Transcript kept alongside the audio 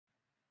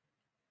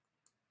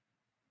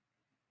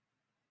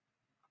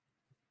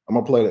I'm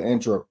gonna play the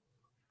intro.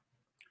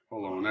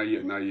 Hold on, not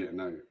yet.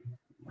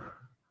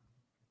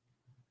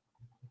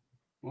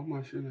 What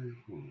my shit name?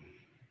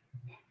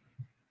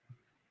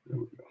 There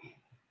we go.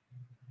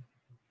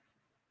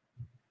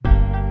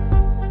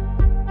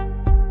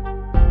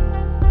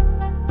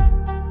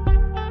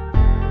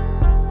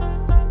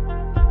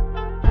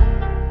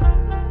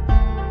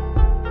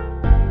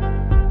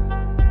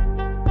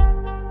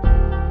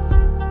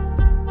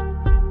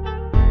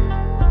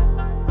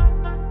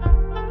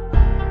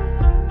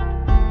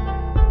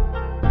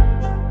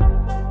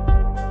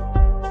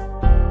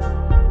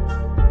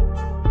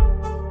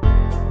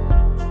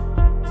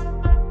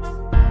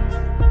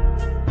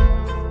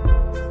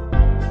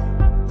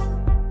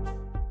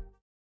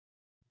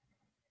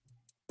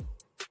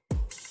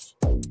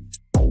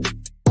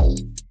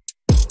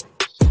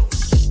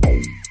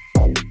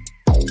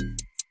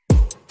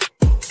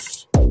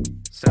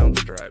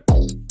 Soundstripe.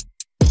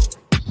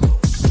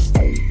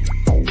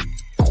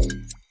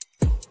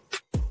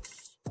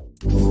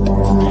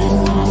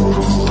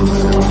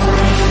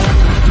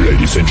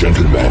 Ladies and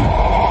gentlemen,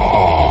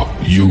 are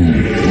you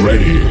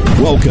ready?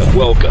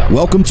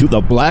 Welcome to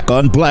the Black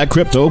on Black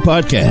Crypto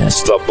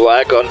Podcast. The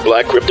Black on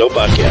Black Crypto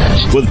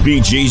Podcast. With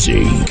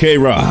BGZ,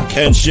 K-Rock,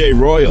 and Shay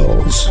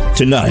Royals.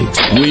 Tonight,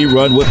 we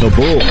run with the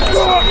bull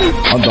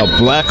on the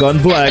Black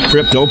on Black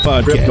Crypto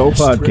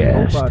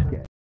Podcast.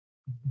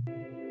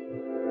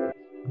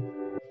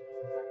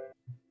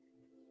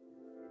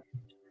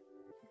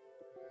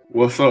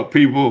 What's up,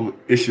 people?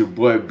 It's your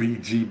boy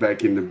BG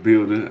back in the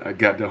building. I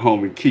got the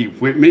homie Keith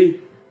with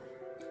me.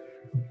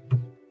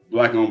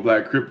 Black on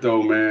Black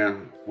Crypto,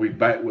 man. We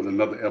back with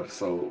another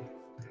episode.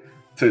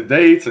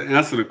 Today, to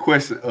answer the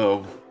question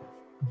of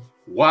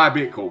why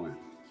Bitcoin.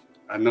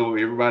 I know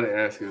everybody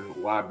asking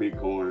why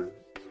Bitcoin.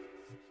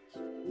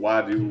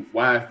 Why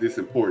is this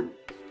important?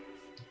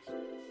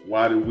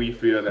 Why do we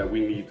feel that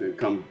we need to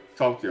come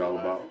talk to y'all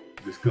about,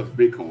 discuss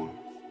Bitcoin?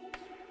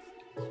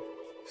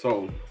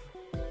 So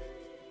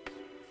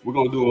we're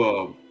gonna do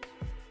a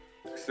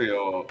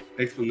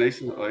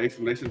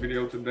explanation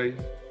video today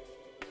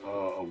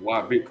of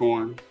why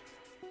Bitcoin,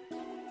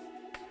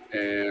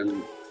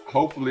 and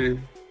hopefully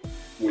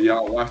when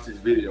y'all watch this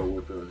video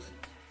with us,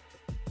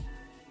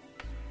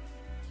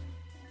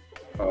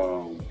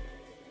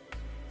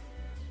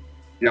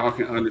 y'all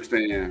can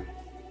understand.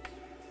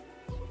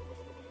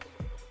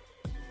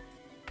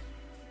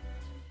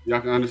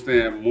 Y'all can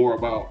understand more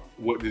about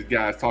what this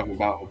guy is talking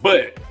about.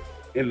 But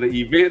in the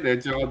event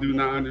that y'all do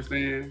not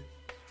understand,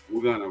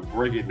 we're gonna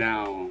break it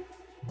down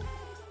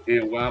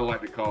in what I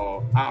like to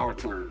call our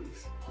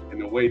terms,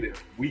 in a way that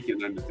we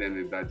can understand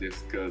and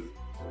digest. Because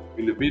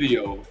in the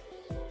video,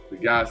 the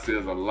guy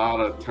says a lot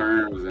of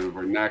terms and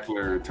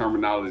vernacular and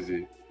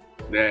terminology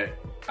that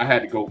I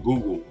had to go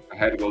Google. I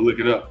had to go look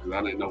it up because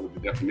I didn't know what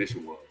the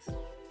definition was.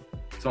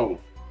 So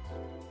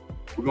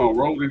we're gonna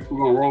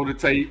roll the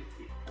tape.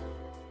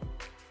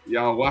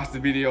 Y'all watch the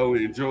video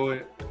and enjoy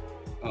it.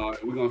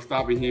 We're gonna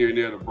stop it here and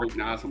there to break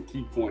down some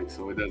key points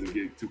so it doesn't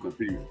get too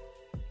confusing.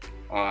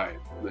 All right,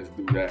 let's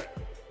do that.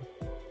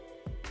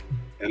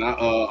 And I'm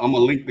gonna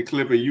link the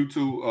clip in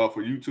YouTube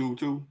for YouTube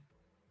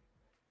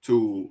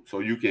too, so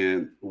you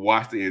can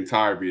watch the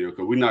entire video,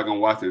 because we're not gonna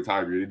watch the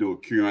entire video. They do a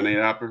Q&A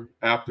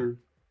after,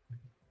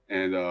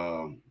 and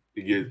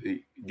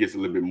it gets a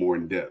little bit more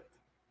in depth.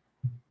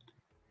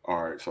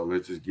 All right, so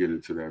let's just get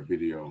into that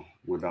video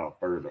without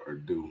further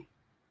ado.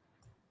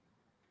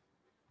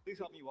 Please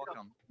help me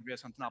welcome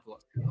Andreas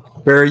Antonopoulos.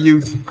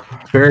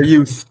 Fair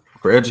use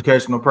for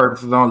educational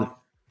purposes only.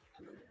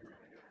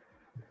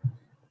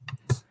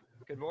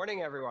 Good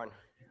morning, everyone.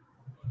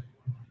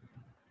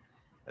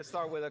 Let's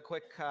start with a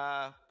quick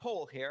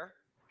poll here.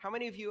 How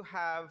many of you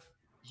have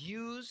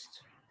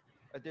used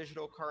a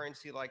digital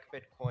currency like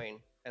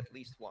Bitcoin at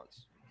least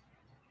once?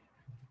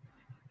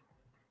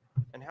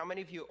 And how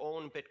many of you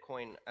own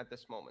Bitcoin at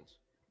this moment,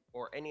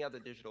 or any other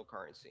digital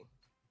currency?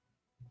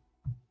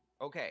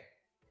 Okay,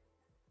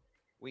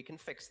 we can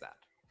fix that.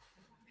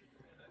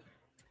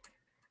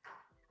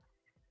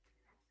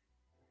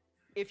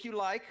 If you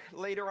like,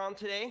 later on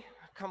today,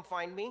 come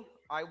find me.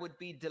 I would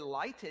be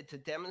delighted to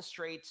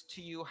demonstrate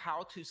to you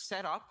how to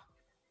set up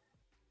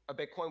a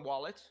Bitcoin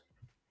wallet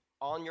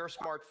on your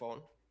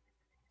smartphone.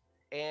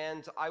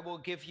 And I will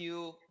give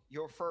you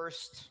your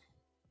first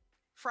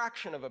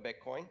fraction of a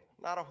Bitcoin,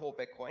 not a whole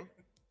Bitcoin,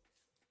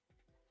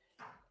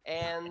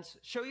 and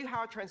show you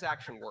how a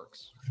transaction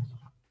works.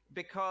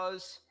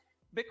 Because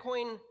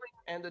Bitcoin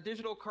and the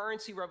digital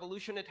currency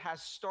revolution it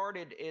has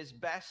started is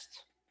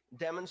best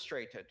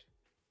demonstrated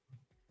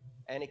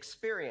and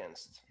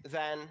experienced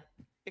than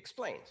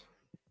explained.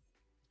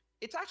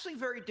 It's actually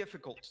very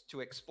difficult to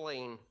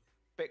explain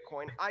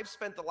Bitcoin. I've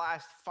spent the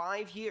last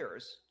 5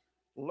 years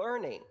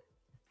learning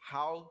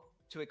how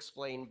to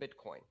explain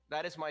Bitcoin.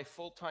 That is my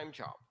full-time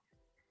job.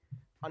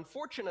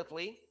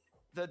 Unfortunately,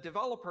 the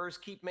developers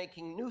keep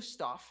making new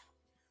stuff,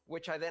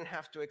 which I then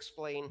have to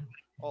explain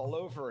all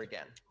over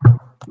again.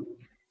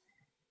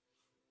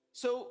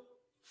 So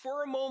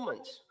for a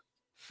moment,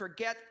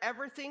 forget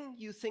everything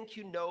you think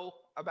you know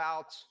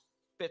about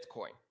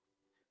Bitcoin.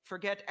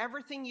 forget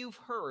everything you've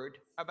heard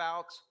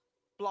about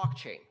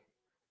blockchain,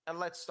 and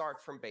let's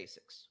start from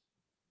basics.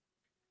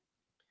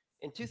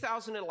 In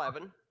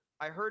 2011,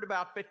 I heard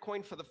about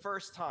Bitcoin for the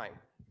first time,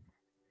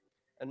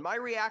 and my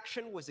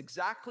reaction was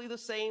exactly the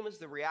same as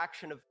the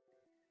reaction of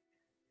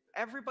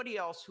everybody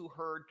else who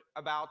heard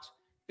about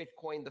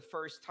Bitcoin the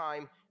first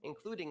time,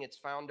 including its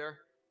founder,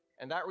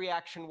 and that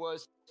reaction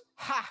was,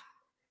 ha,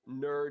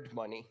 nerd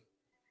money.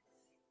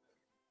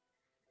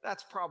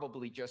 That's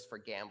probably just for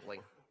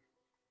gambling.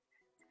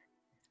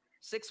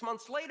 6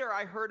 months later,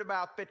 I heard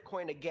about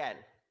Bitcoin again.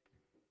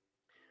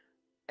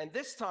 And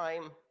this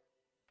time,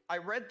 I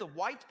read the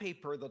white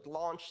paper that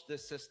launched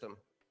this system.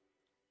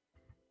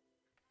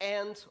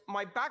 And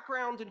my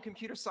background in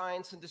computer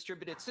science and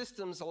distributed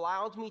systems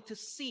allowed me to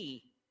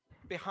see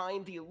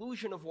behind the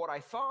illusion of what I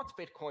thought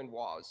Bitcoin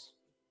was,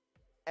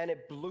 and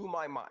it blew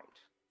my mind.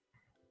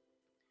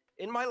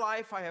 In my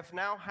life, I have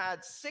now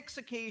had 6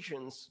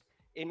 occasions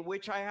in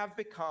which I have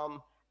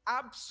become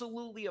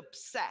absolutely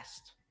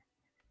obsessed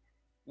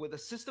with a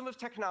system of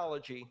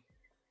technology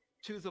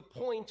to the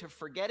point of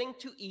forgetting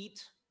to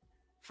eat,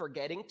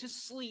 forgetting to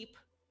sleep,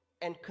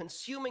 and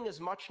consuming as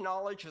much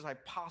knowledge as I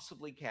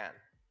possibly can.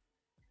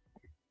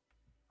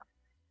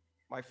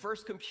 My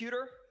first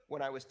computer,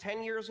 when I was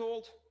 10 years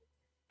old,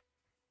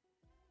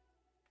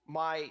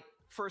 my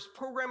first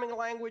programming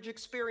language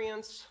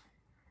experience,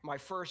 my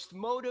first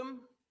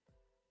modem,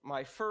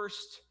 my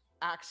first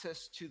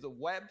access to the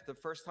web, the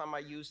first time I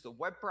used the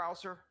web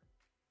browser,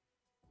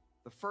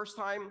 the first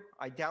time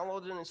I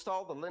downloaded and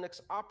installed the Linux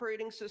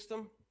operating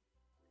system,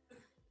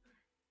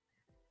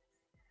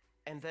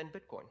 and then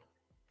Bitcoin.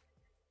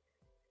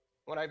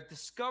 When I've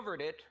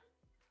discovered it,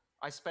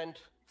 I spent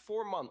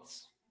 4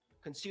 months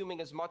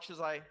consuming as much as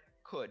I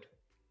could,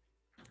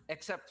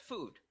 except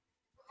food.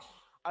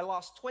 I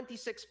lost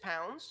 26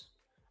 pounds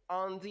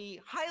on the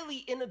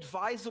highly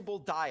inadvisable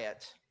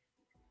diet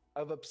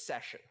of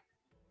obsession.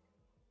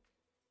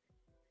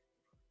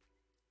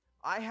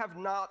 I have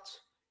not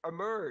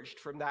emerged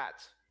from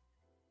that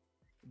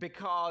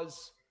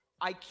because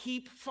I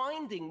keep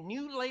finding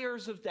new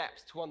layers of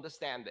depth to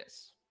understand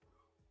this.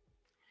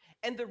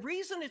 And the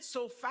reason it's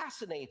so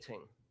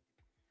fascinating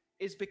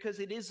is because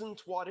it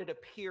isn't what it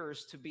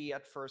appears to be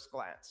at first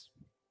glance.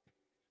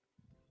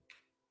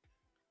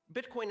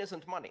 Bitcoin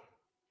isn't money.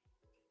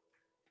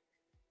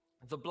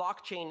 The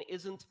blockchain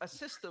isn't a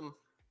system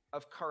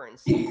of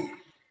currency.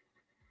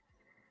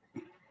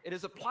 It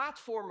is a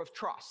platform of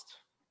trust.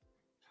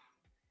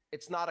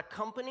 It's not a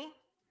company.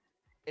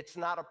 It's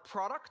not a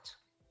product.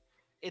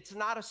 It's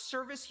not a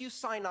service you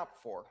sign up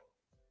for.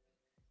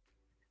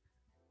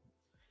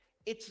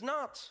 It's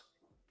not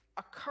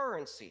a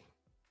currency.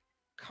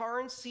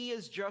 Currency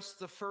is just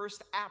the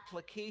first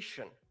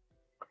application.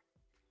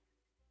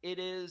 It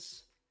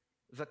is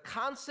the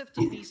concept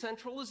of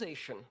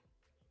decentralization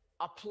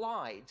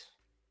applied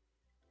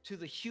to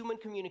the human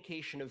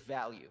communication of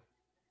value.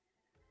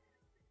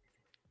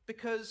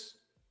 Because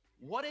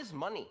what is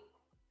money?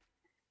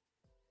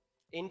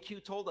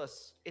 InQ told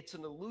us it's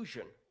an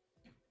illusion.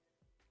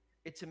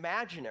 It's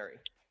imaginary.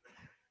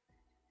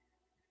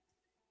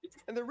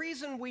 And the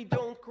reason we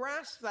don't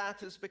grasp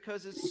that is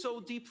because it's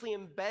so deeply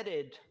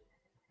embedded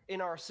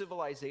in our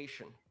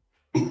civilization.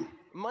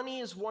 Money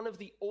is one of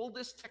the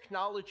oldest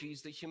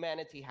technologies that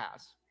humanity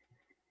has.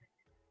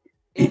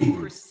 It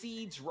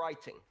precedes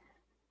writing.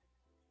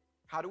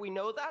 How do we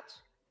know that?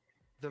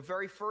 The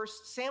very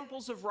first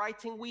samples of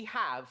writing we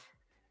have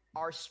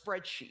are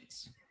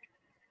spreadsheets.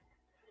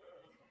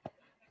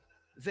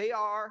 They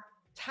are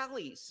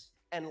tallies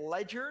and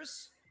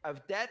ledgers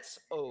of debts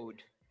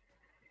owed,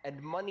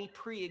 and money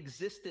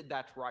pre-existed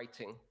that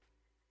writing.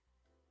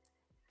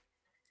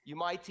 You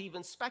might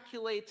even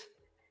speculate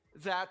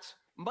that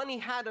money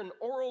had an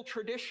oral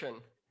tradition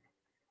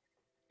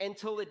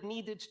until it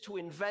needed to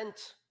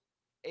invent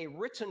a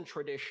written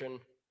tradition,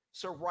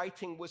 so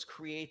writing was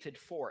created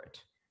for it.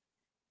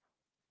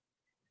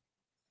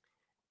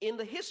 In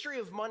the history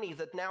of money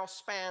that now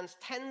spans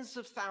tens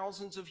of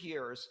thousands of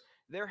years,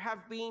 there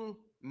have been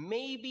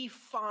maybe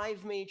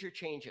 5 major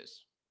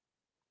changes.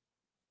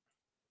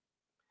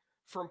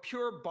 From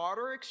pure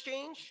barter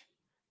exchange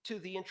to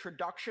the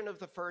introduction of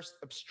the first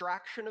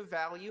abstraction of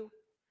value,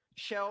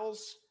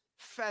 shells,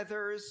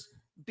 feathers,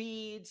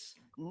 beads,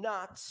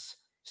 nuts,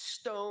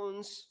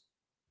 stones,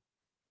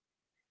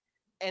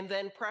 and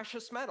then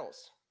precious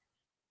metals,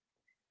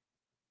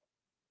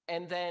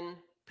 and then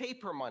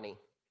paper money,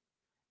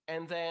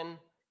 and then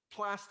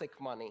plastic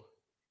money,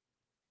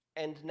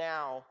 and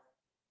now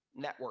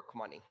network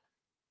money.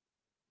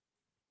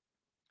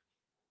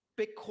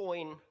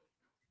 Bitcoin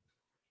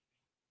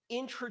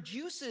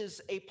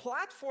introduces a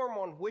platform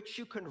on which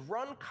you can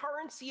run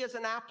currency as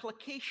an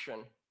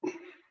application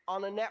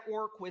on a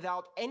network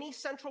without any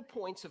central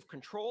points of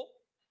control,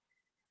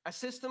 a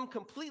system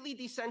completely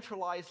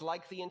decentralized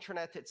like the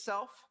internet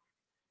itself.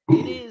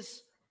 It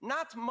is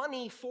not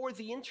money for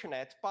the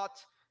internet,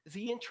 but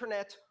the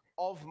internet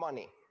of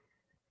money.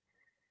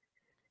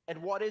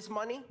 And what is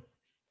money?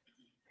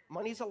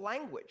 Money is a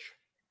language.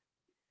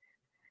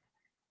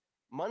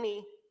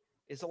 Money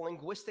is a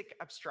linguistic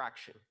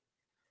abstraction.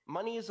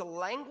 Money is a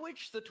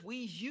language that we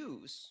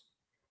use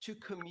to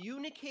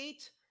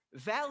communicate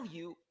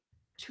value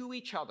to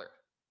each other.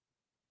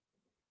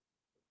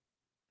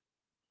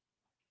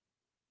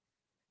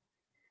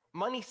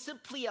 Money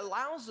simply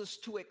allows us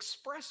to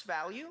express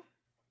value,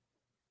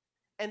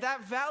 and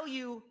that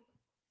value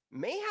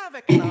may have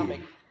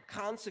economic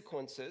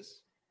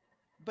consequences,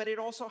 but it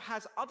also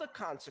has other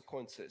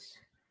consequences.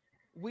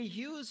 We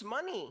use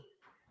money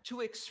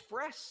to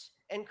express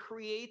and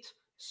create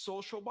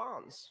social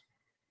bonds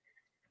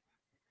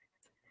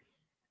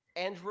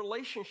and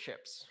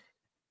relationships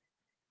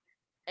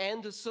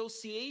and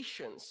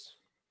associations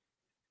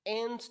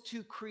and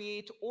to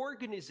create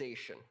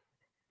organization.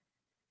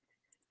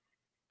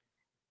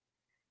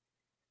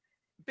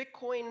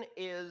 Bitcoin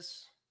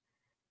is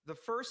the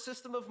first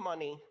system of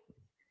money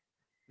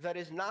that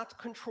is not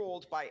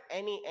controlled by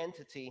any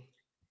entity,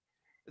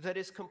 that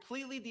is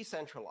completely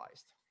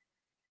decentralized.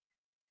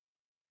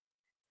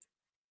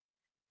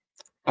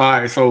 All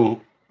right,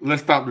 so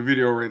let's stop the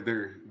video right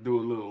there. Do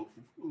a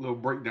little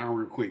breakdown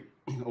real quick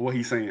of what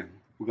he's saying.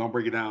 We're gonna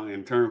break it down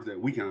in terms that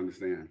we can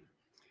understand.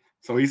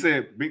 So he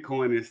said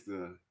Bitcoin is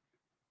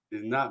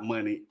not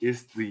money,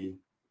 it's the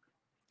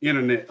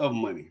internet of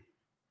money.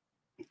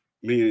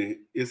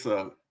 Meaning it's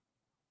a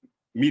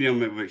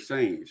medium of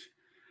exchange.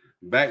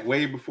 Back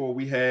way before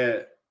we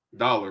had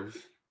dollars,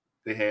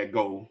 they had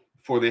gold.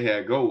 Before they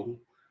had gold,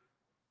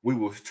 we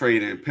was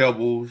trading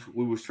pebbles,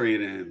 we was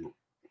trading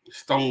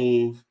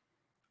stones,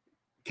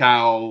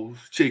 cows,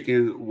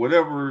 chickens,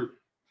 whatever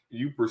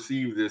you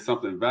perceived as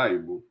something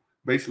valuable,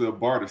 basically a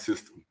barter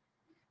system.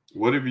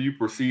 Whatever you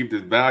perceived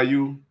as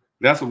value,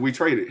 that's what we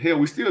traded. Hell,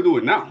 we still do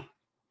it now.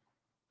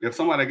 If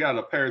somebody got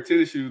a pair of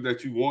tennis shoes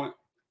that you want,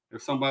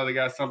 if somebody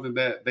got something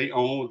that they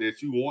own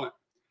that you want,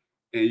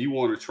 and you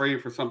want to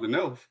trade for something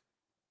else,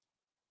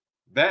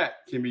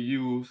 that can be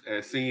used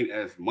as seen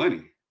as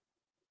money.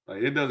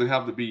 Like, it doesn't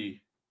have to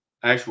be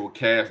actual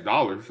cash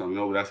dollars. I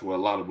know that's what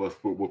a lot of us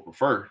would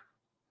prefer.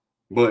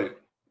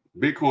 But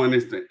Bitcoin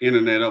is the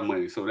internet of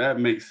money. So that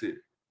makes it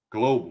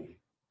global.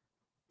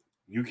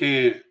 You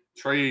can't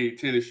trade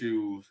tennis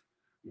shoes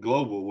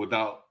global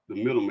without the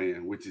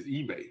middleman, which is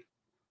eBay.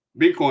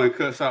 Bitcoin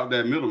cuts out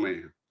that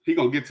middleman. He's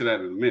going to get to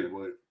that in a minute,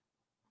 but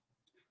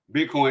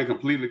Bitcoin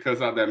completely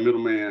cuts out that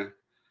middleman,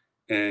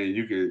 and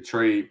you can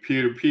trade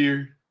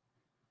peer-to-peer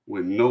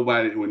with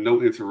nobody, with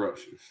no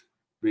interruptions.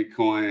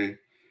 Bitcoin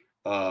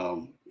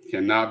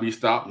cannot be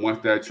stopped.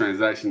 Once that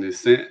transaction is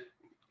sent,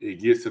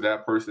 it gets to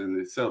that person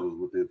and it settles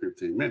within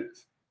 15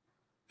 minutes.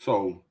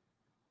 So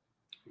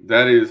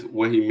that is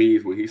what he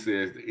means when he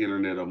says the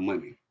internet of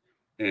money.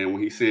 And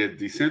when he says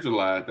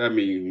decentralized, that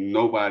means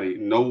nobody,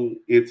 no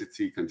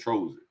entity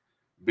controls it.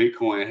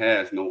 Bitcoin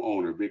has no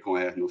owner.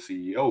 Bitcoin has no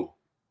CEO.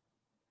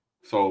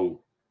 So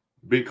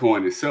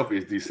Bitcoin itself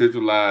is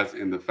decentralized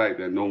in the fact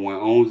that no one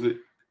owns it.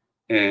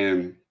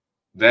 And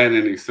that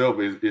in itself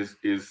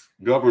is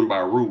governed by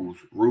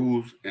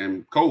rules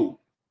and code.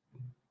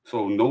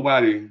 So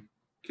nobody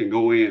can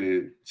go in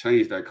and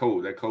change that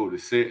code. That code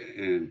is set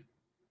and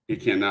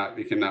it cannot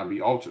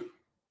be altered.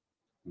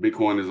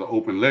 Bitcoin is an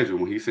open ledger.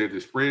 When he said the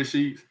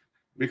spreadsheets,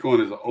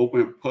 Bitcoin is an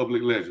open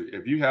public ledger.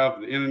 If you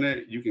have the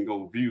internet, you can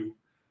go view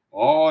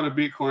all the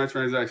Bitcoin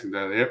transactions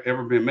that have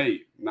ever been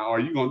made. Now, are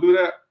you going to do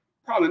that?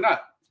 Probably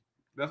not.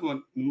 That's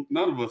what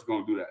none of us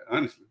going to do that,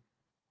 honestly.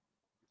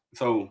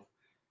 So,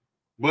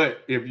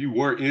 but if you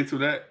were into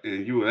that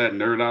and you were that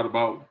nerd out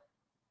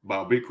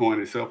about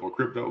Bitcoin itself or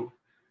crypto,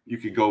 you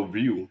could go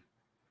view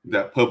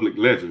that public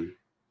ledger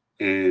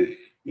and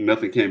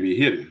nothing can be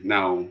hidden.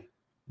 Now,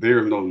 there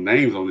are no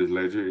names on this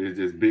ledger. It's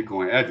just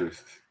Bitcoin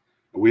addresses.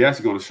 And we're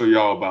actually going to show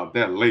y'all about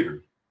that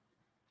later,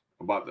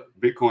 about the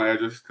Bitcoin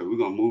address, because we're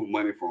going to move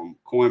money from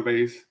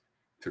Coinbase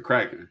to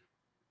Kraken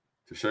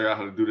to show y'all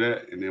how to do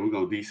that. And then we're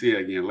going to DC it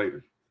again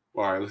later.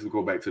 All right, let's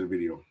go back to the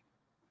video.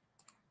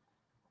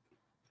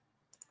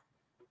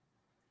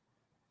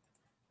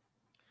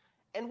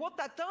 And what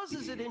that does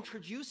is it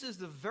introduces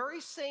the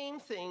very same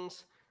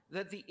things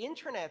that the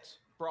internet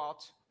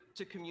brought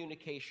to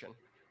communication.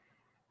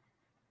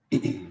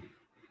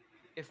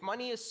 If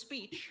money is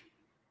speech,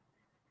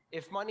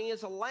 if money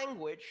is a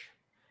language,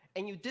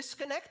 and you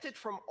disconnect it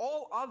from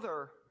all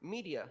other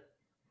media,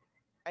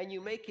 and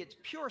you make it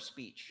pure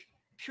speech,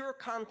 pure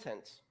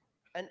content,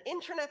 an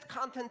internet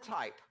content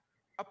type,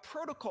 a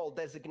protocol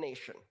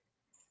designation,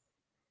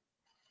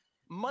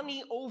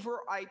 money over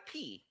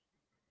IP,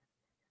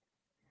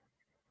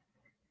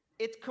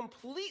 it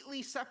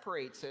completely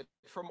separates it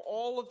from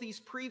all of these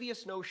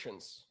previous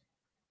notions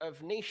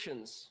of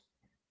nations,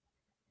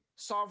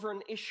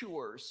 sovereign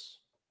issuers,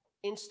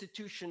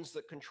 institutions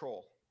that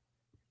control.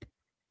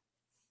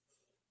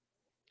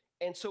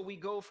 And so we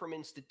go from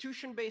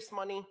institution-based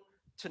money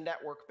to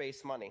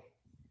network-based money.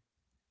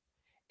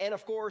 And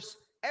of course,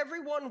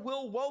 everyone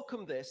will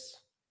welcome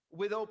this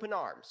with open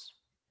arms.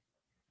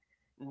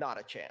 Not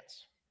a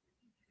chance.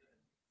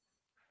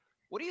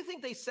 What do you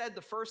think they said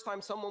the first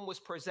time someone was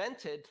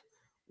presented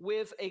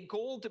with a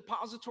gold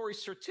depository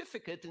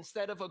certificate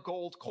instead of a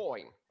gold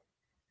coin?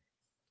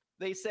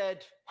 They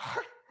said,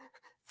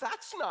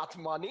 that's not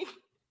money.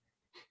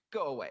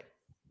 Go away.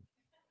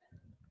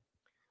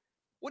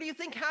 What do you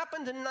think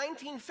happened in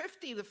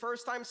 1950, the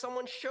first time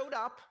someone showed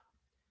up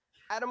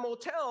at a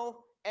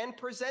motel and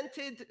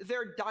presented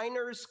their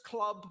Diners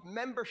Club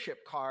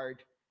membership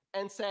card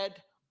and said,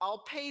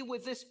 I'll pay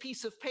with this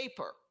piece of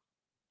paper?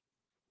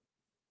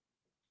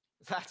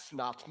 That's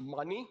not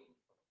money.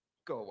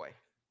 Go away.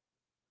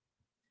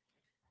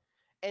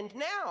 And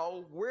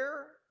now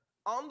we're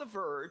on the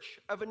verge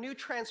of a new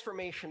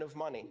transformation of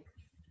money.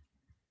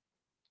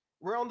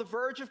 We're on the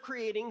verge of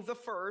creating the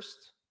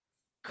first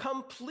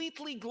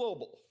completely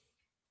global,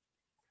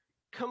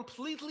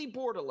 completely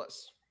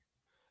borderless,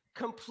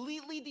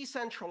 completely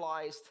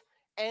decentralized,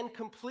 and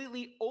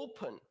completely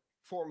open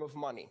form of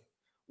money.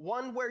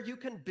 One where you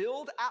can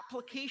build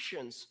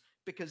applications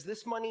because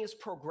this money is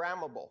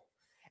programmable.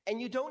 And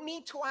you don't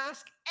need to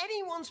ask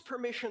anyone's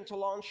permission to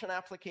launch an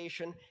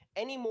application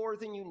any more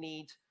than you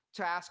need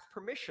to ask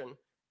permission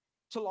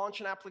to launch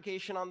an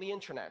application on the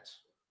internet.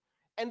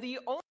 And the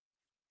only...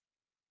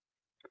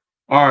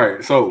 All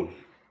right, so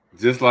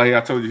just like I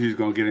told you he's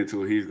going to get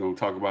into it, he's going to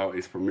talk about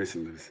it's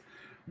permissionless.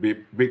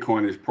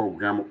 Bitcoin is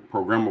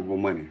programmable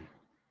money.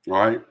 All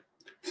right,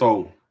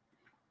 so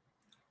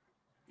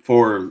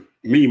for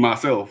me,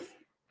 myself,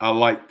 I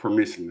like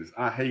permissionless.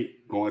 I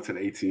hate going to the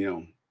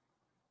ATM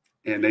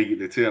and they get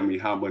to tell me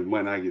how much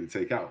money I get to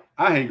take out.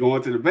 I hate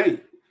going to the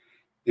bank.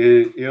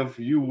 And if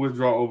you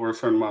withdraw over a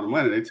certain amount of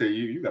money, they tell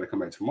you, you got to come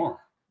back tomorrow.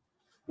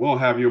 We don't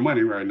have your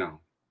money right now.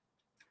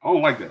 I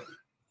don't like that.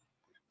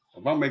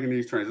 If I'm making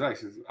these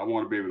transactions, I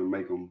want to be able to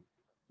make them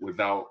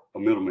without a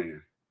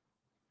middleman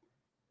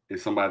and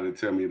somebody to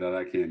tell me that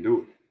I can't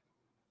do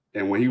it.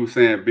 And when he was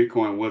saying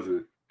Bitcoin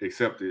wasn't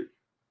accepted,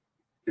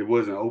 it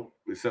wasn't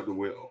accepted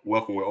with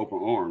welcome with open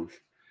arms,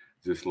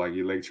 just like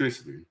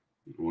electricity.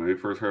 When they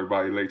first heard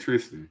about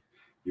electricity,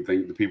 you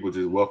think the people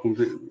just welcomed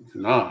it?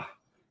 Nah.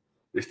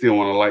 They still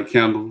want to light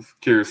candles,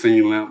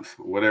 kerosene lamps,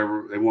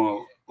 whatever. They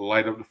want to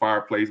light up the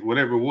fireplace,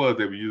 whatever it was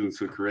they were using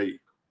to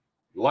create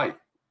light.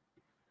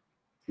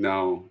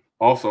 Now,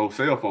 also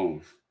cell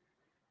phones.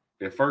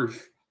 At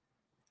first,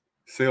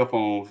 cell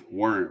phones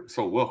weren't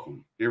so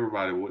welcome.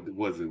 Everybody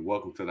wasn't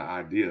welcome to the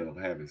idea of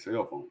having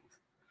cell phones.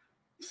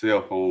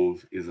 Cell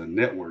phones is a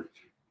network.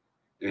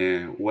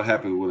 And what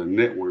happens with a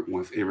network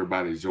once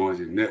everybody joins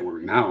the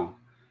network now,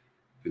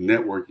 the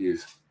network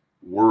is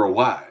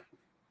worldwide.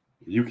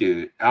 You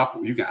can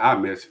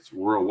iMessage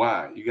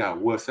worldwide. You got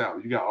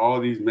WhatsApp. You got all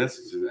these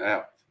messages and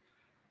apps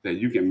that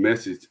you can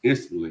message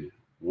instantly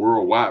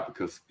worldwide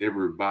because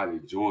everybody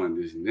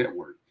joined this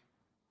network.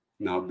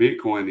 Now,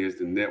 Bitcoin is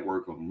the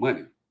network of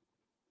money.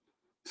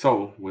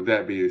 So with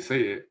that being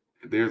said,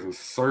 there's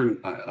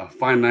a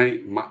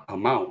finite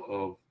amount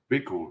of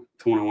Bitcoin,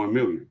 21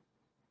 million.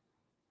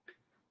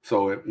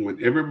 So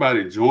when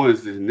everybody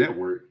joins this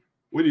network,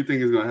 what do you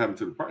think is going to happen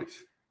to the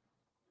price?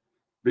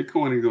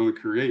 Bitcoin is going to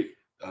create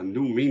a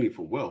new meaning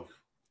for wealth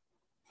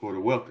for the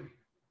wealthy.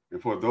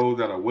 And for those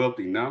that are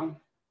wealthy now,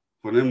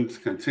 for them to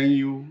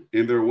continue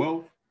in their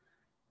wealth,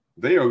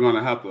 they are going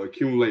to have to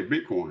accumulate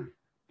Bitcoin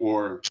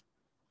or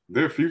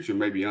their future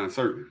may be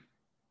uncertain.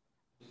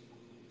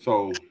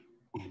 So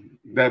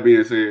that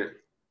being said,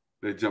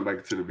 let's jump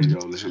back to the video.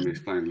 Let him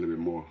explain a little bit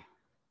more.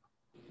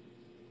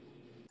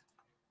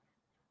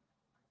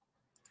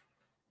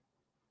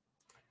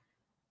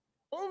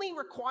 Only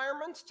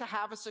requirement to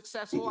have a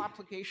successful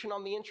application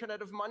on the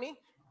Internet of Money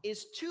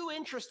is 2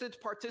 interested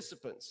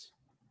participants.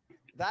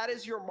 That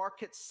is your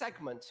market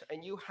segment,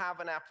 and you have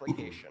an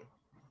application.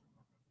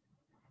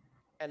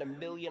 And 1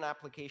 million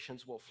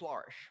applications will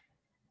flourish.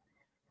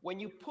 When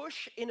you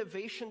push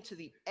innovation to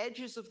the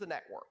edges of the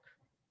network,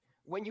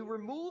 when you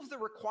remove the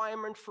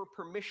requirement for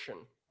permission,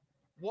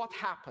 what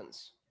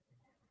happens?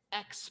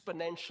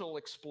 Exponential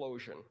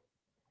explosion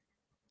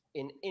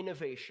in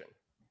innovation.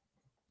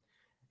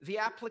 The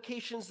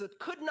applications that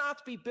could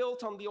not be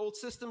built on the old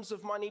systems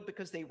of money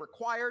because they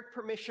required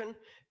permission,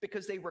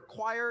 because they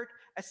required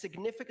a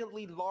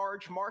significantly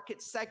large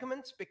market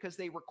segment, because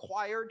they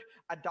required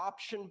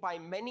adoption by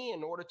many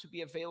in order to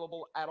be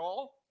available at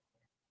all.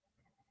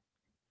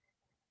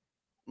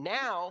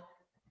 Now,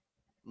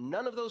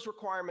 none of those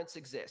requirements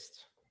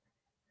exist.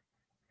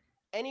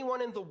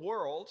 Anyone in the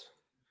world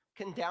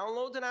can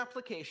download an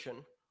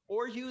application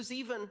or use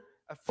even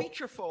a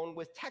feature phone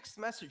with text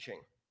messaging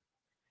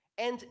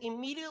and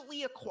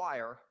immediately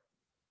acquire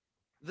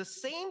the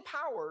same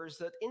powers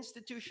that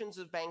institutions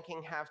of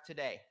banking have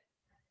today.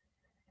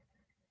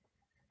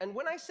 And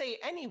when I say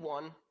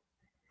anyone,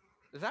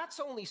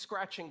 that's only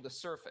scratching the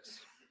surface.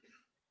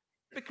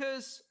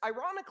 Because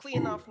ironically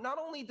enough, not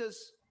only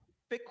does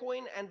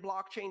Bitcoin and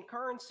blockchain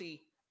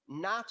currency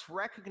not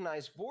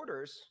recognize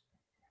borders,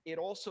 it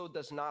also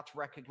does not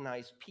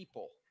recognize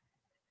people.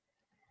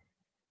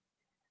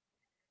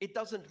 It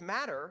doesn't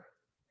matter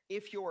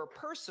if you're a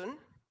person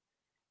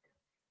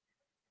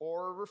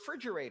or a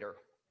refrigerator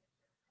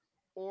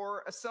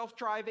or a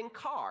self-driving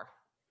car.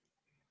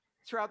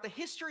 Throughout the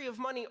history of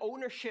money,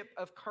 ownership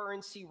of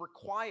currency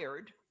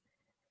required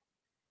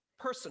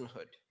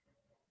personhood,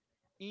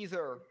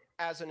 either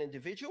as an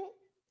individual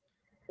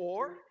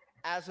or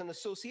as an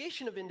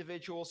association of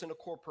individuals in a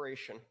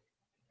corporation.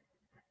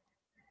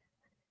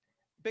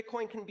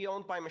 Bitcoin can be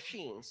owned by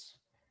machines.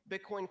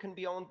 Bitcoin can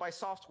be owned by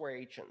software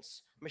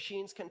agents.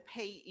 Machines can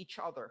pay each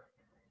other.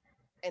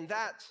 And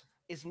that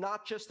is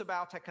not just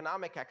about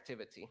economic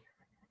activity.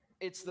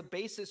 It's the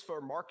basis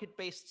for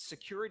market-based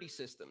security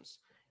systems.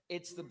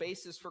 It's the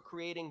basis for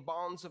creating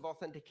bonds of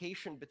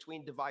authentication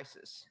between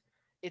devices.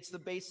 It's the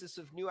basis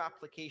of new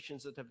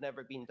applications that have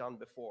never been done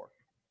before.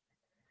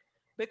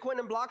 Bitcoin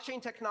and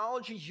blockchain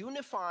technology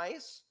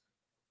unifies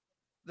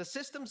the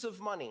systems of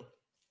money.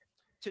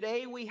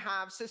 Today, we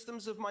have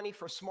systems of money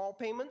for small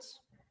payments,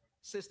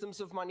 systems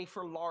of money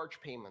for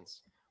large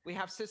payments. We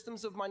have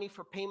systems of money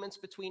for payments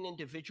between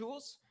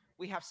individuals.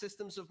 We have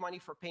systems of money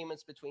for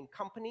payments between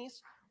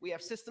companies. We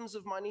have systems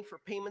of money for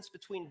payments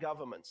between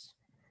governments.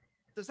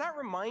 Does that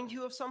remind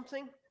you of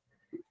something?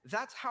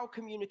 That's how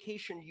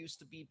communication used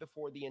to be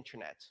before the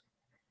internet.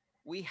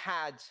 We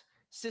had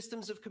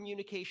systems of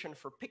communication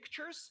for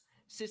pictures,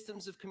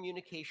 systems of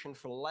communication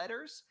for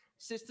letters,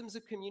 systems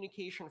of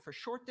communication for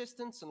short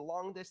distance and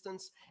long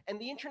distance, and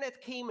the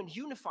internet came and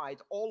unified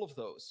all of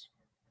those.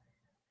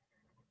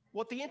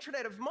 What the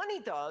Internet of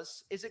Money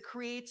does is it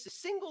creates a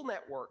single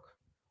network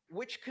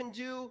which can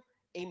do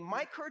a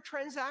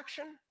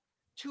microtransaction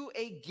to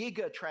a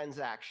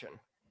gigatransaction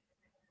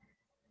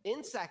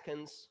in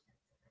seconds,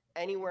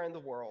 anywhere in the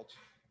world,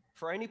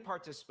 for any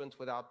participant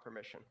without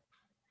permission.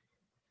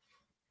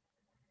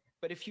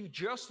 But if you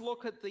just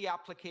look at the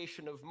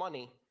application of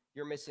money,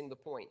 you're missing the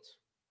point.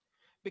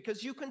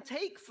 Because you can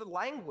take the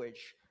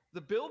language,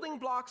 the building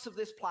blocks of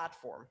this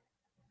platform,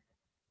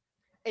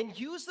 and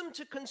use them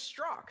to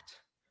construct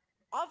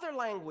other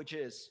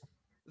languages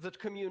that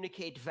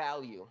communicate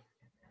value.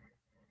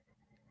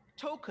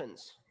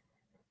 Tokens,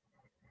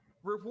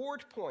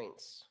 reward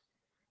points,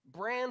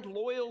 brand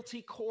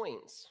loyalty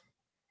coins.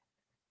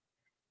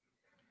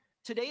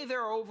 Today,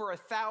 there are over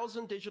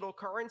 1,000 digital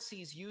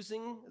currencies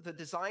using the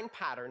design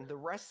pattern, the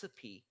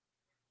recipe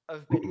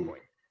of Bitcoin.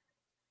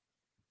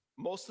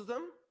 Most of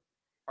them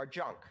are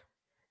junk.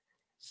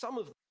 Some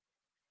of them.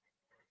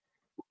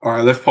 All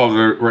right, let's pause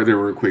right there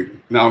real quick.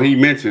 Now, he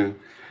mentioned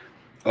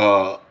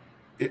a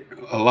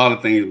lot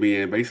of things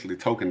being basically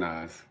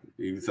tokenized.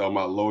 He's talking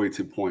about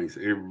loyalty points.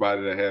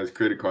 Everybody that has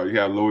credit card, you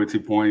have loyalty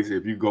points.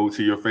 If you go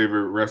to your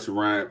favorite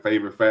restaurant,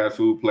 favorite fast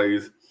food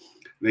place,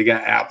 they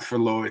got apps for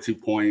loyalty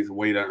points,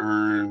 way to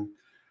earn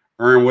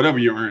whatever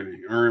you're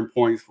earning. Earn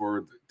points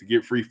to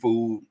get free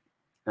food,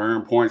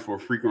 earn points for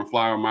frequent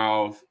flyer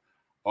miles.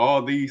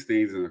 All these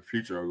things in the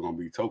future are going to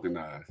be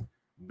tokenized,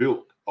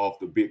 built off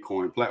the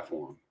Bitcoin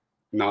platform.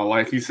 Now,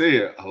 like he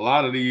said, a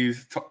lot of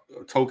these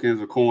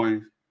tokens or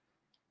coins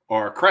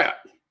are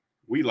crap.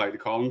 We like to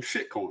call them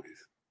shit coins.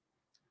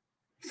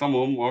 Some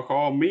of them are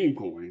called meme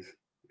coins,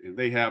 and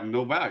they have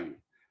no value.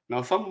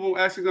 Now, some of them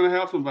actually going to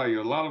have some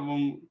value. A lot of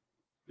them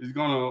is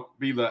going to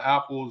be the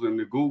Apples and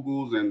the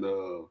Googles and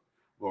the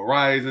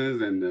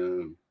Verizons and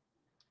the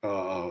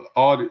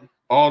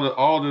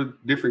all the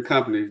different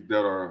companies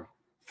that are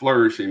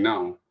flourishing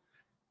now.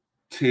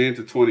 10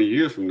 to 20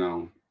 years from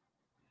now,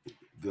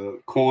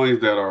 the coins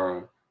that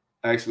are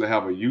actually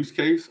have a use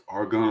case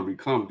are going to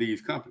become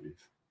these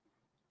companies.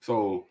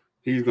 So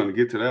he's going to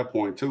get to that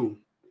point too.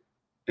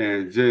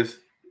 And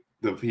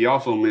he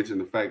also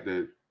mentioned the fact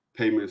that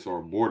payments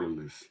are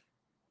borderless.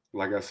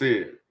 Like I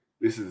said,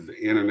 this is the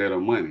internet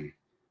of money.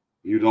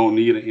 You don't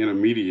need an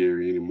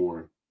intermediary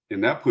anymore.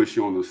 And that puts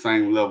you on the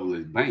same level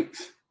as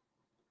banks.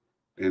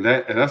 And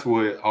that's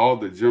what all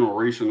the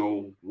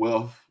generational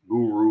wealth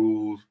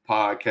gurus,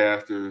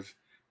 podcasters,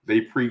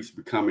 they preach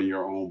becoming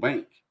your own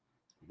bank.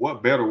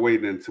 What better way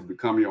than to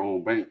become your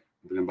own bank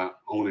than by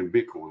owning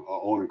Bitcoin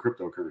or owning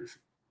cryptocurrency?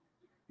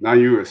 Now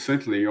you're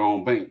essentially your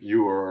own bank.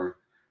 You are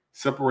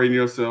separating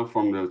yourself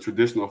from the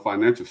traditional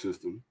financial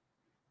system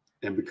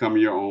and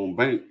becoming your own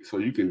bank so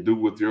you can do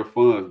with your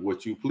funds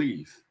what you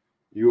please.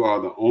 You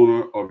are the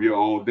owner of your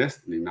own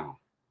destiny now.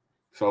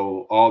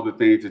 So all the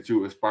things that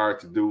you aspire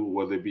to do,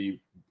 whether it be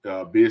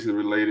business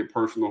related,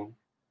 personal,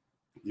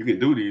 you can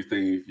do these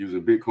things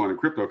using Bitcoin and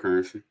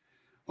cryptocurrency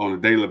on a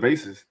daily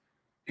basis.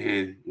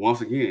 And once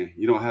again,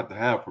 you don't have to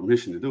have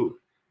permission to do it.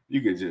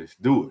 You can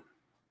just do it.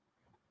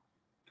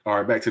 All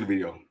right, back to the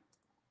video.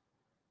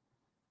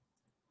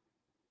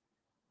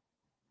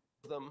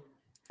 Them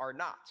are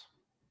not.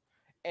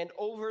 And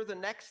over the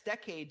next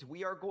decade,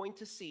 we are going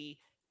to see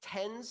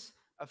tens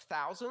of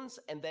thousands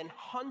and then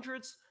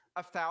hundreds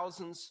of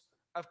thousands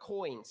of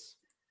coins.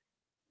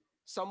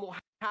 Some will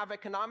have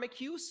economic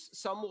use.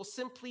 Some will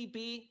simply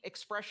be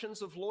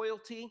expressions of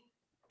loyalty,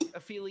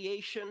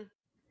 affiliation.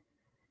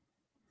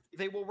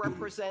 They will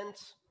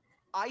represent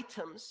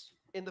items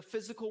in the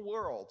physical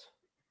world.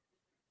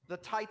 The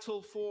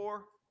title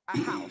for a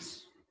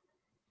house.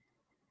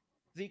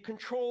 The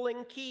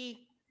controlling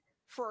key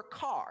for a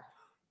car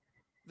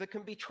that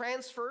can be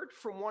transferred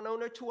from one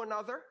owner to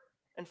another,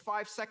 and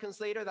 5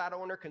 seconds later, that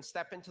owner can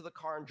step into the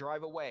car and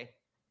drive away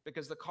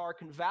because the car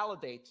can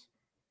validate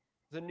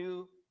the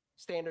new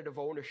standard of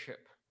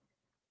ownership.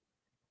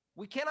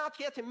 We cannot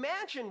yet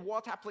imagine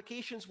what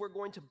applications we're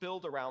going to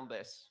build around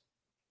this.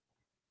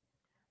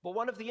 But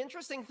one of the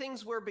interesting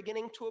things we're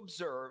beginning to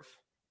observe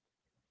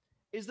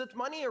is that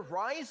money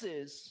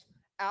arises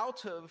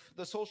out of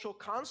the social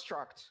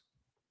construct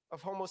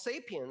of Homo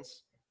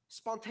sapiens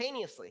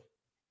spontaneously.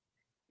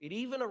 It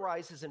even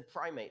arises in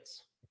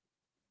primates.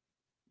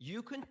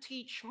 You can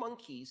teach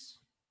monkeys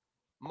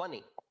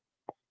money.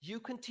 You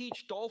can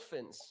teach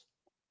dolphins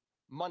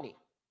money.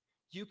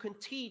 You can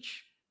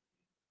teach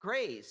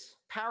greys,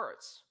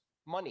 parrots,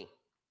 money.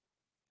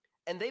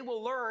 And they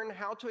will learn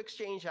how to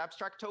exchange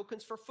abstract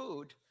tokens for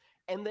food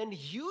and then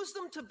use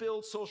them to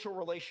build social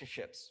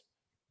relationships.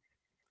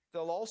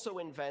 They'll also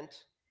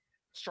invent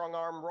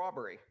strong-arm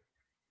robbery.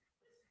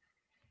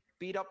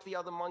 Beat up the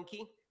other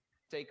monkey,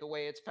 take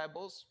away its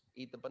pebbles,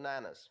 eat the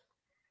bananas.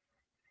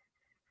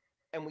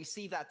 And we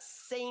see that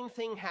same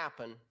thing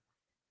happen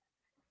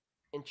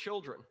in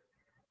children.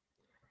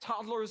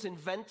 Toddlers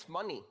invent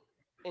money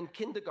in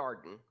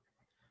kindergarten.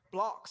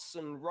 Blocks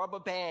and rubber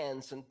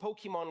bands and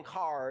Pokemon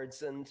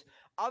cards and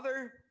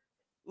other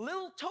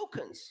little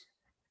tokens,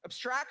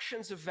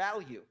 abstractions of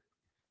value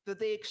that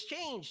they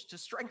exchange to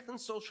strengthen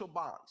social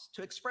bonds,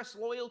 to express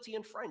loyalty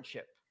and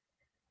friendship,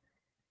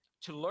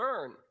 to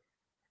learn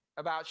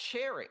about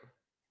sharing.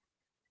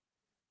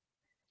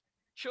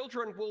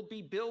 Children will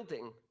be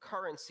building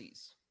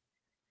currencies.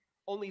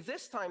 Only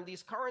this time,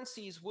 these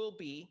currencies will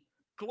be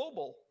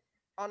global,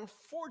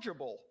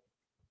 unforgeable,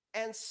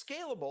 and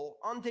scalable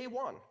on day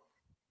one.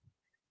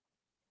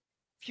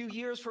 A few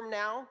years from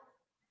now,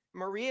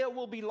 Maria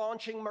will be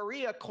launching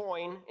Maria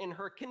Coin in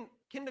her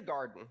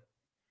kindergarten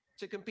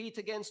to compete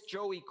against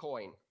Joey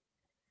Coin.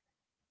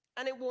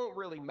 And it won't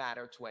really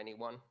matter to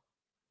anyone.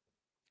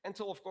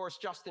 Until, of course,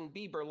 Justin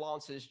Bieber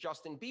launches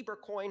Justin Bieber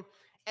Coin,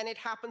 and it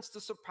happens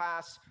to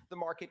surpass the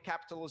market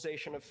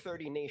capitalization of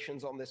 30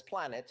 nations on this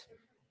planet.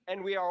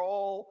 And we are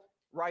all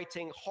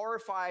writing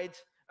horrified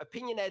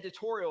opinion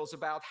editorials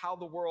about how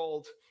the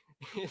world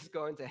is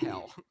going to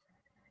hell.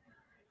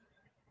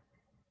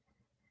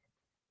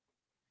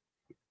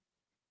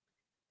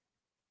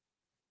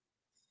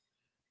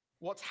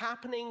 What's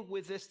happening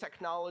with this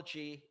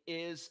technology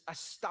is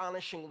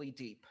astonishingly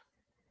deep.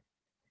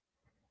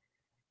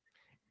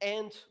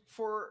 And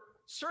for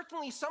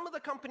certainly some of the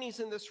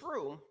companies in this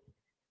room,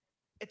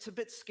 it's a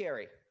bit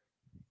scary.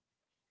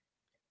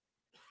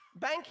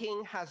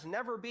 Banking has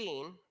never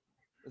been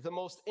the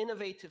most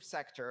innovative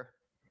sector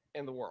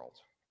in the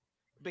world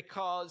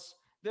because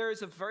there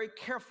is a very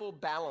careful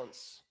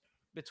balance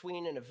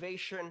between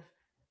innovation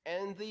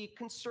and the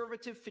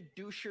conservative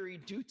fiduciary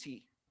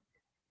duty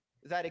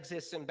that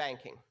exists in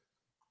banking,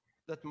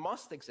 that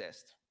must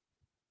exist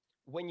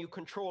when you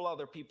control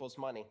other people's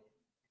money.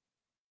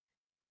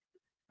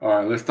 All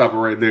right, let's stop it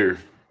right there.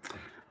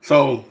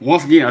 So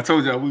once again, I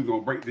told y'all we were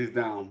going to break this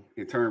down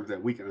in terms that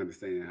we can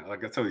understand.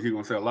 Like I told you, he's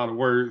going to say a lot of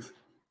words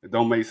that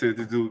don't make sense.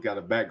 This dude got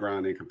a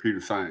background in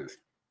computer science.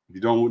 If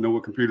you don't know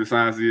what computer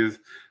science is,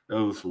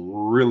 those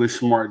really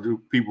smart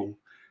people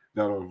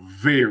that are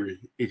very,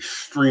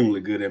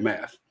 extremely good at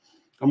math.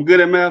 I'm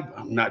good at math.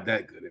 I'm not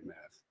that good at math.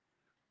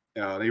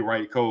 They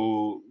write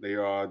code. They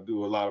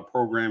do a lot of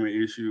programming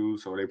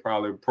issues. So they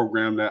probably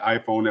program that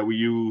iPhone that we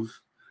use.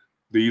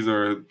 These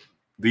are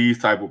these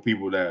type of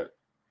people that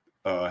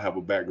have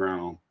a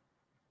background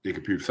in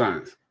computer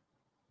science.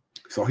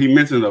 So he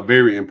mentioned a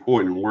very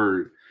important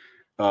word,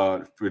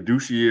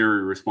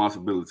 fiduciary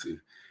responsibility.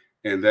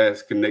 And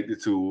that's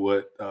connected to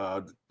what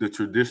the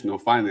traditional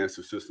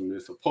financial system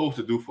is supposed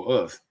to do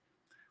for us.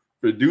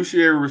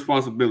 Fiduciary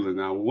responsibility.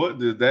 Now, what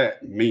does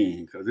that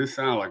mean? Because it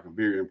sounds like a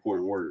very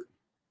important word.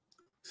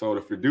 So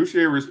the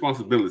fiduciary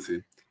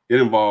responsibility,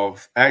 it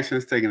involves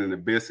actions taken in the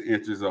best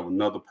interest of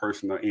another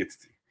person or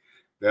entity.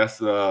 That's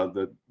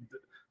the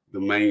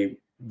main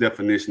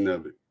definition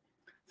of it.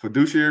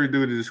 Fiduciary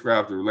duty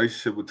describes the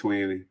relationship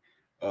between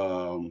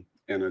an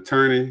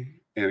attorney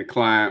and a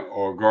client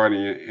or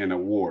guardian and a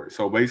ward.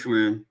 So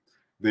basically,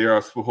 they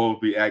are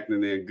supposed to be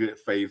acting in good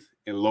faith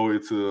and loyal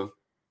to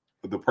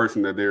the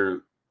person that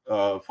they're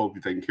supposed to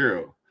be taking care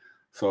of.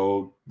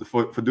 So the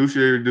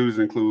fiduciary duties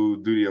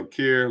include duty of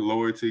care,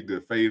 loyalty,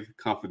 good faith,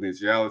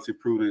 confidentiality,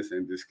 prudence,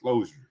 and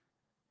disclosure.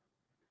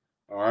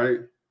 All right.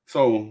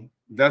 So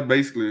that's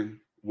basically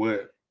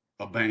what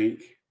a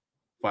bank,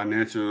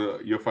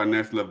 your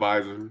financial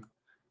advisor,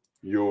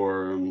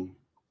 your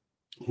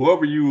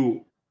whoever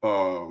you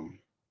who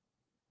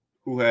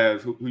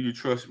you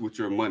trust with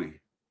your money,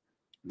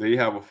 they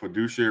have a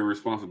fiduciary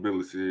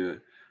responsibility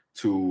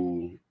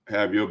to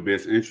have your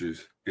best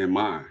interest in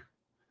mind,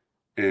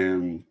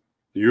 and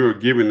you're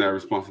giving that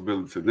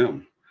responsibility to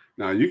them.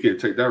 Now you can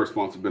take that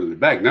responsibility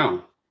back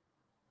now,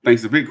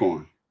 thanks to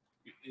Bitcoin.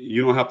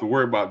 You don't have to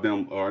worry about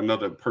them or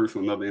another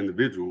person, another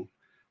individual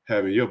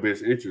having your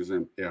best interest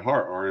at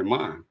heart or in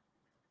mind.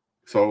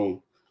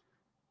 So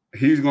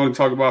he's going to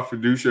talk about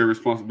fiduciary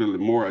responsibility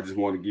more. I just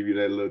want to give you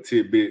that little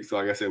tidbit. So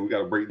like I said, we got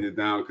to break this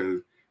down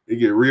because it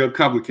gets real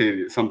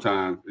complicated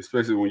sometimes,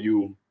 especially when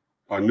you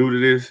are new to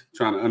this,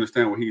 trying to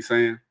understand what he's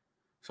saying.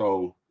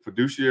 So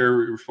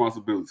fiduciary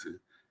responsibility.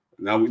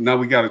 Now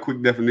we got a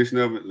quick definition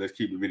of it. Let's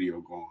keep the video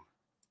going.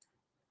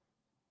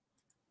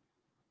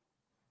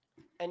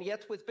 And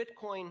yet with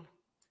Bitcoin,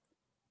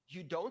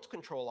 you don't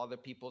control other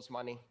people's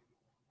money.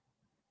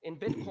 In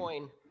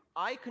Bitcoin,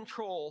 I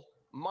control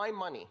my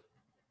money.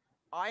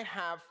 I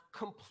have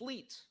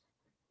complete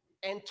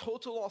and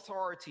total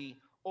authority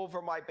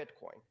over my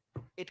Bitcoin.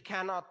 It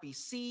cannot be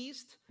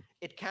seized.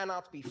 It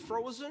cannot be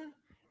frozen.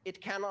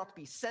 It cannot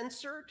be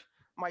censored.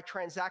 My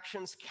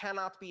transactions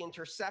cannot be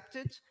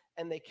intercepted,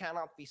 and they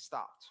cannot be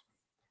stopped.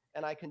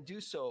 And I can do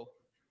so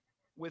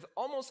with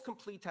almost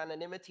complete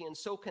anonymity, and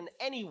so can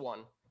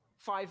anyone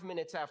 5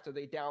 minutes after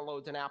they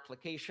download an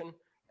application,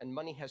 and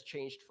money has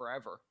changed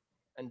forever,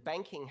 and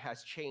banking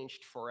has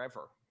changed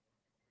forever.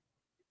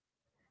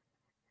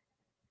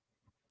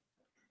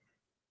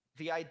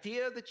 The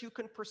idea that you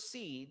can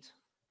proceed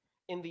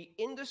in the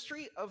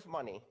industry of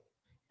money,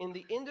 in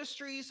the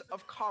industries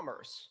of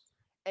commerce,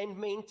 and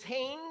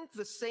maintain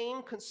the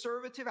same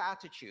conservative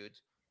attitude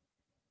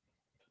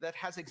that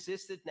has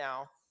existed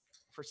now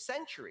for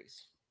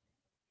centuries,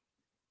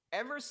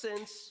 ever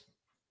since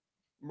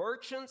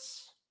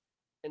merchants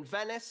in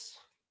Venice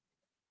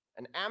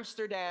and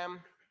Amsterdam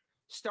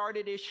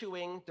started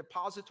issuing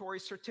depository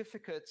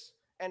certificates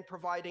and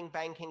providing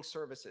banking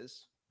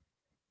services.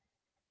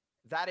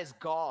 That is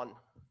gone.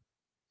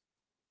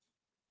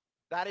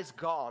 That is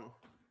gone.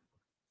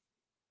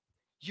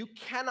 You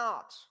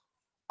cannot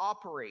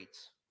operate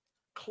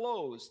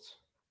closed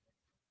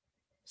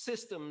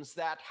systems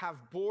that have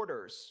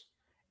borders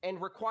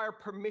and require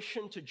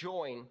permission to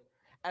join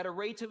at a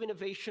rate of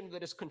innovation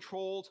that is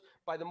controlled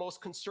by the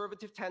most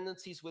conservative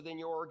tendencies within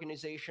your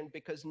organization,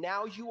 because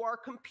now you are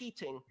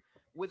competing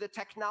with a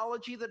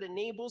technology that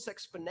enables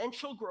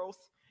exponential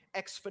growth,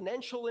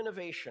 exponential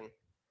innovation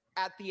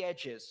at the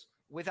edges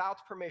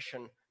without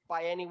permission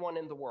by anyone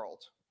in the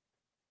world.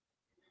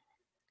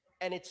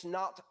 And it's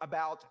not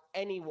about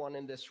anyone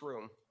in this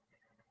room.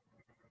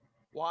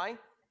 Why?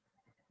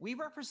 We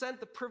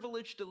represent the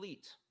privileged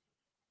elite.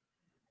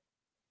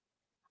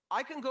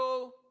 I can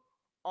go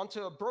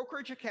onto a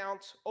brokerage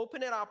account,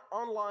 open it up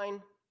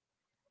online,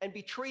 and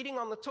be trading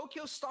on the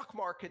Tokyo stock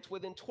market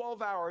within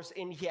 12 hours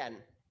in yen.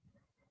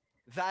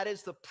 That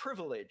is the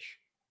privilege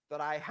that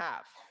I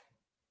have.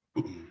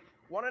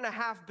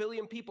 1.5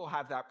 billion people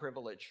have that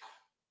privilege.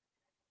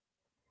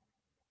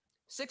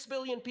 6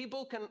 billion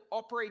people can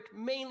operate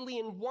mainly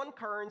in one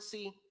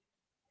currency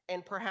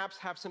and perhaps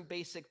have some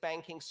basic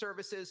banking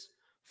services.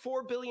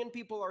 4 billion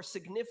people are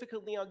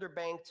significantly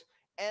underbanked,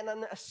 and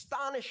an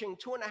astonishing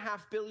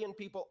 2.5 billion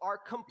people are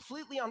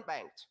completely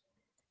unbanked.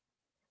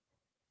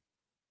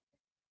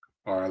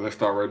 All right, let's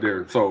start right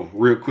there. So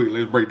real quick,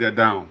 let's break that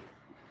down.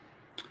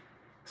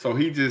 So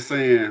he just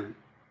saying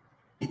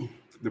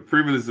the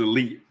privileged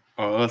elite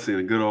are us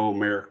in good old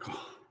America.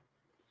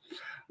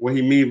 What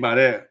he mean by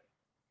that,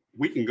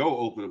 we can go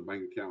open a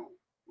bank account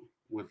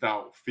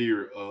without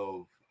fear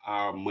of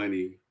our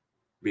money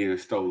being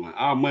stolen.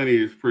 Our money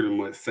is pretty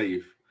much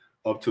safe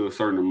up to a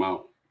certain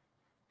amount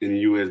in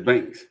U.S.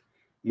 banks.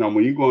 Now,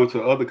 when you go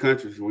into other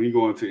countries, when you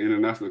go into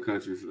international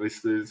countries,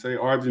 let's say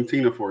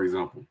Argentina, for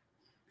example,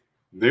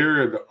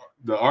 the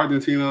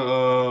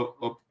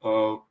Argentina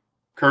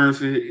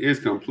currency is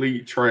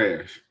complete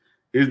trash.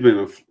 It's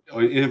been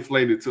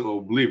inflated to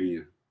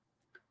oblivion.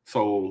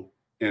 So,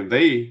 and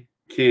they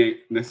can't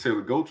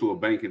necessarily go to a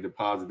bank and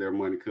deposit their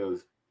money,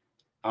 because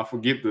I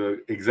forget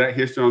the exact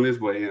history on this,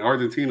 but in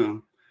Argentina,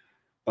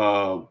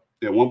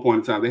 at one point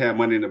in time, they had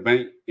money in the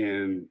bank,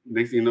 and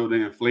next thing you know,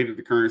 they inflated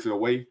the currency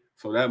away.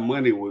 So that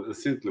money was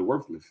essentially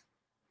worthless.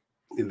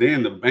 And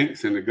then the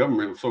banks and the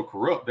government were so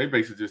corrupt, they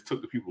basically just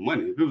took the people's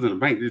money. If it was in a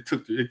bank,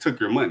 it took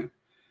your money.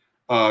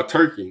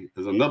 Turkey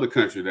is another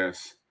country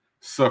that's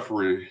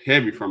suffering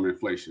heavy from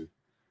inflation.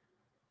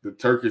 The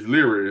Turkish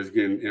lira is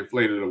getting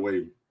inflated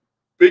away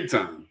big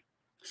time.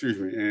 Excuse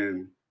me.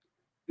 And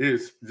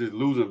it's just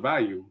losing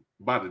value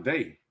by the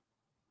day.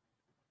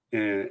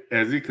 And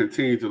as it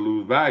continues to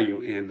lose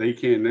value, and they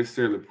can't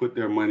necessarily put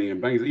their money in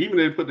banks, even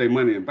if they put their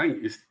money in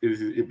banks,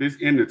 if it's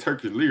in the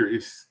Turkish lira,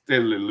 it's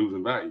steadily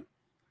losing value.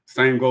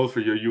 Same goes for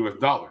your US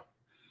dollar.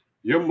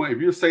 Your money, if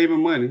you're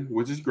saving money,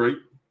 which is great,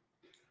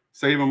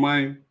 saving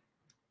money,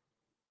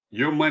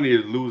 your money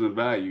is losing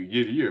value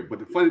year to year. But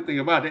the funny thing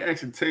about it, they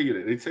actually tell you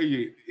that. They tell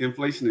you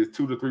inflation is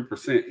 2 to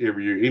 3%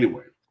 every year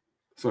anyway.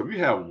 So if you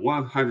have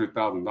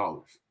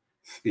 $100,000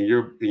 in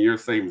your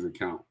savings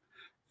account,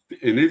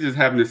 and it just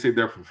happened to sit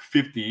there for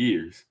 50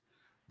 years,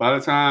 by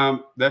the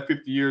time that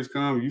 50 years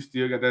come, you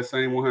still got that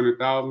same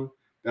 100,000.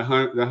 That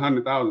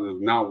 100,000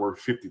 is now worth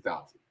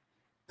 50,000,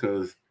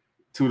 because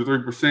 2 to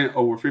 3%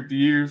 over 50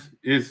 years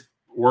is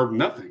worth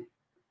nothing.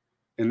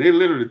 And they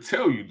literally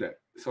tell you that.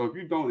 So if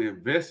you don't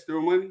invest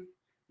your money,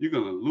 you're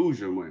going to lose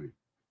your money.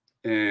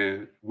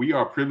 And we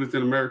are privileged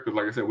in America.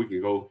 Like I said, we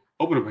can go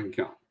open a bank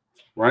account,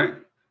 right?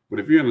 But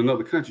if you're in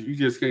another country, you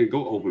just can't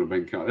go open a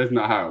bank account. That's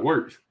not how it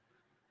works.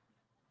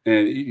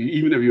 And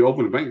even if you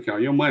open a bank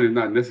account, your money is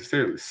not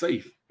necessarily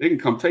safe. They can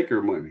come take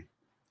your money.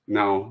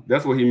 Now,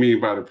 that's what he means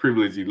by the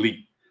privileged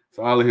elite.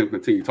 So I'll let him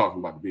continue talking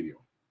about the video.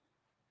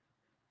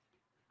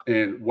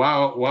 And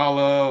while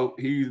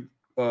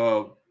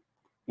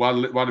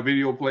the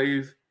video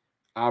plays,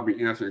 I'll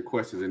be answering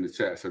questions in the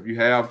chat. So if you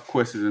have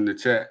questions in the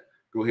chat,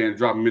 go ahead and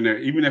drop them in there.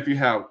 Even if you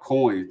have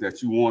coins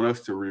that you want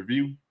us to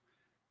review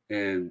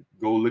and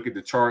go look at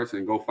the charts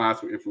and go find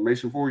some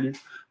information for you,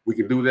 we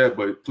can do that.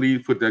 But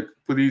please put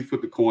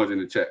the coins in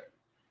the chat.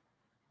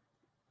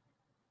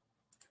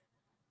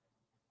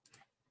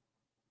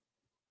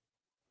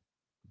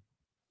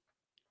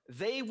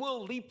 They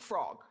will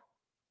leapfrog.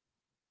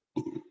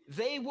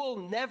 They will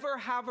never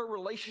have a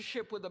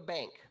relationship with a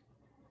bank.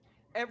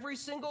 Every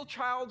single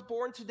child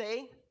born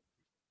today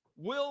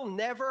will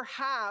never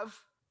have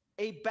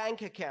a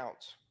bank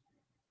account.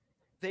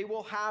 They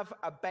will have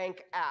a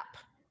bank app.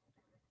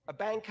 A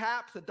bank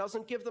app that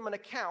doesn't give them an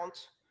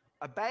account,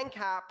 a bank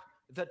app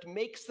that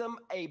makes them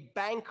a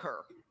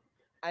banker,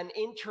 an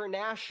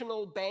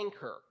international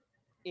banker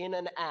in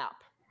an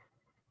app.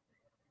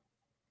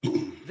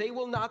 They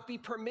will not be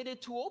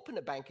permitted to open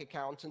a bank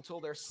account until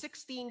they're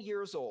 16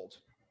 years old.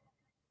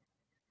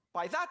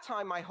 By that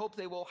time, I hope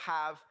they will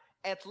have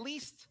at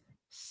least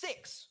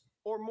 6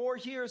 or more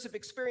years of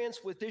experience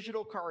with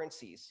digital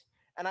currencies.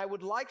 And I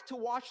would like to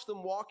watch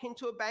them walk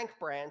into a bank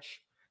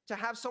branch to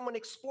have someone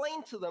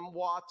explain to them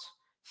what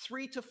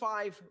 3 to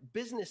 5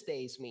 business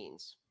days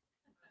means.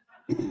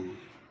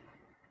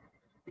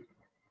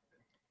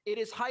 It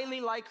is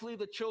highly likely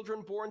that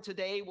children born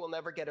today will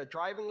never get a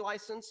driving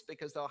license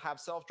because they'll have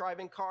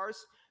self-driving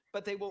cars,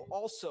 but they will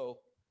also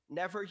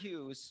never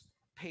use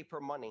paper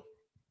money.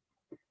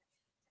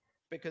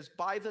 Because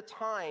by the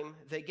time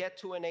they get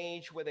to an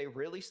age where they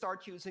really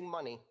start using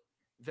money,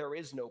 there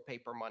is no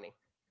paper money.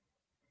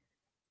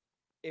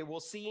 It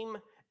will seem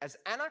as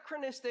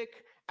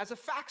anachronistic as a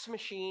fax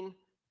machine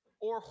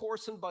or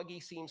horse and buggy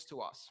seems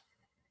to us.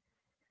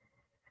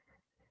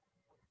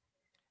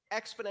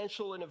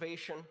 Exponential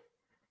innovation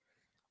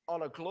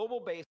on a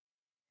global basis.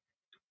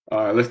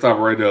 All right, let's stop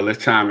right there.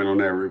 Let's chime in on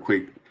that real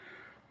quick.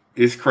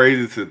 It's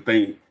crazy to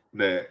think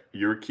that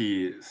your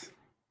kids,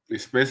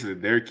 especially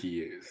their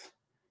kids,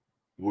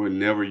 will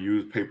never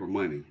use paper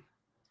money.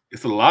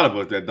 It's a lot of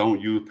us that don't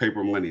use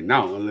paper money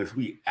now unless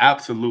we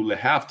absolutely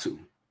have to.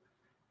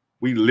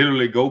 We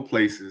literally go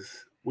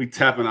places. We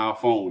tapping our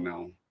phone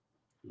now.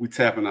 We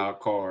tapping our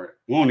card.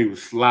 We won't even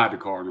slide the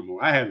card no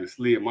more. I haven't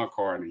slid my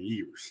card in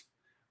years.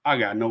 I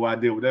got no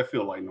idea what that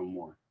feel like no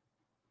more.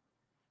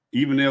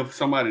 Even if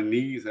somebody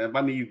needs, if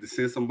I need to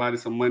send somebody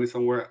some money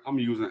somewhere, I'm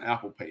using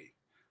Apple Pay.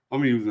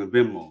 I'm using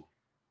Venmo.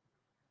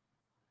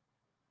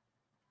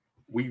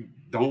 We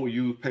don't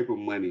use paper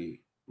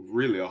money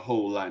really a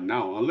whole lot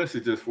now, unless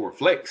it's just for a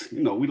flex.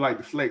 You know, we like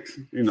to flex.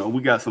 You know,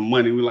 we got some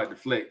money, we like to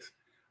flex.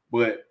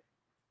 But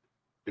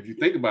if you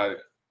think about it,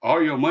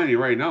 all your money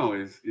right now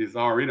is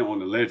already on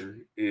the ledger,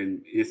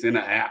 and it's in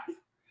an app.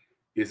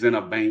 It's in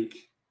a bank.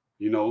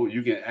 You know,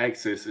 you can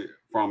access it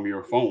from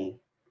your phone.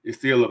 It's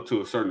still up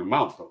to a certain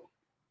amount, though.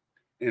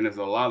 And there's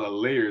a lot of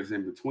layers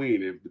in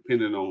between, if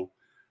depending on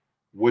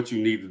what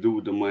you need to do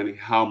with the money,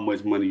 how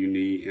much money you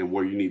need, and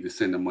where you need to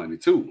send the money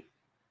to.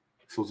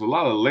 So it's a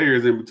lot of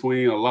layers in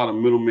between, a lot of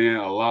middlemen,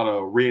 a lot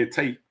of red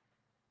tape,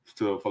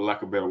 for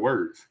lack of better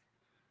words.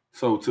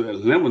 So to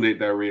eliminate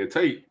that red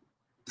tape,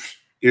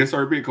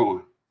 insert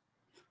Bitcoin.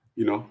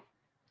 You know,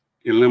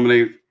 it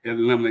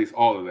eliminates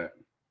all of that.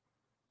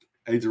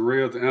 Hey,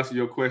 Jarrell, to answer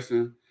your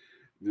question,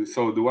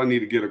 so do I need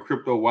to get a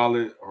crypto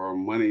wallet or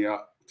money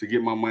out to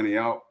get my money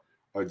out,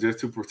 or just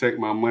to protect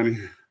my money?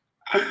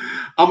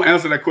 I'm gonna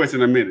answer that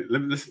question in a minute.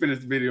 Let's finish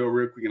the video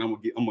real quick, and I'm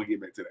gonna get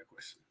back to that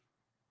question.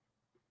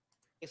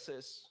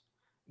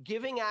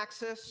 Giving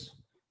access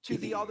to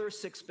the other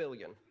 6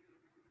 billion.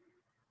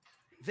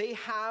 They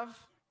have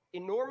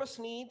enormous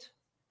need,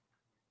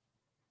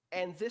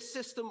 and this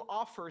system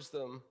offers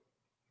them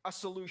a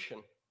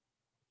solution.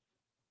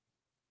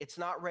 It's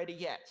not ready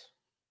yet.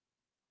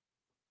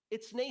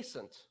 It's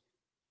nascent.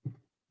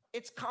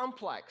 It's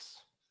complex.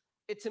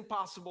 It's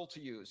impossible to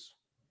use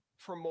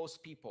for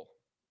most people.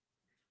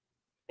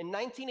 In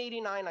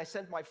 1989, I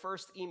sent my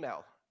first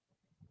email.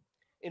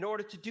 In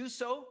order to do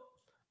so,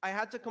 I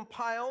had to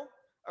compile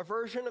a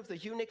version of the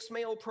Unix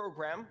mail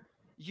program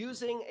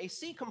using a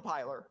C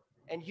compiler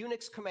and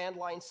Unix command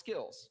line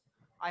skills.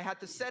 I had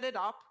to set it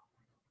up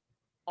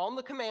on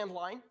the command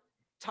line,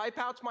 type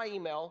out my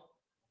email,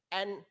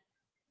 and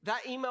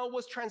that email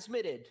was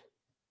transmitted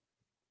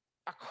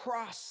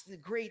across the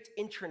great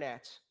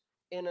internet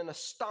in an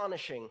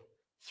astonishing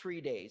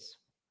 3 days.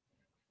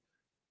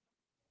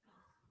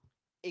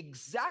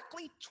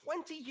 Exactly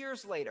 20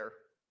 years later,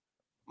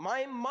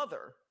 my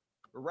mother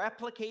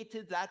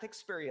replicated that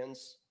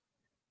experience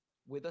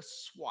with a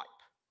swipe.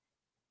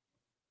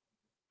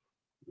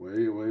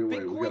 Wait.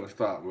 We gotta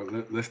stop.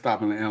 Let's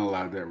stop and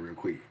analyze that real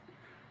quick.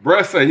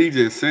 Bruh said he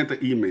just sent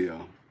the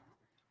email,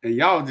 and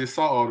y'all just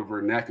saw all the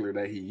vernacular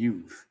that he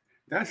used.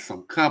 That's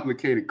some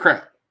complicated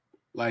crap.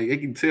 Like, it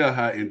can tell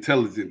how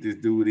intelligent this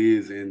dude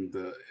is and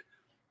the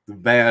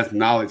vast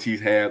knowledge he's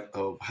had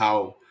of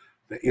how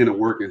the inner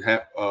workings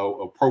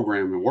of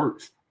programming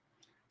works.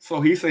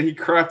 So he said he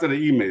crafted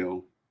an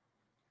email,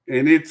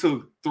 and it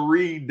took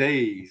 3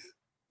 days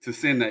to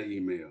send that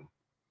email.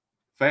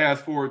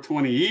 Fast forward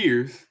 20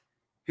 years,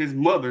 his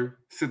mother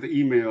sent the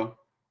email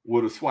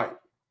with a swipe.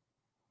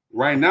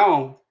 Right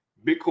now,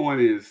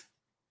 Bitcoin is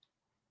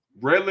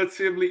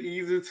relatively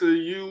easy to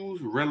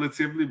use,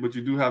 but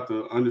you do have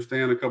to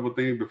understand a couple of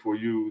things before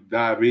you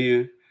dive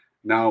in.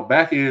 Now,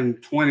 back in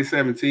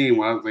 2017,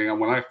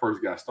 when I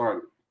first got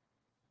started,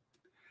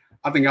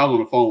 I think I was on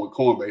the phone with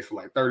Coinbase for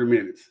like 30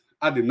 minutes.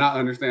 I did not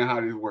understand how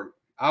this worked.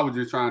 I was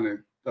just trying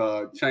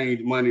to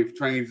change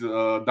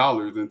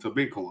dollars into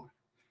Bitcoin.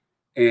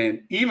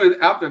 And even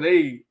after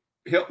they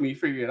helped me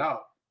figure it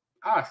out,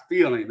 I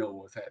still ain't know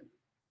what's happening.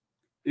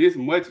 It's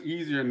much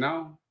easier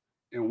now,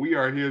 and we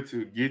are here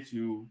to get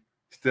you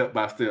step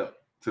by step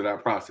to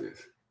that process.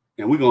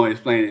 And we're going to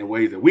explain it in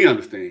ways that we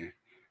understand.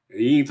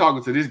 And you ain't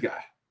talking to this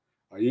guy,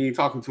 or you ain't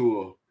talking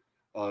to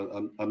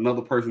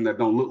another person that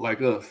don't look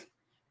like us.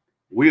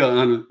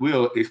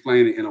 We'll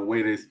explain it in a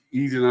way that's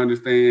easy to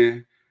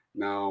understand.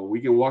 Now, we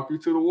can walk you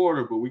to the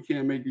water, but we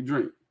can't make you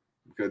drink,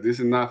 because this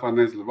is not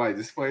financial advice.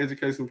 This is for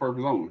educational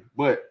purpose only.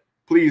 But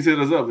please hit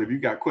us up if you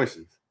got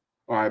questions.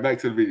 All right, back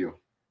to the video.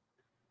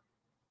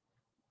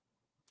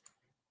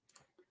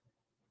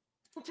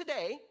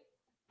 Today,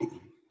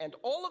 and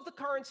all of the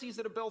currencies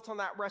that are built on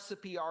that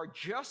recipe are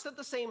just at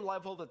the same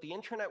level that the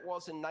internet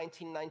was in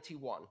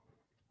 1991.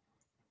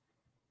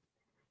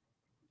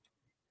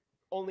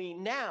 Only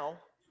now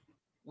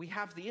we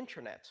have the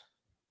internet.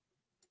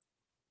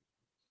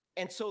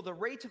 And so the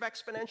rate of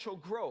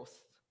exponential growth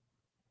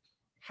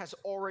has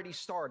already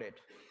started.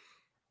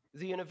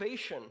 The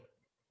innovation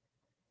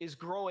is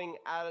growing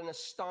at an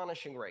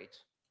astonishing rate.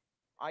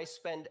 I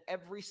spend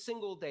every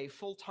single day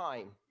full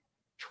time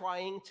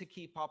trying to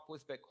keep up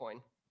with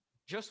Bitcoin.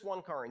 Just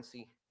one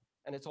currency,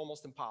 and it's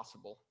almost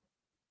impossible.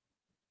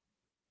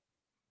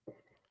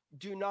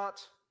 Do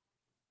not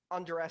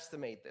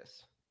underestimate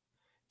this.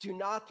 Do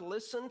not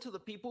listen to the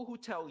people who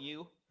tell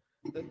you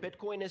that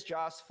Bitcoin is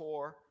just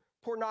for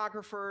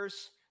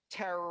pornographers,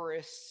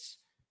 terrorists,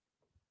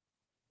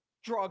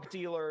 drug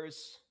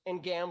dealers,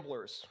 and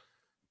gamblers.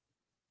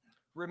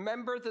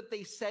 Remember that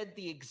they said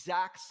the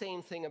exact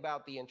same thing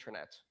about the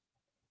internet.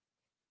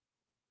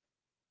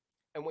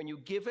 And when you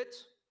give it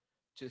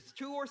to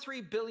 2 or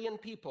 3 billion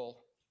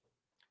people,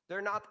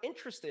 they're not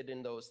interested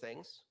in those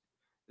things.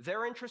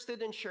 They're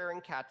interested in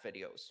sharing cat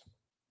videos.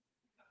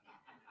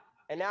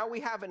 And now we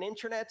have an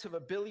internet of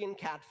 1 billion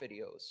cat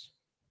videos.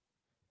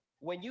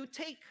 When you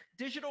take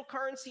digital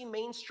currency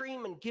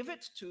mainstream and give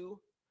it to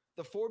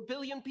the 4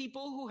 billion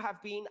people who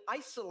have been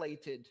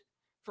isolated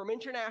from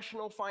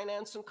international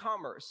finance and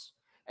commerce,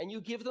 and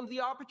you give them the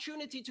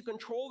opportunity to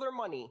control their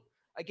money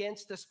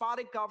against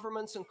despotic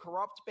governments and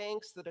corrupt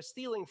banks that are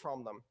stealing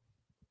from them,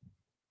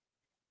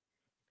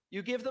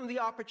 you give them the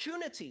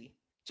opportunity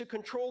to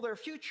control their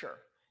future.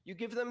 You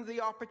give them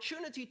the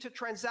opportunity to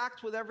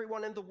transact with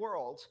everyone in the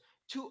world,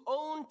 to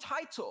own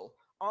title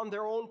on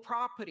their own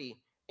property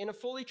in a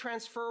fully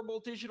transferable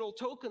digital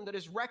token that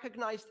is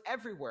recognized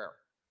everywhere.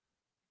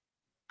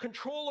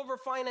 Control over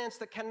finance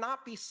that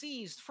cannot be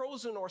seized,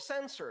 frozen, or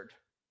censored.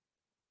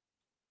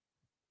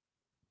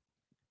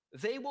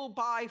 They will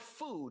buy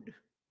food,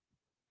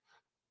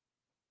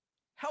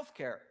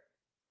 healthcare,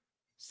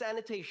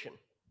 sanitation,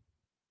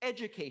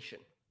 education,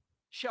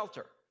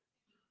 shelter,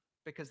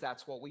 because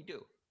that's what we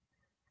do.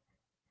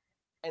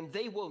 And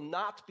they will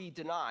not be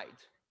denied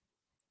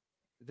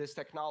this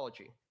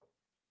technology.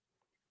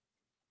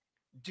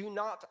 Do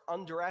not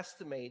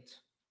underestimate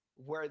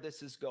where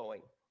this is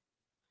going.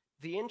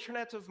 The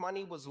Internet of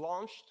Money was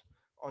launched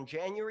on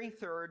January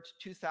 3rd,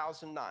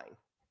 2009.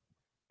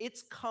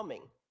 It's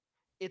coming.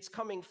 It's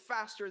coming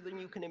faster than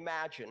you can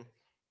imagine.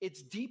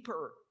 It's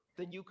deeper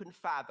than you can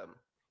fathom.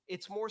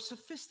 It's more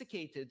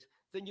sophisticated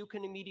than you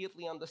can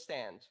immediately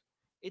understand.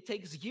 It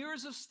takes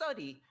years of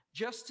study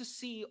just to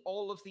see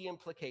all of the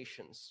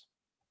implications.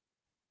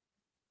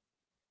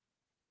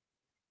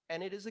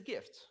 And it is a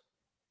gift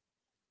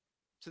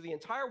to the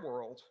entire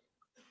world,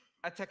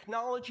 a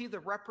technology that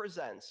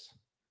represents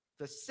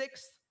the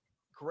 6th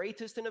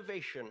greatest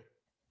innovation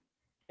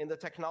in the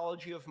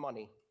technology of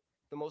money,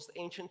 the most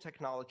ancient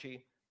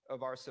technology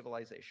of our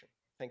civilization.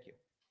 Thank you.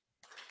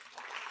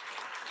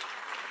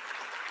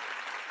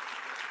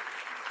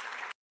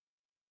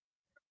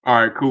 All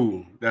right,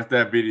 cool. That's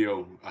that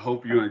video. I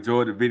hope you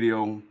enjoyed the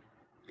video.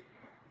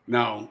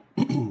 Now,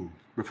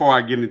 before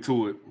I get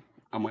into it,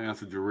 I'm gonna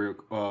answer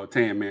the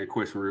Tan Man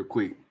question real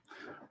quick.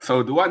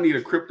 So, do I need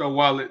a crypto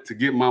wallet to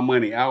get my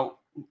money out,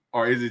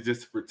 or is it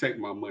just to protect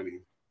my money?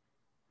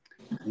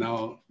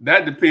 Now,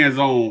 that depends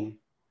on,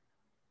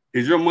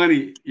 is your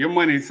money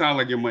sounds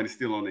like your money's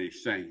still on the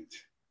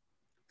exchange.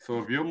 So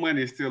if your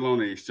money is still on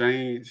the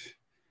exchange,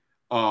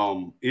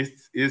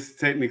 it's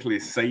technically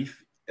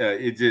safe.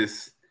 It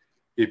just,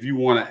 if you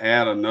want to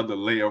add another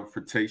layer of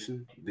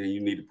protection, then you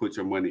need to put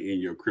your money in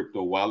your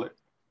crypto wallet.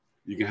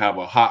 You can have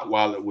a hot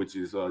wallet, which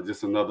is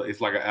just another,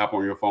 it's like an app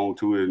on your phone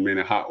too. There's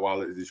many hot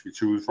wallets that you can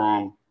choose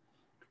from.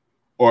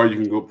 Or you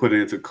can go put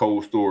it into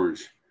cold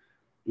storage,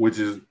 which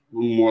is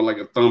more like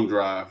a thumb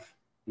drive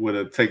with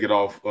a take it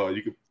off.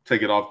 You can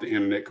take it off the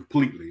internet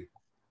completely.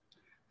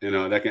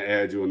 and that can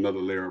add you another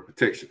layer of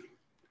protection.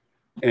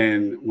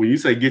 And when you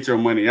say get your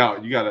money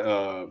out, you got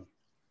to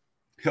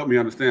help me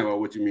understand about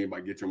what you mean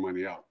by get your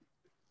money out.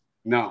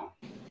 Now,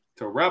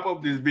 to wrap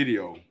up this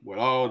video with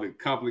all the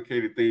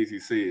complicated things he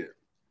said,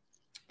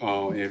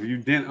 if you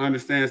didn't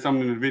understand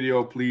something in the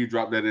video, please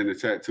drop that in the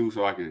chat too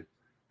so I can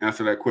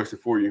answer that question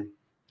for you.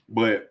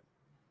 But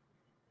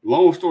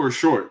long story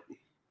short,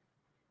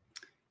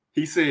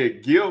 he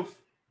said give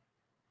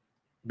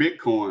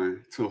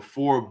Bitcoin to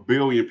 4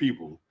 billion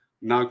people.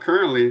 Now,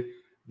 currently,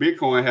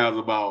 Bitcoin has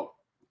about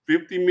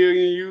 50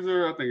 million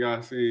users. I think I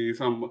see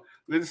some.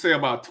 Let's say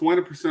about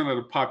 20% of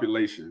the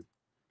population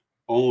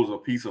owns a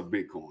piece of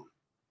Bitcoin.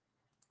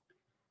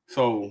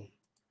 So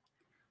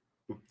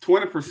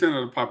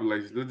 20% of the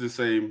population, let's just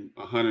say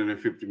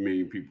 150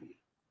 million people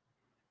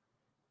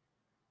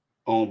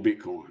own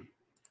Bitcoin.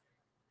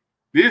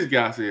 This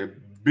guy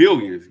said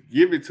billions,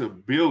 give it to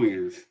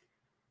billions,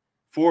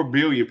 4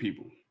 billion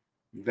people.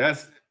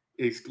 That's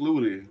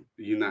excluding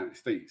the United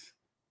States.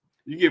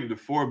 You give it to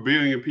 4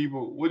 billion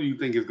people, what do you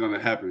think is going to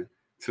happen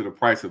to the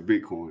price of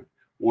Bitcoin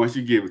once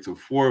you give it to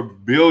 4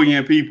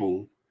 billion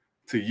people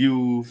to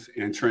use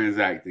and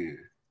transact in?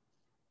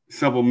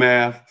 Simple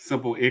math,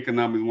 simple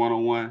economics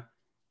 101.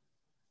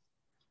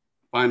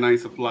 Finite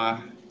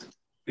supply,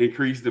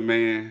 increased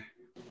demand,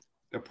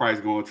 the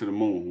price going to the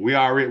moon. We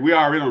already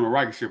on the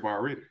rocket ship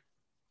already.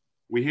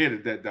 We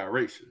headed that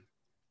direction.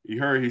 You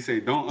heard he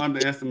say, don't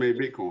underestimate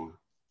Bitcoin.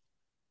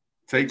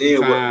 Take the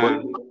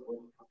time.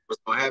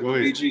 What's going to happen,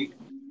 BG?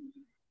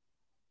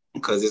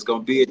 Because it's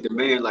going to be a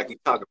demand like you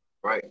talking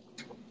about, right?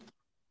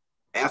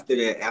 After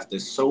that, after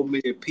so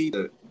many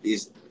people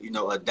is,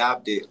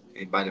 adopted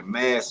and by the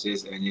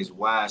masses and is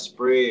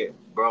widespread,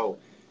 bro,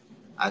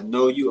 I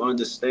know you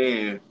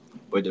understand,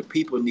 but the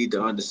people need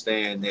to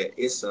understand that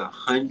it's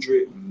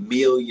 100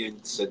 million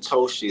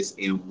Satoshis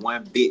in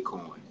one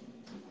Bitcoin.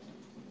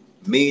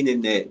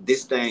 Meaning that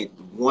this thing,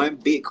 one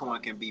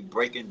Bitcoin can be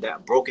broken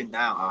down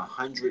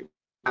 100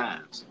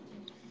 times.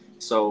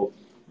 So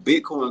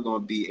Bitcoin gonna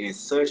be in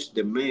such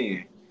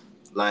demand,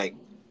 like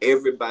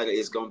everybody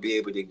is gonna be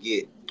able to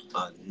get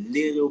a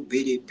little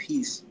bitty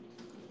piece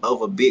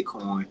of a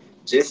Bitcoin.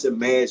 Just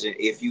imagine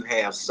if you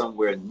have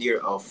somewhere near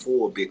a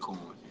full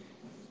Bitcoin.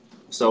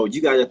 So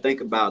you got to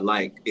think about,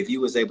 like, if you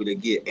was able to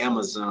get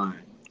Amazon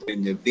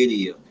in the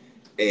video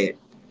at,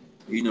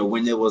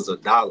 when it was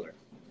 $1,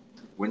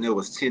 when it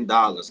was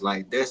 $10,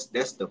 like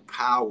that's the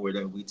power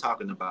that we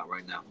talking about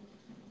right now,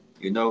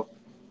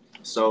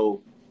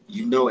 So,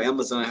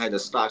 Amazon had a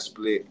stock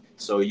split.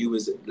 So you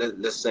was,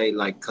 let's say,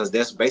 like, because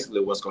that's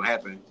basically what's going to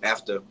happen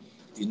after,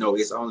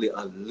 it's only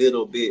a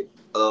little bit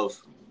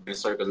of in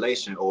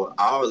circulation, or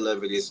all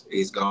of it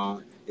is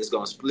gone. It's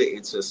going to split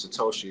into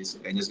Satoshis,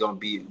 and it's going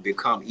to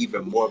become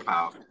even more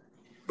powerful.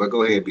 But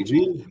go ahead,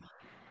 BG.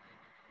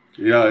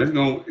 Yeah, I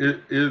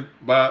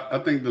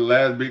think the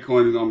last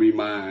Bitcoin is going to be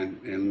mine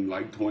in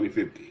like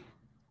 2050.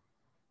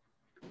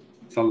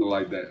 Something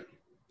like that.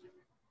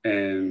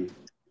 And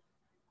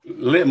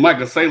let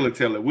Michael Saylor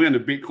tell it. We're in the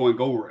Bitcoin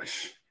gold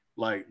rush.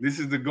 Like, this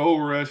is the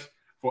gold rush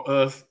for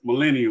us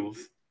millennials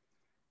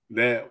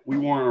that we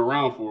weren't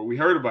around for. We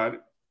heard about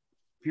it.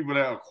 People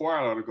that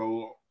acquired all the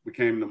gold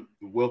became the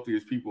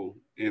wealthiest people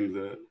in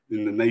the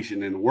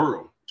nation and the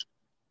world.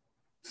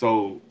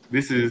 So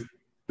this is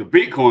the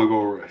Bitcoin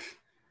gold rush.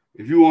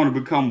 If you want to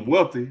become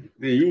wealthy,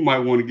 then you might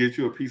want to get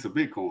you a piece of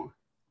Bitcoin.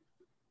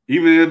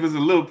 Even if it's a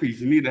little piece,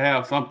 you need to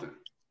have something.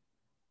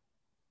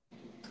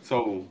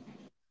 So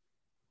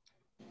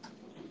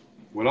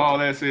with all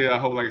that said, I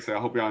hope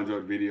y'all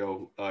enjoyed the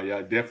video.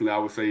 Yeah, definitely, I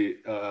would say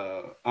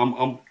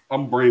I'm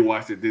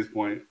brainwashed at this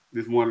point.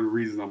 This is one of the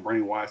reasons I'm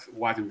brainwashed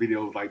watching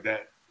videos like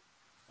that.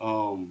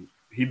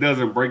 He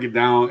doesn't break it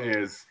down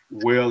as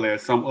well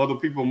as some other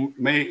people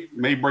may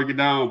break it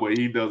down, but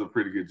he does a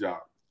pretty good job.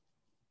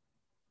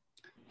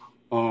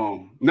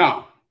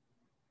 Now,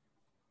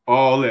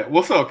 all that.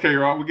 What's up,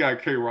 K-Rock? We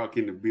got K-Rock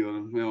in the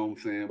building. You know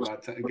what I'm saying?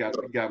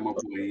 Got my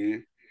boy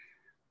in.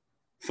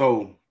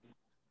 So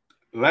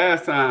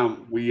last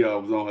time we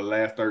was on her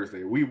last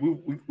Thursday.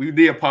 We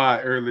did a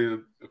pod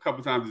earlier a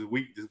couple times this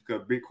week just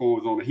because Bitcoin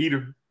was on the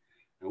heater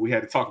and we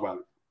had to talk about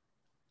it.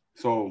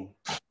 So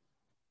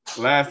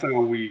last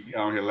time we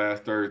out here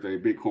last Thursday,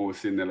 Bitcoin was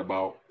sitting at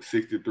about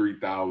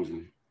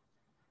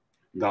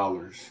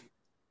 $63,000.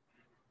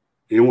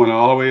 It went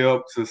all the way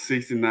up to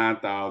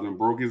 69,000,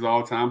 broke his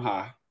all-time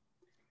high,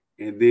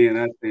 and then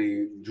that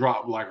thing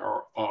dropped like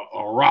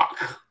a rock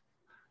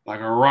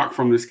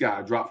from the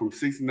sky. Dropped from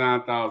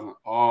 69,000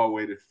 all the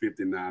way to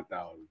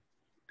 59,000.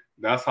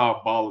 That's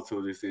how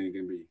volatile this thing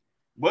can be.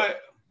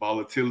 But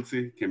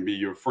volatility can be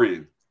your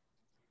friend.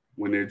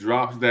 When it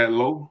drops that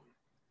low,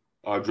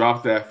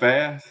 drops that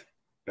fast,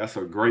 that's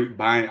a great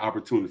buying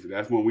opportunity.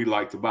 That's when we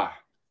like to buy.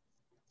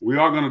 We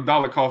are going to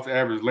dollar cost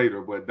average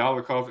later, but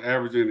dollar cost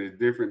averaging is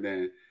different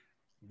than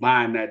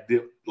buying that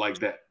dip like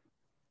that.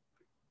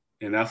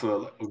 And that's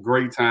a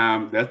great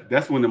time.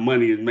 That's when the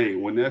money is made.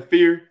 When that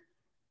fear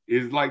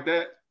is like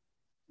that,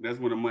 that's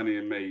when the money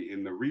is made.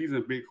 And the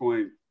reason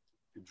Bitcoin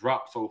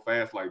dropped so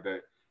fast like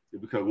that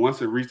because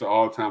once it reached the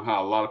all-time high,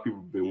 a lot of people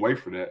have been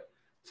waiting for that.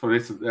 So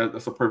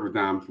that's a perfect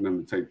time for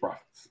them to take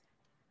profits.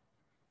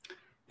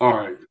 All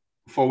right.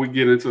 Before we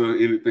get into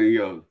anything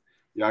else,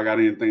 y'all got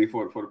anything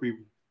for the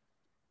people?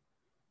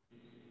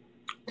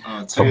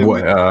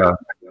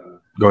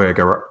 Go ahead,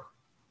 Garrett.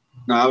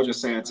 No, I was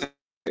just saying,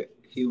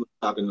 he was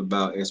talking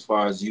about as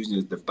far as using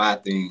it to buy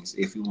things.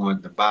 If you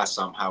wanted to buy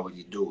something, how would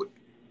you do it?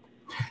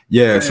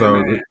 Yeah,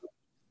 so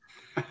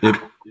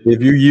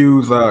if you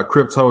use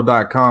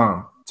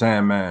crypto.com,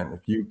 Tan Man,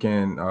 if you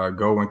can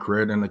go and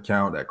create an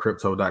account at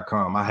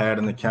crypto.com. I had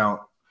an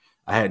account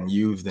I hadn't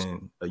used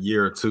in a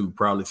year or two,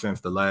 probably since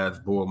the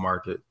last bull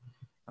market.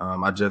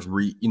 I just I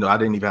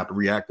didn't even have to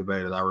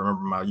reactivate it. I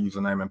remember my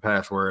username and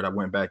password. I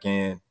went back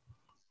in.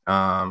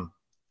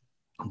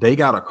 They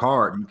got a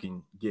card you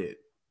can get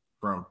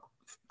from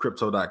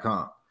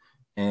crypto.com,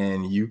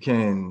 and you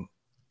can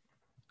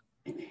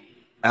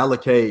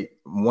allocate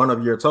one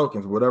of your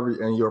tokens,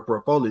 whatever in your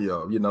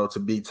portfolio, to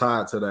be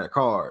tied to that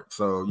card.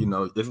 So,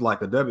 it's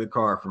like a debit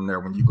card from there.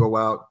 When you go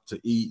out to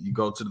eat, you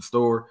go to the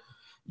store,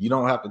 you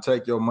don't have to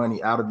take your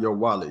money out of your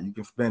wallet. You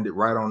can spend it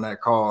right on that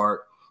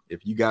card.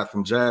 If you got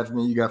some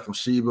Jasmine, you got some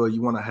Shiba,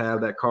 you want to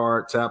have that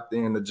card tapped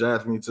in to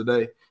Jasmine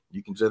today,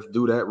 you can just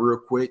do that real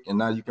quick, and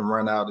now you can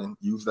run out and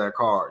use that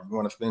card. You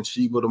want to spend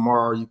Shiba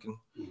tomorrow, you can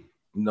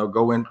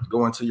go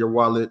into your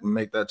wallet and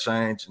make that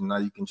change, and now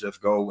you can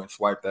just go and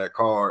swipe that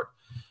card.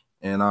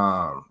 And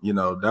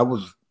that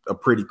was a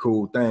pretty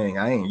cool thing.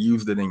 I ain't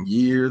used it in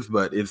years,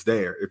 but it's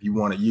there if you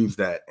want to use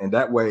that. And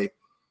that way,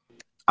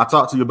 I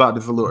talked to you about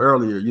this a little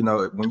earlier.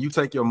 When you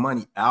take your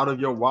money out of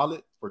your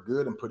wallet for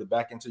good and put it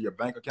back into your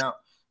bank account,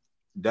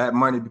 that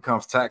money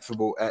becomes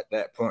taxable at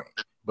that point.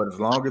 But as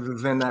long as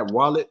it's in that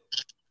wallet,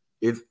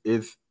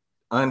 it's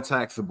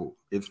untaxable.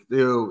 It's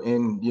still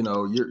in,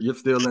 you're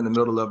still in the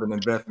middle of an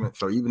investment.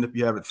 So even if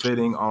you have it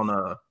sitting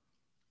on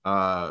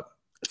a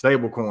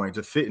stable coin,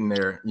 just sitting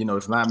there,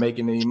 it's not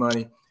making any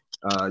money,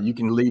 you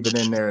can leave it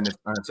in there and it's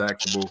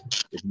untaxable.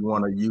 If you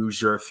want to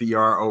use your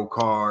CRO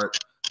card,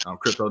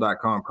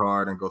 crypto.com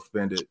card, and go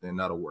spend it, then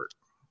that'll work.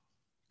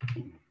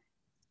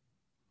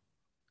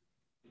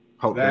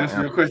 Hope that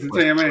answer your question,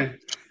 Tam, man.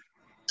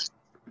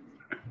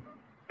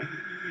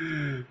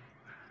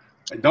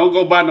 Don't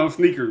go buy no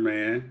sneakers,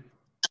 man.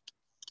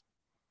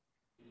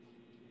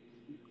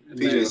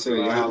 PJ said,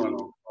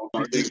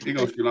 he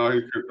gonna spend all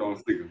his crypto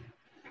on sneakers.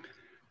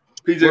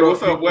 PJ,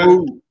 what's up, boy?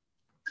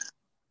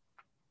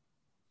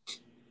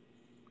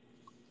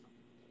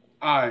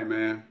 All right,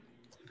 man.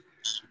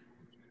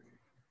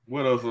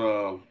 What else?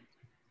 Y'all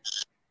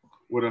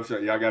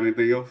got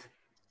anything else?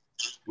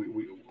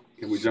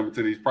 Can we jump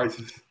into these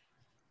prices?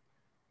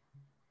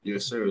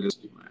 Yes, sir.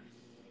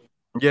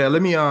 Yeah,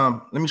 let me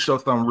show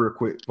something real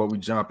quick before we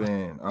jump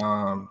in.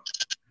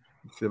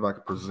 See if I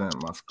can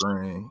present my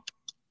screen.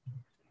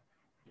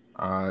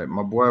 All right,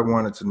 my boy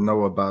wanted to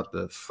know about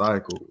the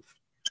cycles.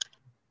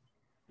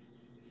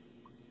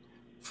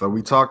 So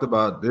we talked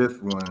about this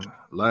one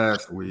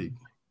last week,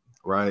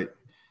 right?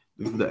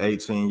 This is the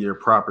 18-year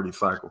property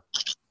cycle.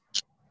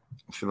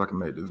 Let's see if I can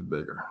make this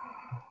bigger.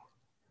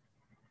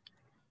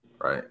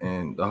 Right,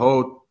 and the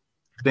whole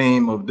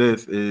theme of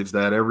this is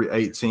that every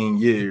 18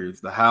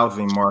 years, the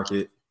housing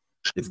market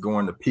is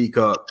going to peak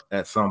up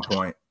at some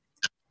point,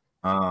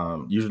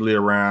 usually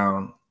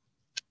around,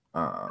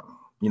 around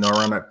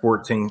that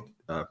 14th,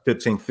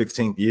 15th,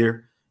 16th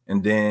year,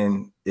 and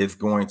then it's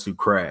going to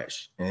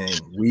crash.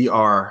 And we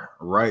are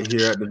right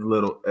here at this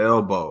little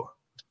elbow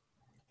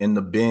in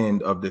the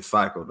bend of this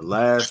cycle. The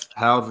last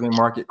housing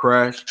market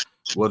crash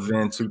was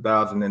in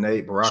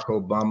 2008. Barack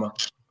Obama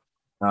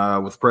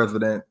was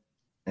president.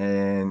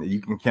 And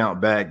you can count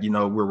back,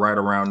 we're right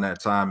around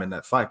that time in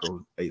that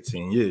cycle,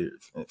 18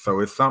 years. And so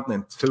it's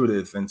something to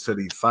this and to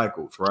these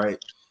cycles, right?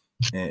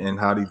 And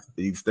how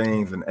these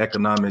things and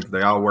economics,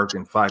 they all work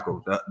in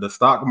cycles. The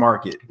stock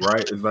market,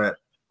 right, is at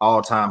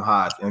all-time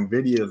highs.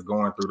 NVIDIA is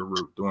going through the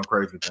roof, doing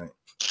crazy things.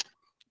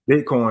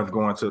 Bitcoin's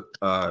going to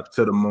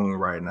the moon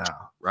right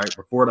now, right?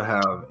 Before the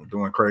halving,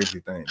 doing crazy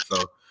things.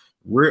 So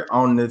we're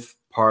on this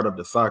part of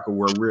the cycle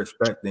where we're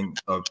expecting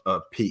a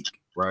peak.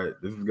 Right,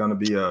 this is going to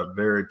be a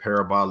very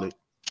parabolic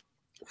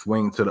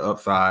swing to the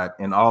upside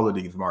in all of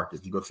these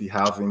markets. You're going to see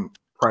housing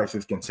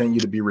prices continue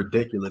to be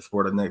ridiculous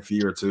for the next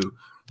year or two.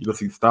 You're going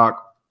to see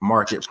stock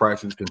market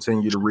prices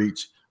continue to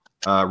reach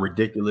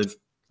ridiculous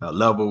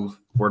levels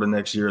for the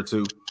next year or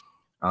two.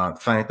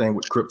 Same thing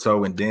with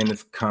crypto, and then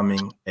it's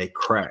coming a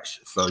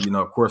crash. So,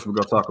 of course, we're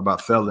going to talk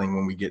about selling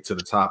when we get to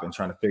the top and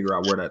trying to figure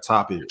out where that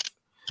top is.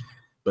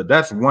 But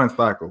that's one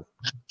cycle.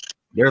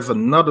 There's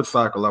another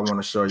cycle I want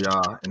to show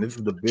y'all, and this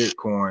is the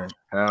Bitcoin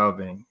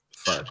halving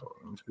cycle.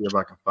 Let me see if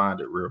I can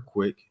find it real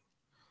quick.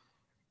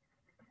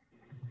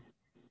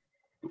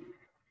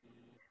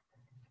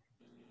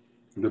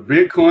 The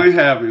Bitcoin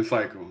halving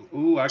cycle.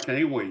 Ooh, I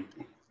can't wait.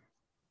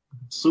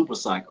 Super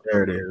cycle.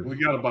 There it is. We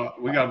got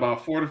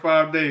about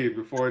 45 days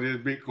before it is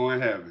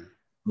Bitcoin halving.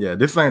 Yeah,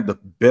 this ain't the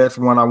best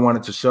one I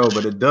wanted to show,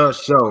 but it does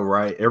show,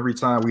 right? Every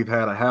time we've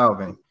had a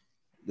halving,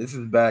 this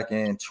is back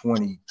in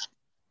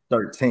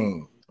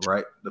 2013.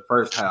 right? The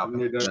first halving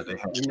that they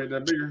had. You made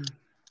that bigger?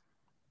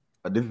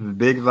 This is as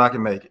big as I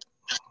can make it.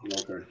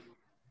 Okay.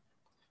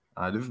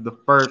 This is the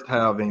first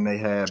halving they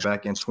had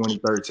back in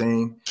 2013.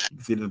 You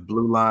can see this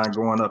blue line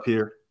going up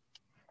here.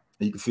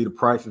 And you can see the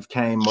prices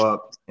came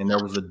up, and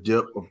there was a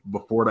dip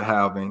before the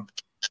halving.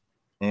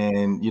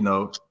 And, you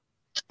know,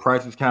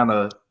 prices kind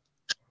of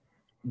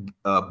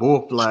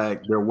bull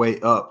flagged their way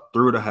up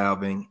through the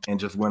halving and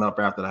just went up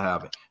after the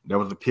halving. There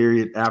was a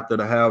period after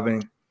the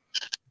halving.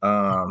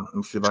 Let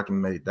me see if I can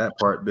make that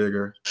part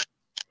bigger.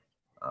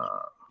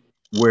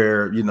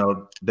 Where, you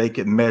know, they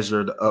could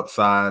measure the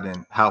upside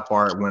and how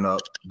far it went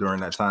up during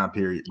that time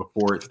period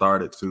before it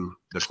started to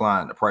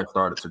decline. The price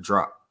started to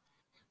drop.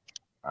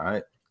 All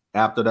right.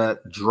 After that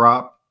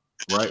drop,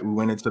 right, we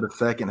went into the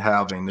second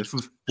halving. This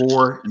was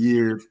 4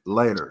 years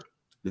later.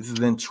 This is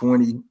in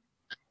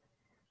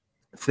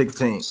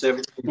 2016.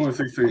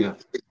 2016.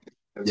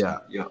 Yeah.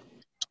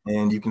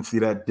 And you can see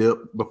that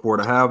dip before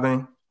the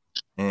halving,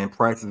 and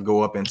prices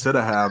go up into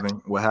the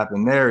halving. What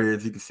happened there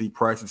is you can see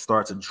prices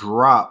start to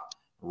drop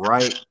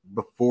right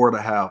before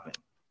the halving,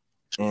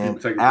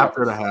 and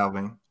after the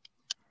halving,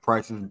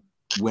 prices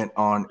went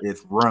on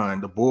its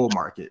run, the bull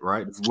market,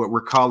 right? This is what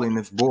we're calling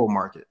this bull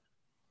market.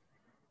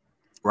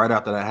 Right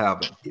after that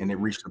halving, and it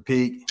reached the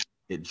peak,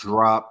 it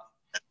dropped,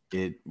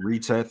 it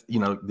retested, you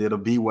know, did a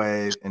B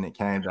wave, and it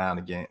came down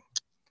again.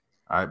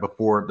 All right,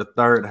 before the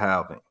third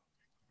halving.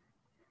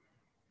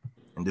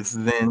 And this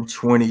is in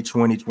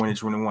 2020,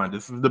 2021.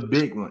 This is the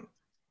big one.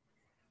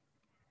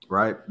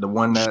 Right? The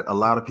one that a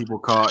lot of people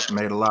caught,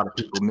 made a lot of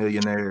people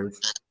millionaires.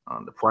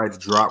 The price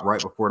dropped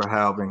right before the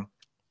halving,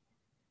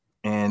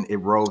 and it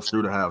rose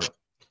through the halving.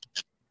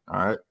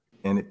 All right.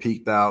 And it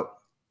peaked out.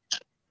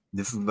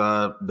 This is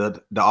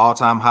the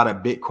all-time high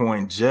that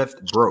Bitcoin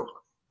just broke,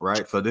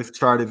 right? So this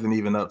chart isn't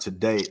even up to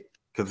date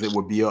because it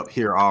would be up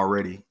here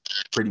already,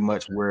 pretty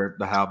much where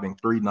the halving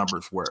 3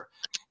 numbers were.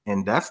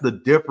 And that's the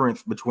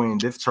difference between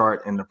this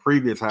chart and the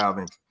previous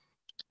halvings.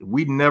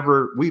 We've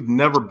never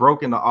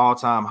broken the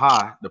all-time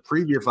high, the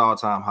previous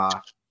all-time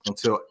high,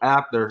 until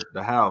after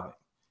the halving.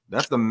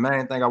 That's the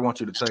main thing I want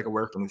you to take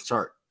away from this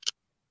chart,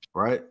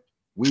 right?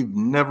 We've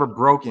never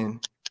broken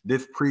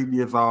this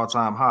previous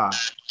all-time high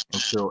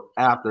until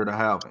after the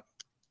halving.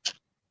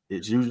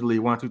 It's usually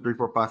 1, 2, 3,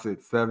 4, 5,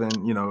 6, 7,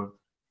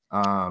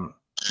 a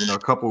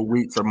couple of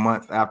weeks or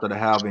months after the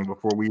halving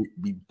before we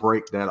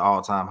break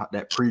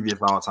that previous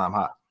all-time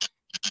high.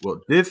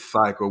 Well, this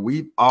cycle,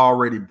 we've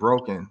already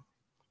broken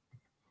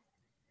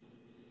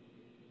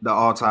the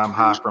all-time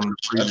high from the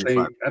previous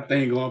cycle. That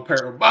thing going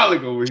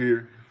parabolic over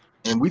here.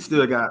 And we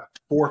still got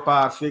 4,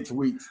 5, 6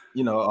 weeks,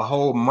 a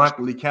whole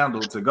monthly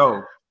candle to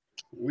go.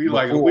 We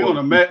on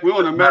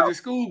a magic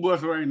school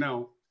bus right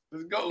now.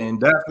 Let's go. And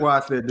that's why I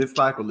said this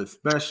cycle is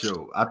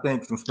special. I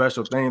think some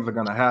special things are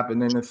going to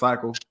happen in this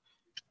cycle.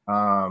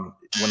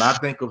 When I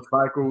think of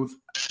cycles,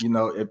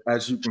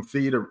 as you can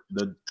see,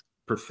 the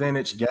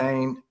percentage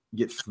gain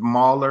gets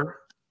smaller,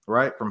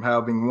 right? From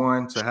halving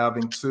 1 to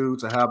halving 2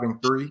 to halving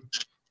 3.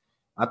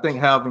 I think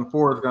halving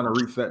 4 is going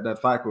to reset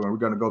that cycle, and we're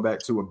going to go back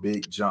to a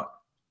big jump.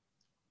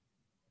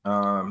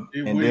 Then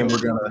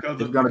it's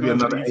going to be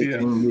another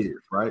 18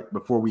 years, right,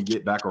 before we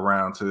get back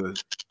around to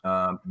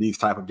these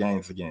type of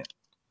gains again,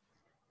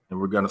 and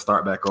we're going to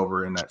start back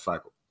over in that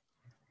cycle.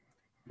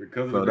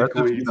 Because of the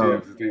Bitcoin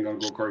ETFs, this thing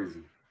going to go crazy.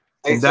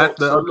 And that's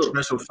the other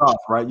special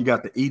sauce, right? You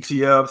got the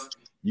ETFs,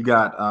 you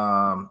got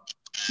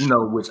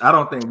which I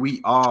don't think we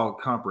all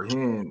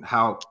comprehend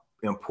how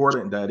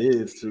important that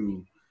is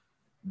to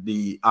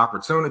the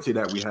opportunity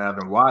that we have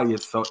and why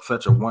it's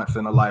such a once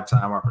in a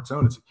lifetime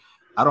opportunity.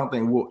 I don't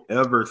think we'll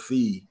ever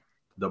see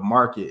the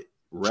market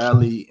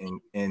rally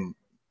and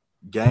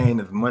gain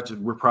as much as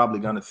we're probably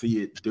going to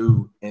see it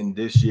do in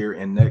this year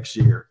and next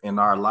year in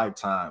our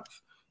lifetimes,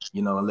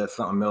 unless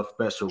something else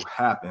special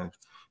happens.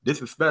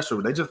 This is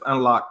special. They just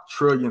unlocked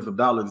trillions of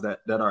dollars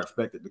that are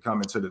expected to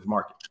come into this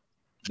market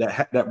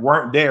that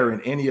weren't there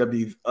in any of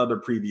these other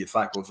previous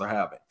cycles or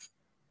halvings.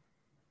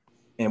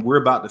 And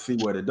we're about to see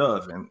what it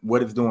does. And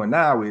what it's doing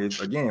now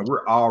is, again,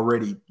 we're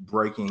already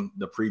breaking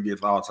the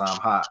previous all-time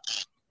high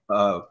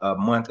a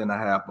month and a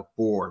half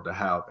before the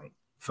halving,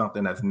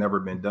 something that's never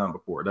been done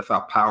before. That's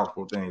how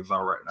powerful things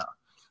are right now.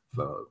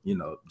 So,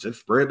 just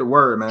spread the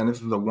word, man.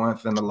 This is a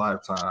once in a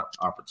lifetime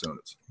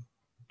opportunity.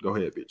 Go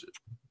ahead, BJ.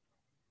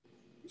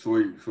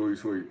 Sweet.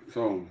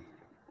 So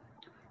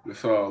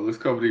let's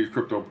cover these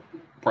crypto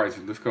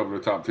prices. Let's cover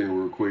the top 10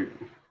 real quick.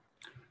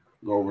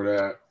 Go over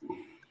that.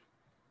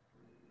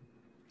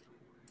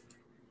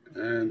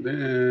 And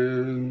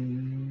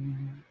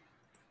then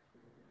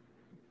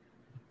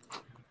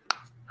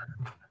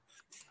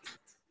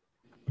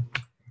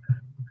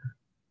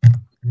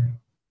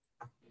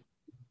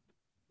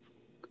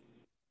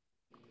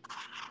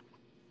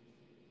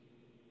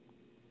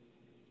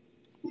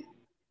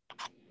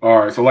all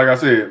right, so like I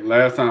said,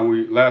 last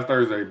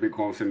Thursday,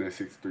 Bitcoin was sitting at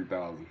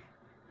 63,000.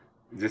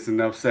 Just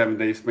enough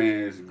 7-day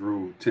spans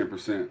grew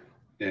 10%.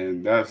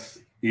 And that's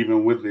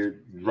even with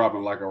it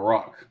dropping like a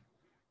rock.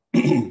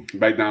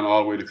 Back down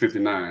all the way to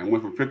 59.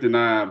 Went from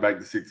 59 back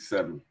to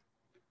 67.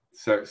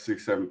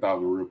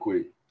 7,000 real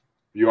quick.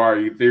 If you are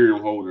an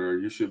Ethereum holder,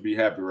 you should be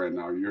happy right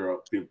now. You're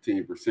up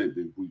 15%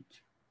 this week,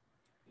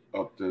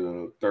 up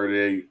to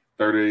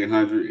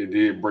 3,800. It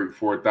did break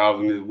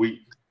 4,000 this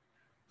week.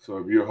 So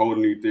if you're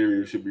holding Ethereum,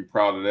 you should be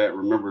proud of that.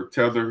 Remember,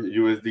 Tether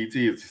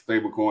USDT is a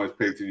stable coin. It's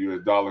pegged to the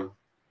US dollar.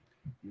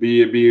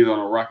 BNB is on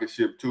a rocket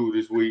ship too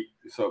this week.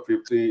 It's up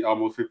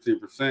almost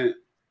 15%.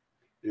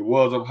 It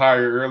was up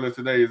higher earlier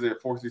today. It's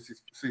at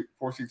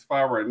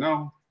 465 right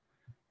now.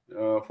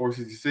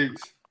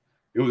 466.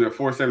 It was at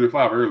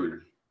 475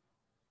 earlier.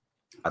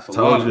 I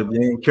told you,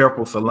 being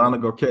careful, Solana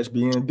go catch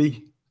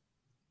BNB.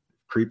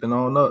 Creeping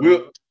on up.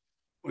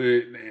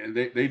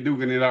 They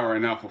duking it out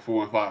right now for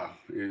 4 and 5.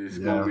 It's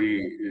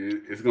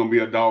gonna be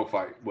a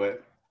dogfight,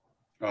 but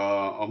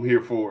I'm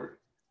here for it.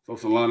 So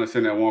Solana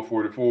sitting at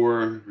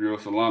 144. If you're a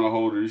Solana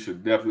holder, you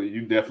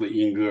definitely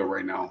eating good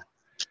right now.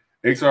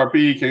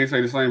 XRP, can't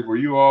say the same for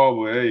you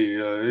all, but hey,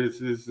 it's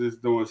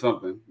doing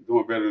something,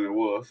 doing better than it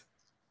was.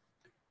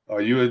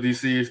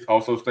 USDC is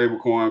also stable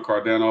coin.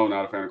 Cardano,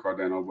 not a fan of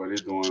Cardano, but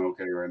it's doing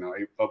okay right now.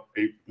 Up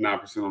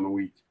 9% on the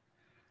week.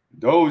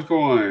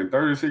 Dogecoin,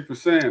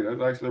 36%.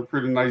 That's actually a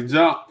pretty nice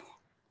jump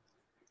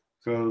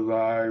because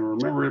I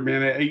remember it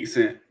being at 8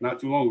 cents not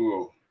too long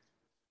ago.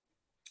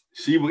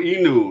 Shiba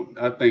Inu,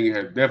 that thing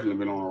has definitely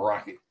been on a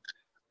rocket,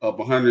 up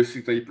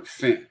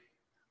 168%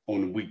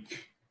 on the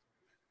week.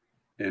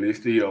 And it's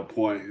still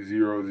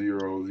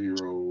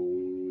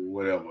 0.000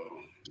 whatever.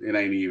 It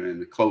ain't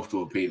even close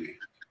to a penny.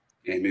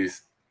 And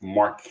it's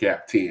market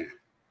cap 10.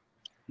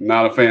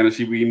 Not a fan of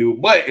Shiba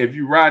Inu, but if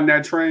you're riding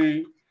that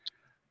train,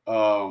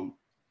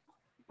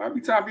 might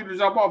be time for you to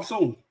jump off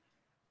soon.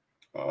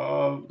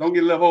 Don't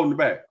get left holding the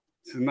back.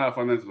 This is not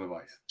financial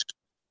advice.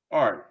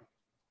 All right.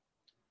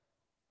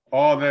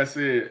 All that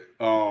said,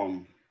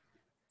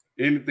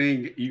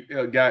 anything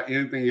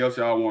else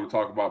y'all want to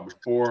talk about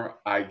before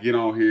I get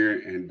on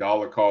here and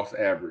dollar cost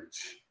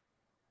average?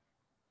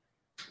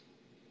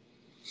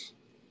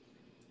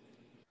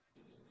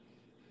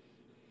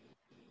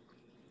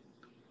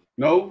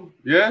 No?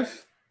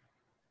 Yes?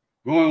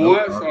 Going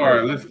once? All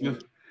right, let's do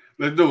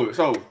it.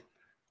 So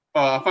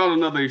I found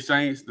another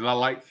exchange that I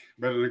like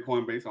better than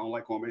Coinbase. I don't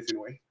like Coinbase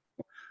anyway.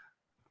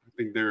 I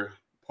think they're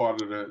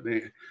part of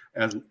they're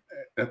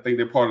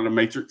part of the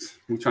matrix.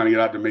 We're trying to get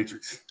out the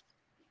matrix.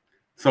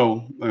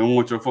 So I don't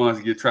want your funds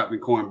to get trapped in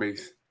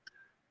Coinbase.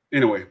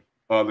 Anyway,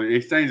 the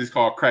exchange is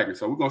called Kraken.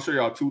 So we're gonna show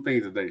y'all two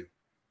things today.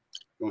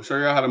 We're gonna show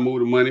y'all how to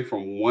move the money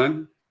from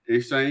one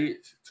exchange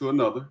to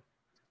another.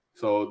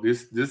 So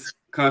this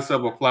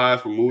concept applies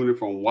from moving it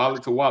from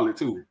wallet to wallet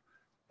too,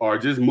 or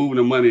just moving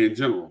the money in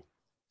general.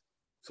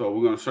 So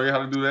we're going to show you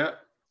how to do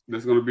that.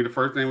 That's going to be the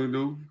first thing we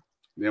do.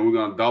 Then we're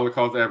going to dollar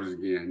cost average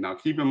again. Now,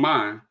 keep in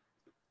mind,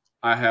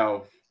 I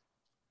have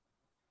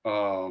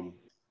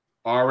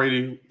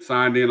already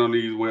signed in on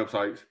these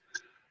websites.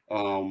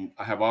 I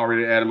have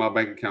already added my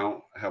bank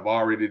account. I have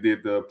already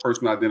did the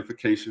personal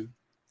identification.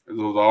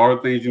 Those are all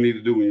the things you need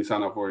to do when you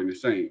sign up for an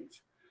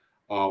exchange.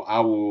 I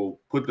will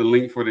put the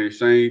link for the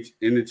exchange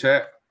in the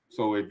chat.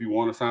 So if you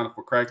want to sign up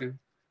for Kraken,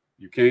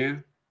 you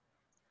can.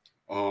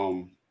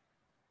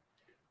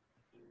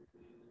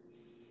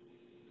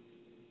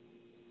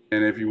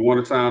 And if you want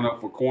to sign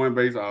up for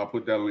Coinbase, I'll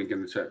put that link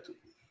in the chat too.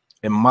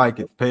 And Mike,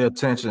 pay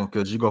attention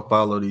because you go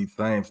follow these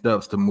same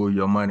steps to move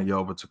your money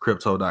over to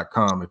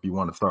crypto.com if you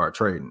want to start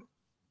trading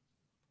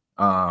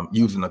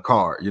using a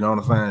card. You know what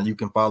I'm saying? You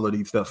can follow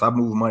these steps. I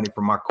moved money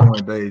from my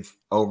Coinbase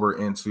over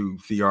into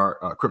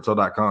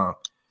crypto.com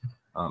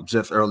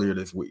just earlier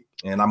this week,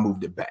 and I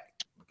moved it back.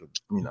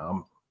 You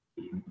know,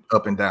 I'm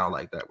up and down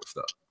like that with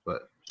stuff,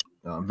 but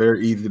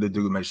very easy to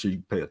do. Make sure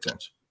you pay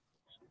attention.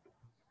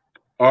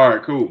 All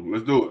right, cool.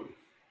 Let's do it.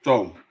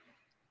 So,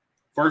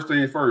 first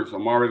thing first,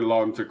 I'm already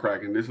logged into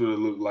Kraken. This is what it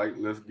looks like.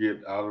 Let's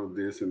get out of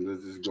this and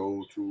let's just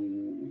go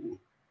to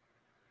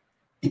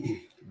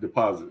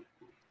deposit.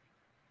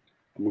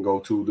 I'm going to go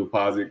to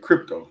deposit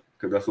crypto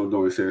because that's what I'm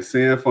doing. It says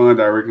send fund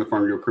directly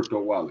from your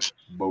crypto wallet.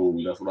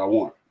 Boom. That's what I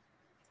want.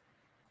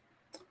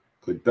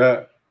 Click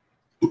that.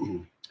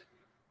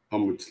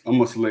 I'm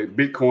gonna select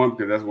Bitcoin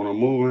because that's what I'm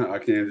moving. I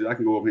can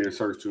go up here and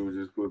search too.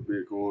 Just put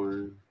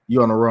Bitcoin.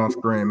 You on the wrong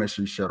screen. Make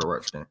sure you share the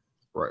right screen.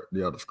 Right,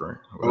 the other screen.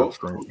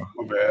 Screen.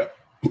 My bad.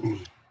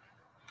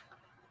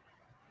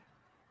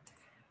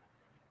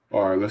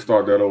 All right, let's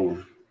start that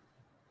over.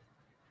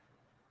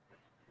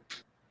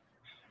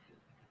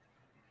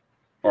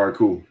 All right,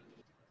 cool.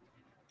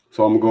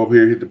 So I'm gonna go up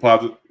here and hit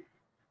deposit.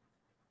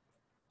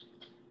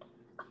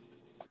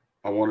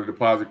 I want to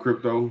deposit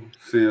crypto,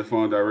 send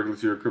fund directly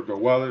to your crypto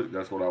wallet.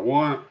 That's what I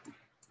want.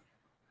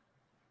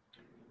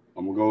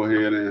 I'm gonna go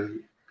ahead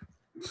and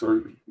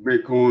search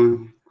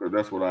Bitcoin because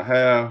that's what I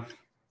have.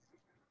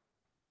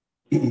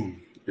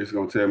 It's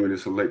gonna tell me to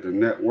select the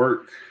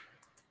network.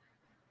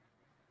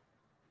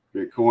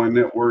 Bitcoin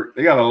network.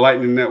 They got a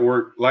Lightning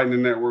network.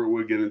 Lightning network,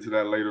 we'll get into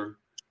that later.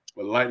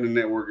 But Lightning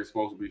network is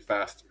supposed to be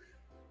faster.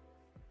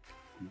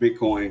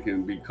 Bitcoin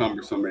can be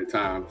cumbersome at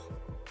times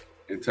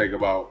and take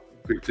about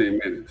 15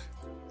 minutes.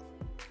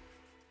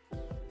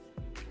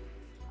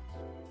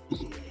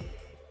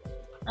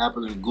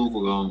 Apple and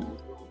Google on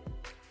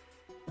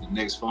the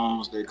next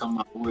phones they come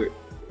out with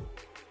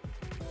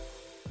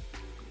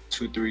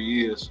 2-3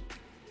 years,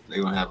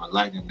 they're gonna have a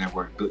lightning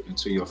network built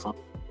into your phone.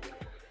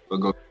 But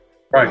go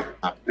right,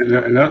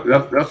 and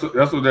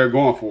that's what they're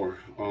going for.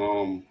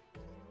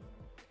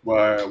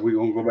 But we're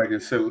gonna go back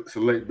and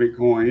select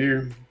Bitcoin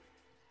here.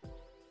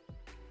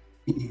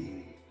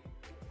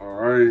 All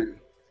right,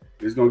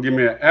 it's gonna give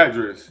me an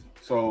address.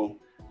 So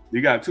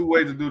you got 2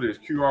 ways to do this: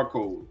 QR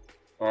code.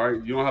 All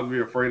right, you don't have to be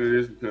afraid of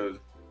this because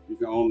you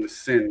can only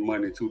send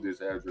money to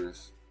this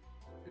address.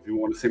 If you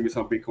want to send me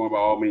some Bitcoin, by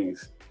all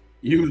means,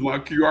 use my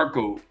QR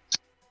code.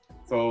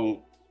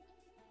 So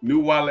new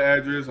wallet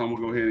address. I'm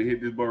gonna go ahead and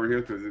hit this button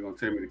here because it's gonna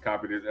tell me to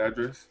copy this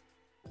address.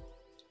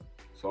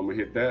 So I'm gonna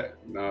hit that.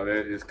 Now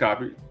that is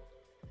copied.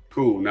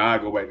 Cool. Now I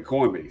go back to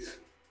Coinbase.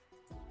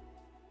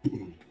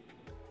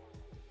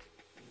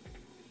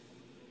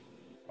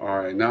 All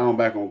right, now I'm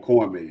back on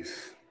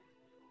Coinbase.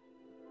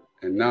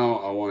 And now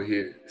I want to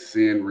hit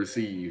send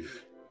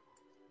receive.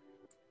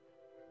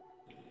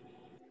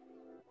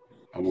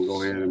 I'm going to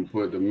go ahead and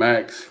put the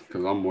max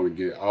because I'm going to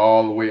get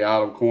all the way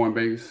out of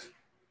Coinbase.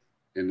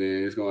 And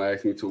then it's going to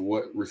ask me to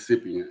what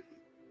recipient.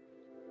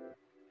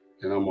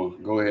 And I'm going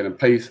to go ahead and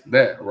paste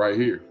that right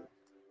here.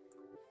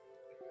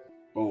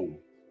 Boom.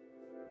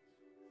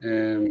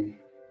 And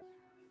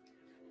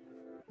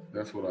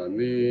that's what I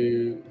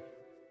need.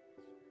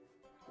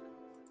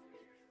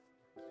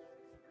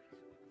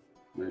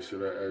 Make sure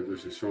that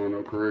address is showing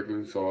up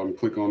correctly. So I'm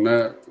click on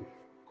that.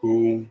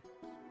 Cool.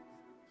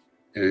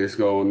 And it's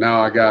going,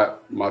 now I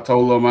got my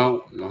total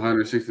amount,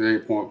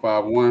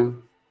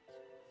 168.51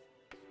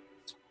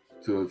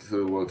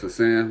 to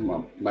send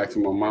my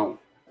maximum amount.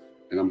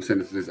 And I'm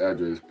sending it to this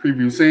address.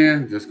 Preview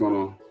send, just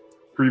gonna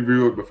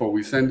preview it before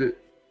we send it.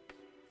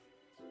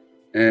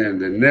 And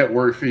the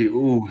network fee,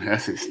 ooh,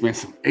 that's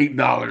expensive,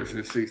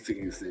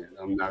 $8.16.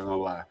 I'm not gonna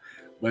lie.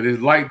 But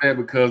it's like that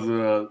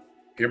because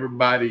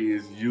everybody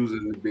is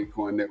using the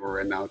Bitcoin network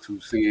right now to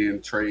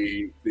send,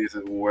 trade, this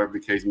and whatever the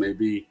case may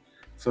be.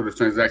 So the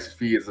transaction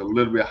fee is a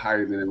little bit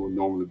higher than it would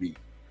normally be.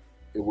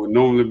 It would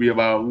normally be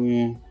about,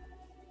 I'm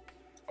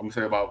gonna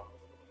say about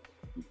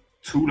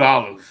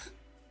 $2,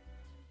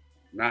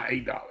 not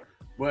 $8.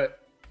 But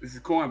this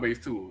is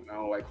Coinbase too. And I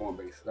don't like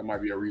Coinbase. That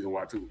might be a reason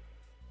why too.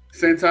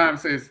 Same time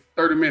says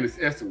 30 minutes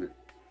estimate.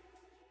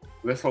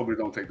 Let's hope it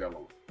don't take that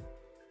long.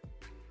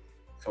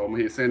 So I'm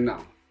gonna hit send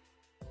now.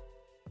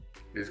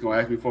 It's gonna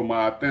ask me for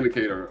my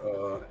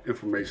authenticator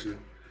information.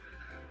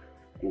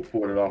 We'll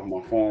pull it off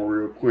my phone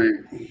real quick.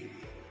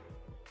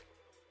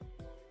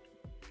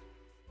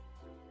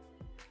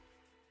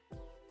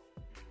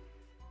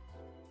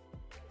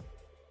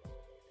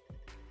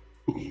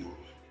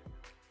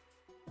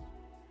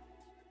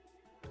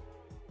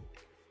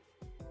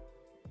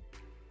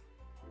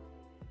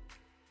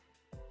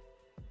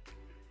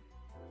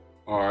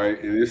 All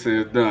right, and it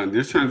says done.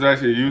 This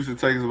transaction usually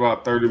takes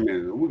about 30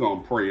 minutes. We're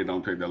gonna pray it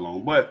don't take that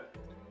long. But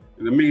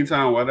in the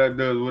meantime, while that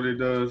does what it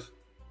does,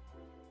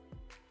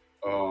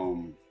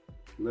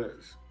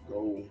 let's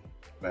go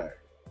back.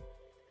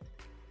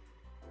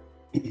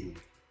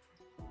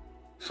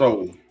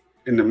 So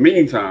in the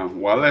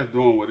meantime, while that's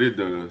doing what it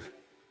does,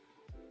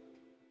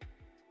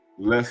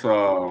 let's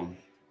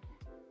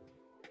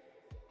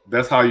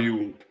that's how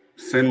you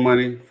send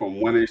money from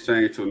one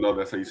exchange to another.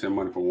 That's how you send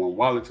money from one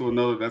wallet to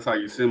another. That's how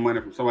you send money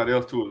from somebody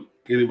else to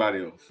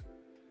anybody else.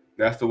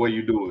 That's the way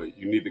you do it.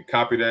 You need to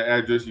copy that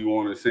address you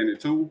want to send it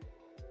to,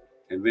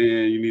 and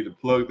then you need to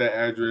plug that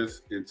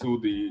address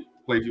into the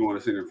place you want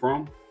to send it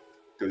from,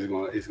 because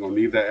it's gonna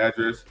need that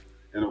address.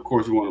 And of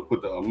course, you want to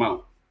put the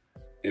amount.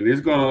 And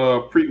it's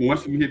gonna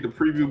once you hit the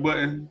preview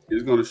button,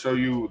 it's gonna show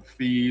you the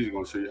fees. It's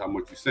gonna show you how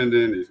much you're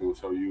sending. It's gonna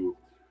show you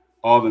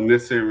all the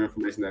necessary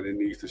information that it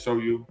needs to show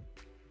you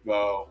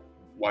while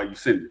you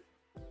send it.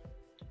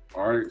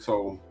 All right,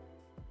 so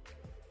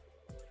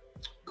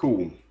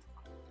cool.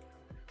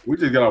 We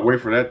just gotta wait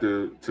for that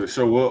to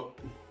show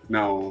up.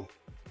 Now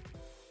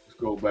let's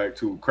go back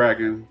to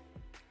Kraken.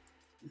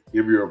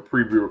 Give you a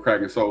preview of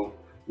Kraken. So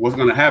what's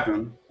gonna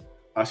happen?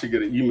 I should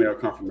get an email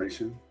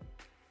confirmation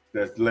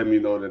that's letting me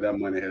know that that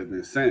money has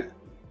been sent.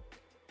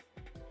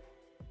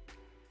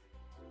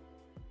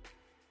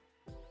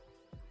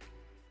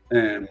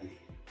 And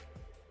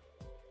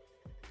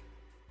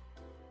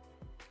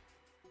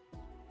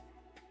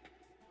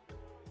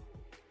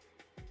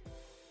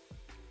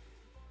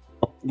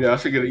yeah, I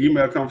should get an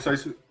email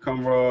confirmation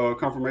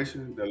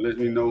that lets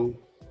me know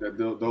that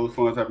those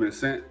funds have been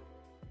sent,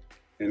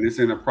 and it's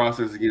in the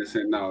process of getting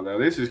sent now. Now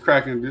this is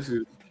Kraken. This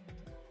is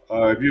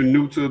if you're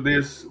new to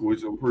this,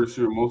 which I'm pretty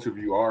sure most of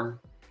you are,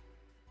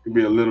 it can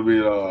be a little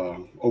bit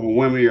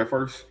overwhelming at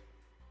first,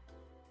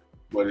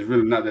 but it's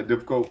really not that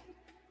difficult.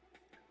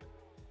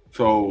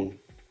 So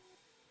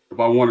if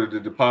I wanted to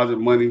deposit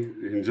money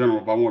in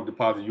general, if I want to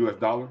deposit US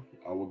dollar,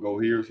 I will go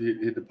here,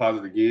 hit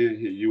deposit again,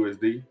 hit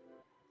USD.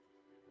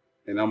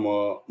 And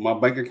my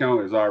bank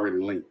account is already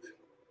linked.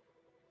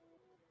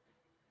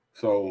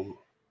 So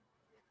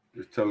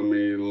it's telling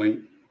me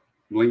link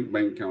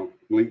bank account,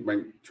 link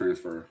bank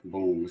transfer.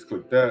 Boom, let's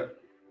click that.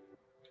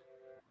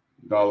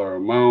 dollar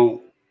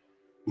amount.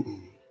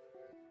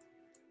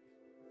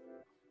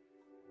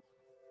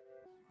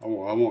 I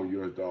want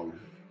US dollars.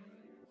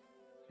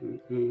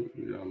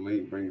 Yeah,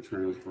 link bank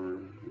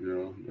transfer.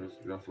 Yeah,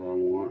 that's what I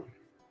want.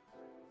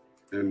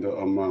 And the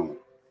amount.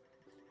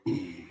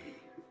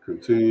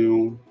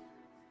 Continue.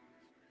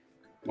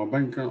 My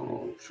bank account.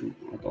 Oh shoot!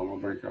 I thought my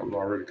bank account was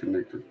already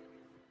connected.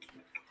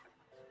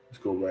 Let's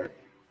go back.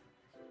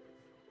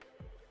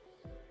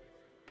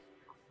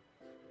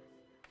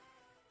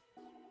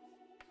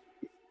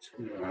 Let's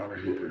get out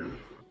of here.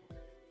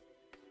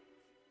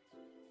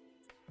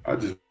 I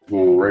just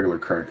want regular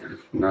Kraken,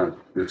 not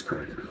this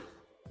Kraken.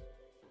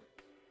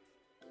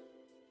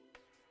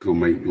 It's gonna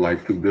make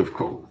life too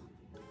difficult.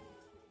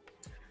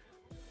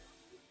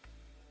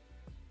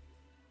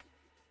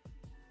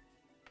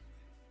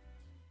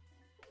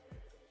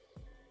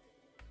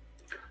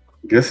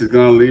 Guess it's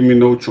gonna leave me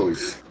no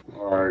choice.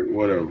 All right,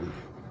 whatever.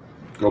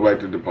 Go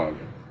back to deposit.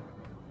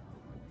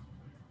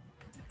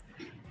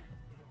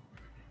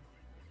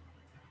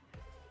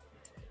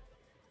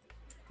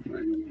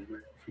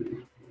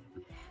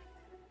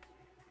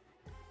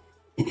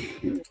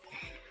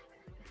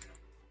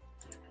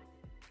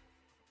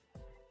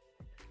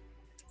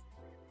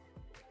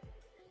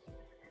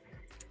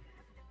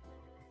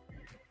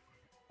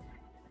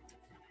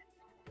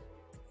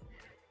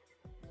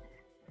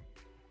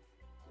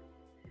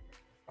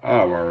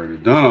 I've already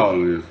done all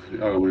of this.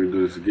 Y'all want me to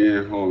do this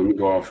again? Hold on, let me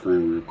go off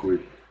screen real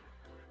quick.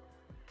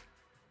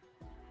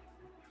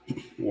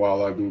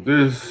 While I do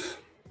this,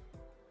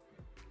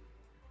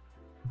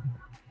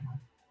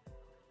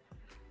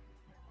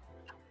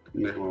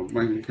 connect my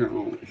bank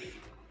account.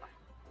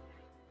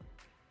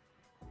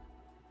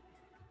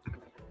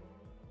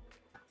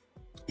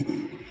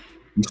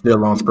 You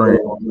still on screen.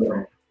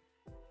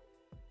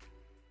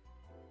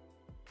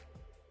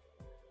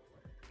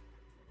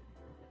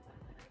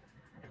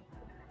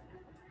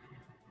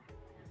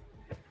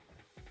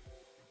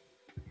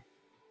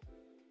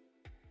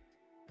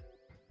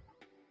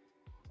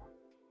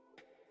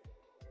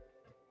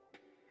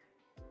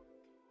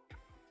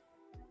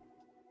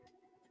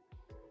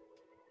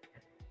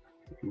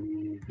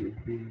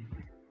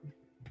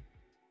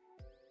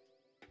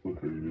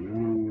 Okay,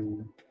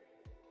 no.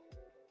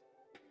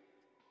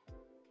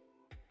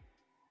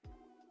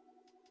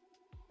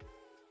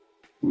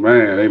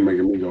 Man, they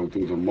making me go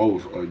through the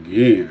most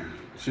again.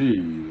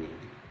 Jeez.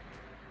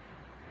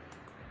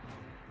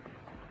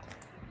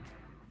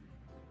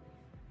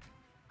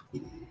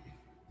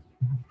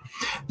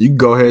 You can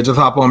go ahead, just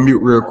hop on mute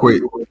real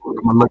quick. I'm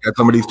gonna look at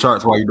some of these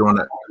charts while you're doing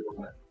that.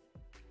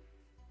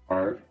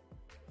 All right.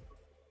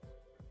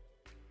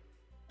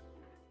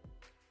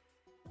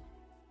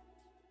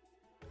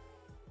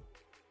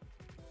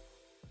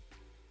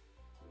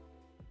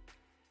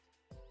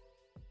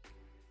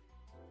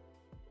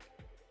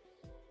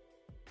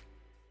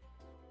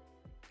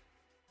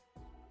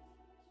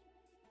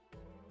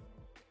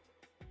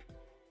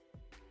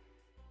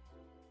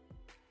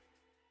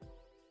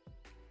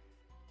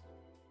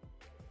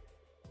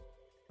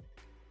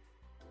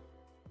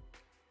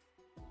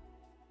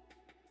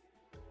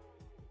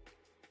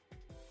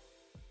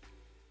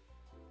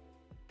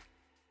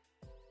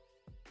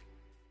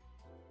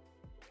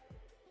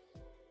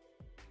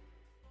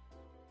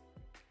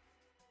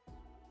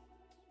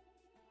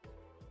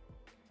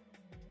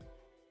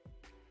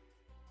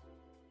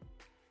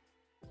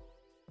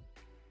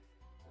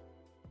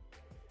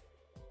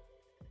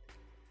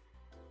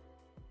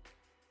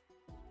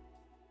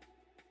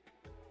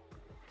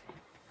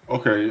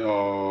 Okay,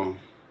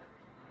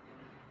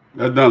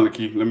 that's done,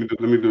 Lakeith. Let me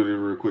do this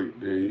real quick.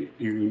 You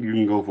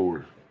can go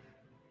forward.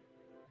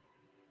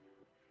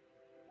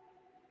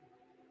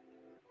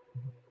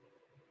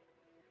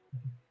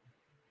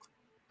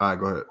 All right,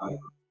 go ahead.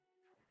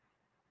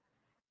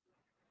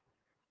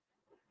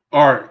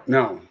 All right,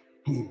 now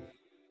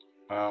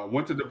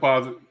went to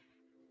deposit.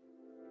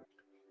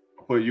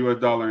 I put US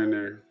dollar in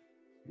there.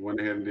 Went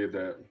ahead and did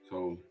that.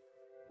 So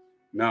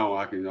now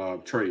I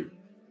can trade.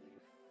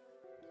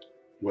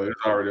 Well,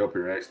 it's already up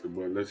here actually,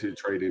 but let's hit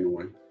trade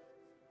anyway.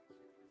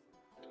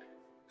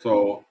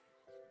 So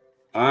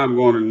I'm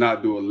going to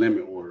not do a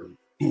limit order.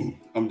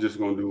 I'm just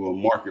going to do a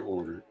market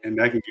order, and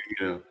that can give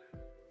you a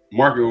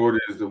market order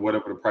is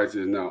whatever the price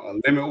is now. A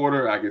limit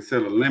order, I can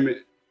set a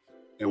limit,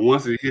 and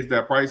once it hits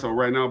that price, so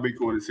right now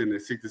Bitcoin is sitting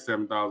at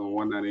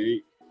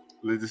 67,198.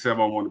 Let's just say if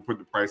I want to put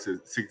the price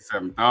at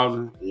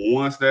 67,000.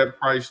 Once that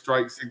price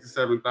strikes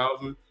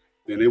 67,000,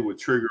 then it would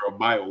trigger a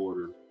buy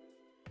order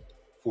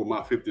for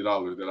my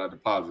 $50 that I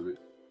deposited,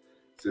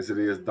 since it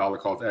is dollar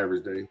cost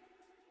average day.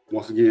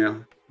 Once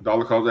again,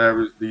 dollar cost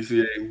average,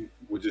 DCA,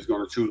 we're just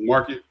going to choose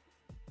market.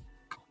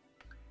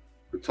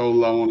 The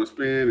total I want to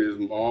spend is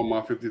all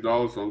my $50,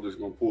 so I'm just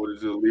going to pull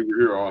this little lever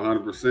here, or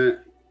 100%,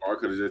 or I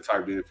could have just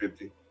typed in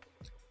 50.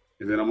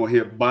 And then I'm going to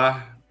hit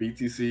buy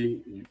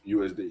BTC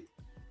USD.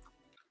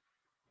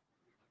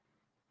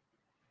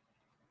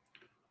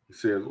 It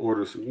says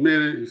order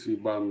submitted. You see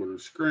bottom of the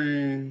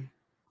screen.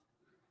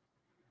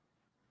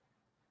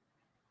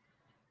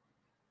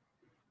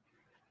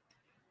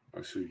 I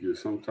I should get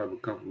some type of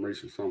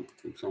confirmation from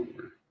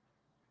somewhere.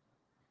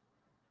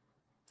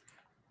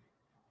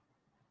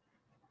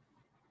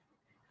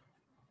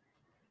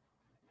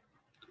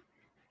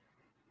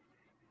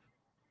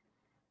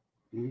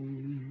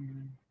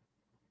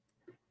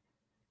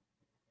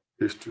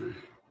 History.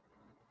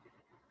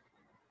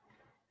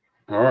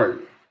 All right.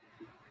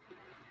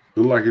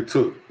 Look like it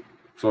took.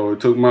 So it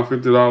took my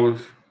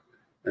 $50,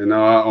 and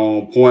now I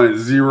own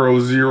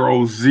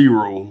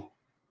 0.000.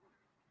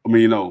 I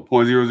mean, no,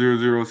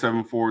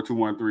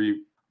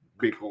 0.00074,213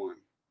 Bitcoin.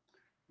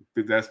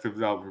 That's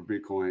 $50 for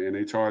Bitcoin, and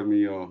they charged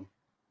me a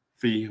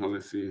fee.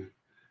 Let's see.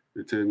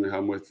 They tell me how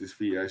much this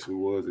fee actually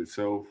was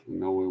itself.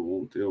 No, it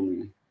won't tell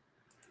me.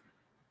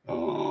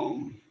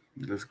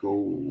 Let's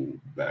go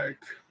back.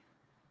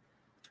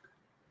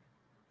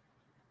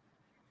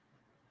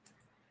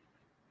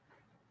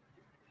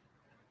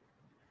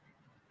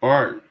 All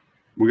right,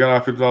 we got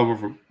our $50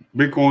 for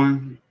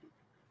Bitcoin.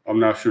 I'm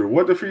not sure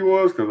what the fee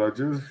was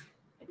because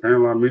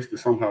apparently I missed it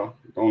somehow.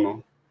 Don't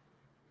know.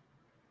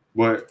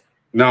 But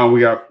now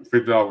we got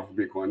 $50 for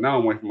Bitcoin. Now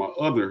I'm waiting for my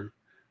other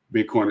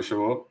Bitcoin to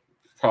show up.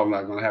 It's probably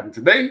not going to happen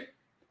today,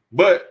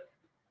 but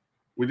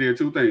we did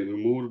two things. We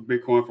moved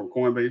Bitcoin from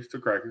Coinbase to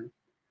Kraken,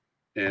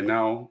 and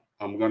now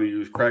I'm going to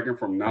use Kraken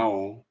from now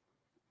on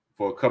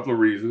for a couple of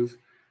reasons.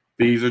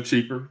 Fees are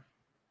cheaper.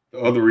 The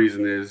other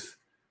reason is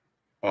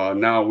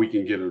now we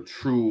can get a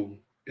true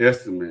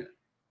estimate,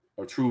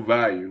 a true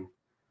value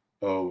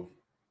of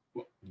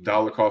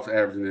dollar cost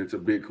averaging into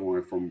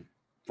Bitcoin from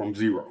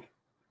zero.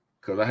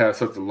 Because I had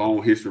such a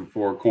long history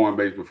for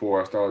Coinbase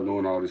before I started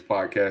doing all this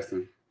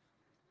podcasting.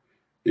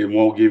 It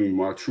won't give me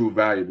my true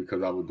value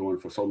because I was doing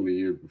it for so many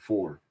years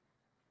before.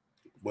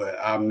 But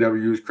I've never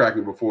used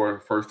Kraken before.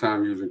 First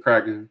time using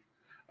Kraken.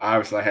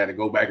 Obviously, I had to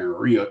go back and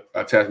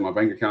reattach my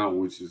bank account,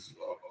 which is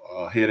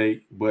a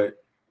headache. But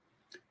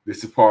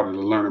this is part of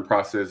the learning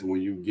process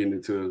when you get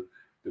into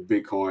the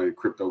Bitcoin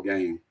crypto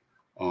game.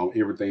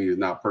 Everything is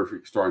not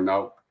perfect starting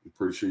out. I'm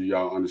pretty sure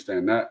y'all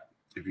understand that.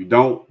 If you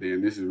don't,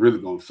 then this is really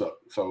going to suck.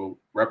 So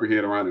wrap your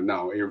head around it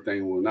now.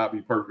 Everything will not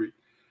be perfect.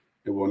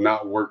 It will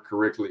not work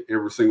correctly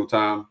every single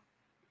time.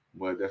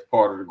 But that's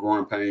part of the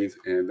growing pains,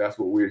 and that's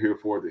what we're here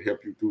for, to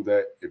help you through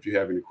that. If you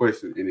have any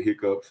questions, any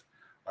hiccups,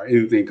 or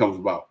anything comes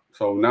about.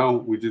 So now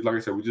we just, like I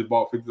said, we just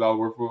bought $50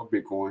 worth of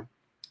Bitcoin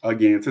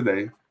again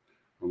today.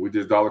 And we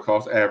just dollar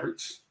cost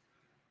average.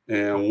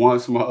 And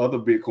once my other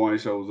Bitcoin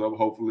shows up,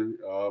 hopefully,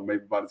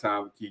 maybe by the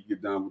time we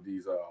get done with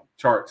these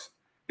charts,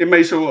 it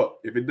may show up.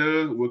 If it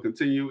does, we'll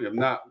continue. If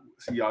not,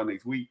 see y'all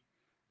next week,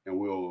 and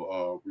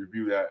we'll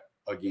review that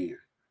again.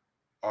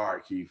 All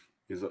right, Keith,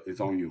 it's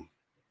on you.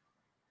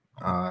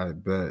 I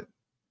bet.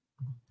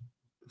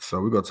 So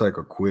we're going to take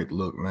a quick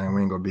look, man.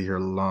 We ain't going to be here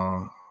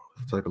long.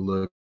 Let's take a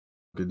look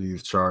at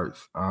these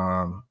charts.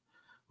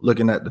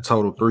 Looking at the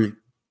total three.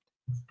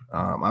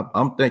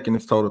 I'm thinking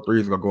this total three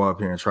is going to go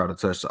up here and try to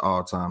touch the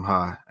all-time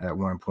high at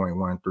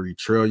 1.13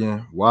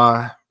 trillion.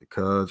 Why?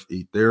 Because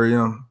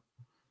Ethereum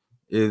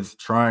is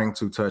trying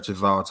to touch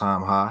its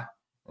all-time high.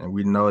 And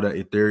we know that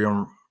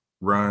Ethereum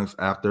runs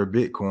after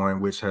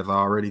Bitcoin, which has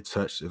already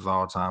touched its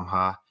all-time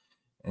high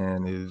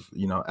and is,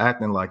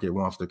 acting like it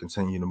wants to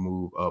continue to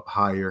move up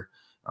higher.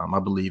 I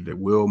believe it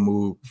will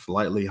move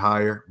slightly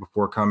higher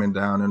before coming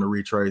down in a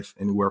retrace,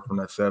 anywhere from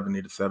that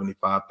 70 to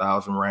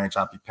 75,000 range.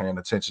 I'll be paying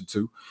attention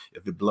to.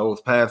 If it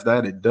blows past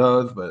that, it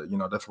does. But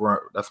that's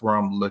where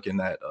I'm looking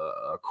at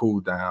a cool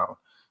down,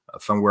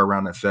 somewhere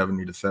around that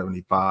 70 to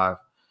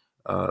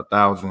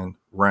 75,000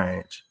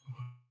 range.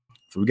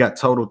 So we got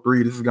total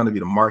three. This is going to be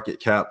the market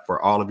cap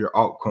for all of your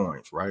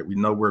altcoins, right? We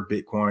know where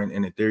Bitcoin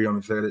and Ethereum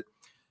is headed.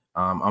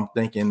 I'm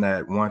thinking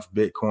that once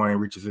Bitcoin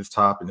reaches its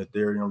top and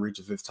Ethereum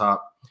reaches its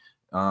top,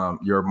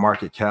 your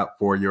market cap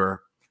for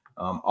your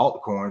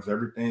altcoins,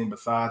 everything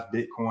besides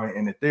Bitcoin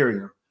and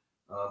Ethereum,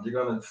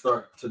 you're going to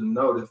start to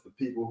notice the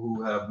people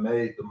who have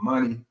made the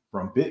money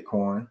from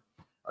Bitcoin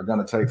are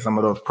going to take some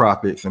of those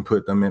profits and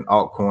put them in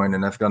altcoin,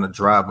 and that's going to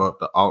drive up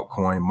the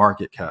altcoin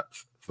market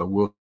caps. So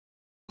we'll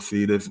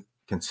see this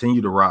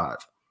continue to rise.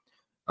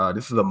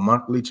 This is a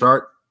monthly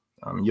chart.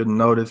 You'll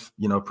notice,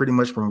 pretty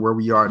much from where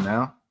we are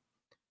now,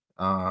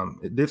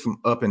 it did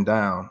some up and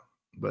down,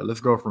 but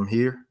let's go from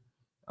here.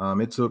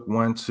 It took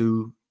 1,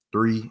 2,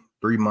 3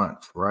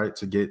 months, right,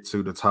 to get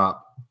to the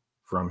top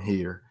from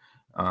here.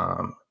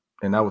 And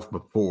that was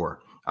before.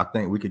 I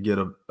think we could get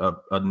a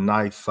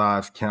nice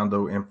size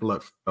candle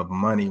influx of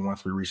money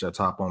once we reach that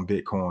top on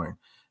Bitcoin,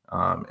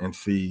 and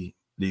see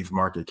these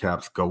market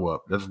caps go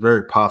up. That's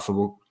very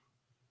possible.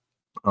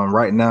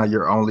 Right now,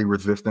 your only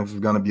resistance is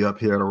going to be up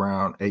here at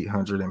around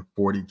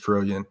 840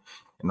 trillion.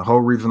 And the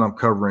whole reason I'm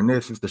covering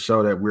this is to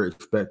show that we're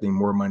expecting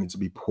more money to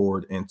be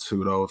poured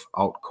into those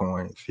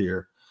altcoins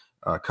here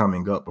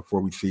coming up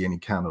before we see any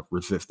kind of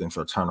resistance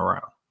or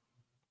turnaround.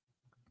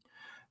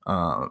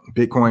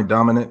 Bitcoin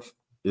dominance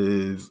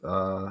is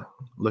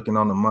looking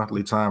on the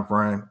monthly time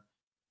frame.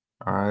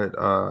 All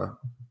right.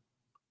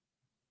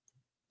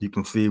 You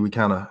can see we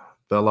kind of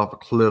fell off a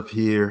cliff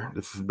here.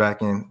 This is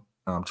back in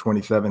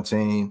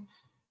 2017.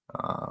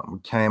 We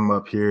came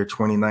up here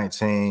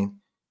 2019.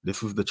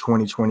 This was the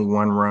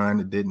 2021 run.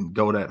 It didn't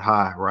go that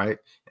high, right?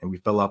 And we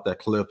fell off that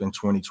cliff in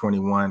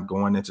 2021.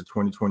 Going into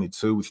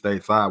 2022, we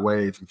stayed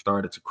sideways. We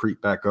started to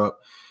creep back up.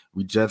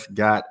 We just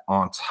got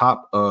on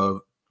top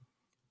of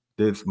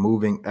this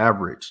moving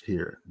average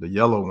here, the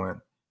yellow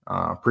one,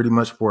 pretty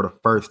much for the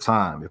first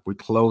time. If we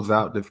close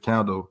out this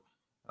candle,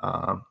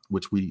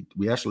 which we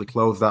actually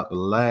closed out the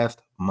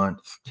last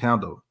month's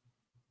candle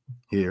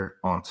here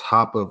on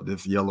top of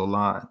this yellow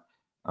line,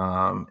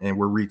 and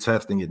we're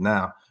retesting it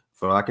now.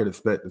 So I could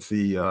expect to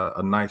see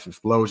a nice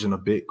explosion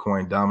of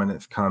Bitcoin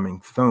dominance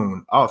coming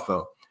soon.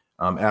 Also,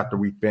 after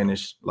we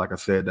finish, like I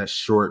said, that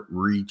short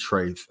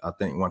retrace, I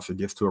think once it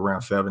gets to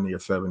around 70 or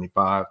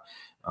 75,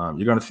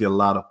 you're going to see a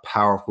lot of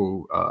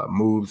powerful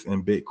moves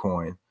in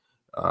Bitcoin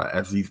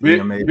as these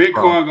EMAs.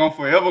 Bitcoin gonna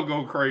forever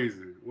go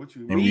crazy. What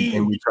you mean?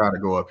 And we try to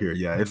go up here.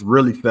 Yeah, it's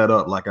really set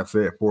up, like I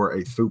said, for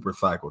a super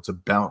cycle to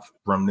bounce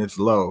from this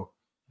low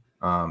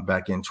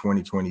back in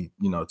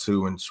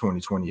 2022 and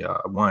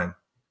 2021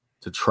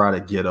 to try to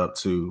get up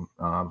to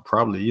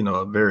probably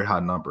a very high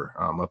number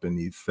up in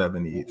these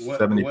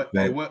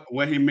 70%.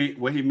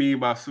 What he mean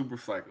by super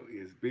cycle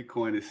is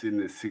Bitcoin is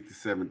sitting at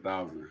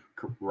 67,000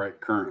 right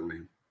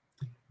currently.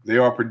 They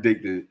are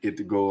predicting it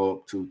to go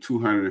up to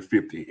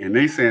 250, and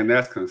they saying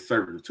that's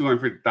conservative,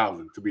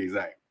 250,000 to be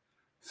exact.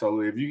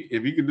 So if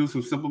you can do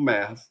some simple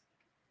math,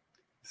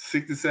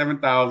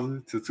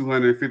 67,000 to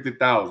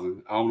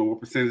 250,000. I don't know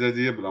what percentage that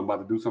is, but I'm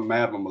about to do some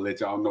math. I'm gonna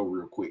let y'all know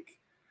real quick.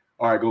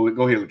 All right, go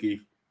ahead,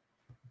 Lakeith.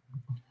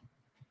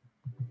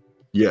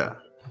 Yeah,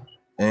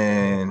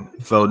 and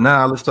so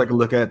now let's take a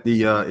look at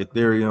the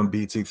Ethereum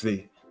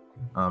BTC,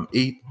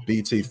 ETH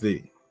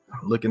BTC.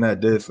 Looking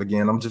at this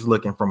again, I'm just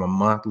looking from a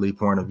monthly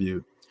point of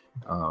view.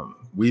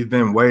 We've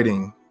been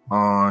waiting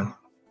on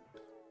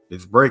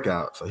this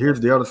breakout. So here's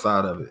the other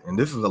side of it, and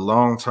this is a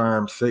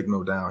long-term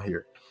signal down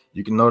here.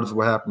 You can notice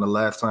what happened the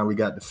last time we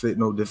got the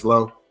signal this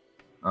low.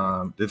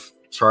 This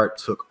chart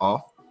took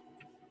off,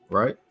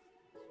 right?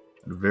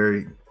 A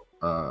very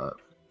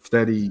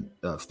steady,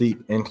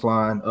 steep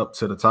incline up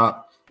to the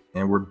top,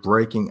 and we're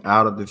breaking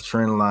out of this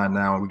trend line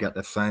now, and we got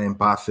the same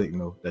buy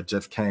signal that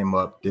just came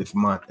up this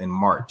month in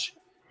March.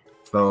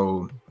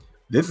 So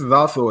this is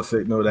also a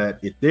signal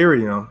that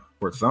Ethereum,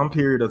 for some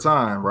period of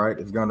time, right,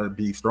 is going to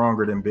be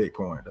stronger than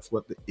Bitcoin. That's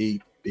what the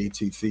ETH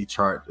BTC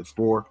chart is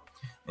for.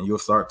 And you'll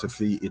start to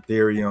see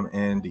Ethereum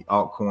and the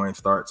altcoin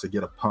start to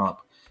get a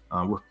pump.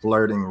 We're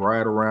flirting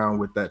right around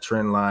with that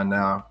trend line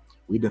now.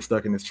 We've been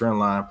stuck in this trend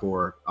line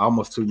for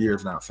almost 2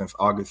 years now, since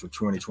August of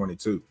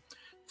 2022.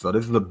 So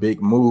this is a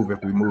big move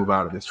if we move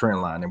out of this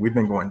trend line. And we've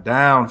been going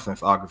down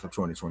since August of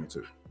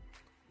 2022.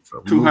 So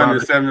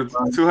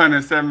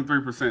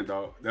 273%,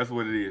 dog. That's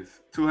what it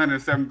is.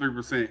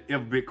 273%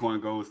 if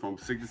Bitcoin goes from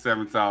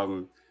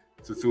 67,000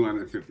 to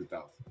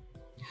 250,000.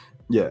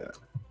 Yeah.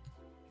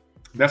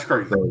 That's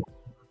crazy. So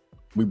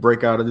we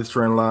break out of this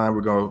trend line, we're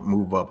going to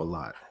move up a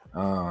lot.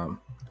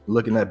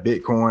 Looking at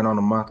Bitcoin on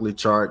a monthly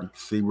chart, you can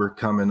see we're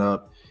coming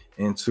up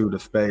into the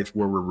space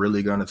where we're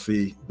really going to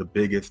see the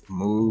biggest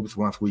moves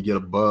once we get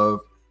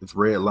above this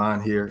red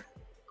line here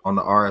on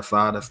the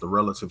RSI. That's the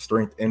relative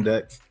strength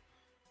index.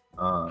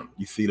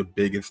 You see the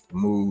biggest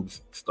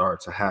moves start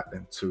to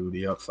happen to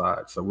the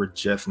upside. So we're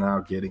just now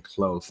getting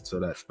close to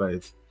that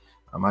space.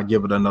 I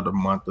give it another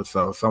month or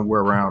so,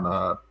 somewhere around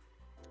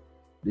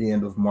the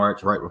end of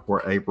March, right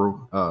before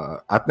April.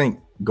 I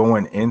think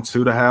going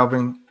into the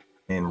halving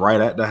and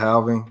right at the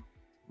halving,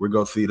 we're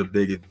going to see the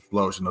biggest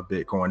explosion of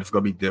Bitcoin. It's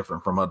going to be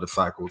different from other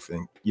cycles.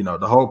 And,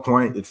 the whole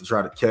point is to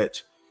try to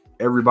catch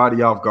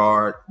everybody off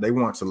guard. They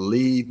want to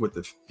leave with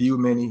as few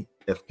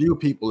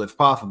people as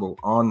possible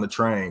on the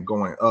train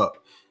going up.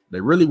 They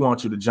really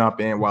want you to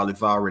jump in while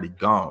it's already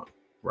gone,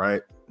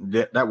 right?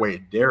 That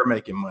way they're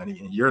making money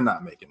and you're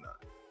not making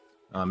nothing.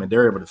 And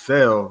they're able to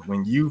sell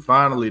when you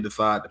finally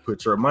decide to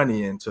put your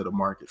money into the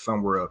market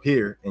somewhere up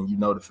here and you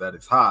notice that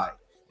it's high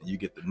and you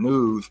get the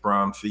news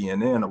from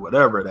CNN or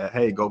whatever that,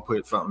 hey, go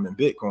put something in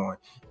Bitcoin.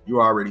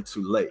 You're already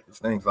too late. This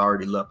thing's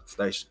already left the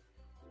station.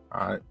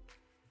 All right.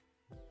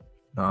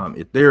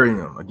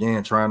 Ethereum,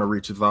 again, trying to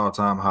reach its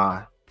all-time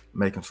high,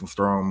 making some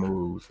strong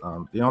moves.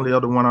 The only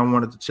other one I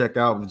wanted to check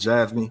out was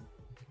Jasmine.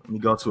 Let me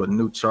go to a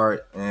new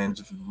chart and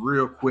just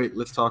real quick,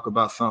 let's talk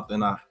about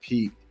something I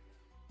peeped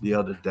the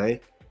other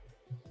day.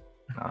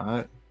 All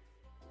right.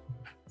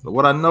 So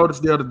what I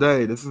noticed the other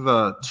day, this is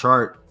a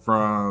chart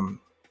from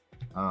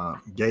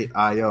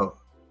Gate.io,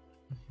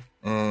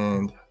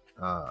 and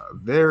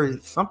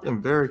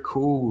something very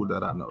cool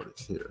that I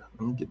noticed here.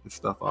 Let me get this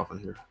stuff off of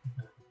here.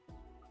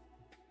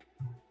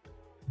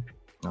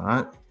 All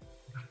right.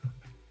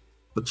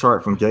 The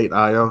chart from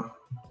Gate.io.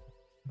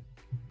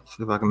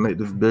 See if I can make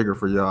this bigger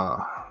for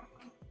y'all.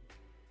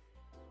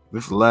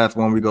 This is the last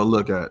one we go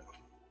look at.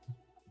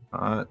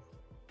 All right.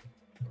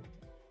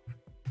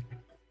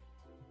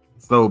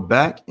 So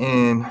back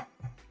in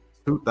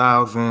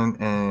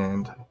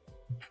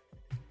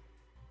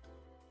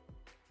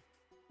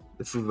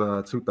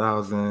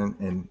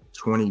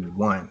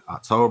 2021,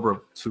 October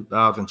of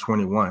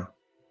 2021,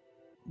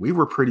 we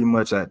were pretty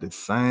much at the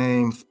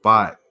same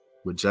spot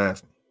with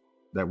Jasmine.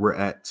 that we're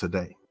at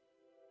today,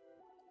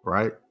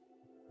 right?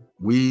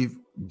 We've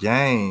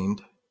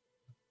gained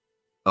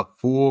a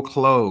full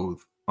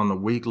close on the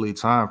weekly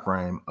time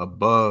frame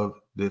above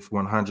this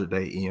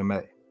 100-day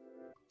EMA.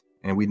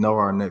 And we know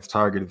our next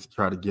target is to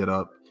try to get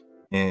up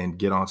and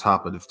get on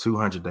top of this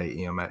 200-day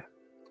EMA.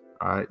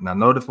 All right. Now,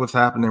 notice what's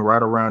happening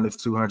right around this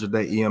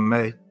 200-day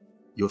EMA.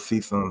 You'll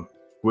see some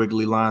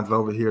wiggly lines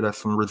over here. That's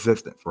some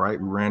resistance, right?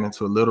 We ran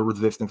into a little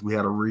resistance. We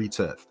had a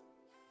retest.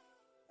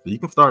 So you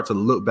can start to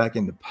look back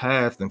in the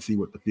past and see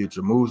what the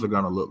future moves are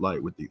going to look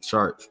like with these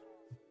charts.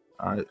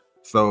 All right.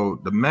 So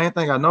the main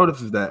thing I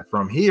noticed is that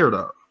from here,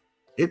 though,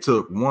 it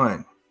took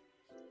 1,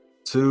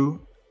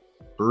 2,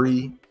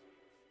 3,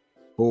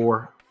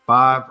 4,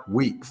 5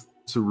 weeks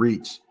to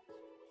reach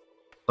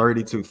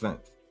 32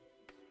 cents.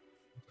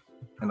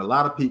 And a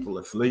lot of people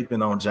are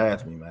sleeping on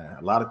Jasmine, man.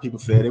 A lot of people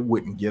said it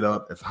wouldn't get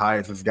up as high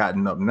as it's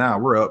gotten up now.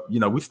 We're up,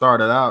 we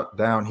started out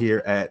down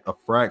here at a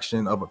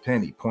fraction of a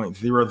penny,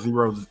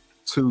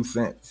 0.002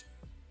 cents.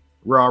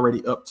 We're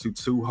already up to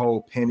 2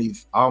 whole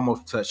pennies,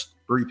 almost touched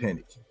 3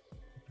 pennies.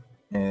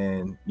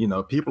 And,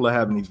 people are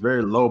having these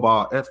very low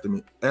ball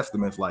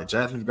estimates like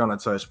Jasmine's going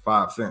to touch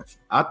 5 cents.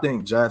 I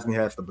think Jasmine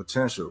has the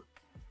potential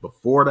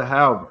before the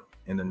halving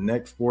in the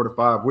next 4 to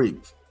 5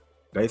 weeks.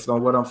 Based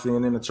on what I'm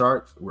seeing in the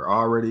charts, we're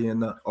already in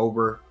the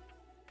over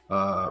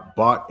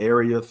bought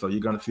area. So you're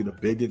going to see the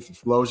biggest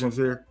explosions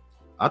here.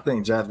 I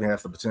think Jasmine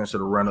has the potential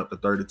to run up to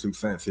 32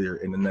 cents here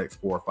in the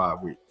next 4 or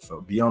 5 weeks. So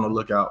be on the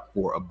lookout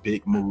for a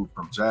big move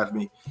from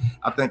Jasmine.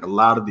 I think a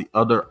lot of the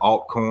other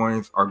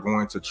altcoins are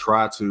going to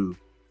try to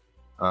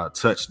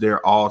touch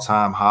their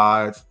all-time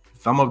highs.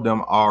 Some of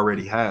them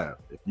already have.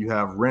 If you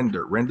have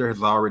Render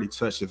has already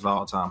touched its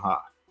all-time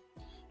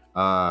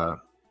high.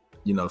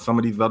 Some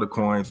of these other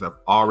coins have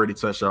already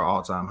touched their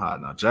all-time high.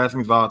 Now,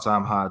 Jasmine's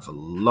all-time high is a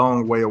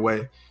long way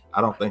away.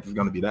 I don't think it's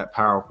going to be that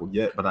powerful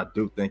yet, but I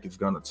do think it's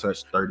going to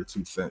touch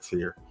 32 cents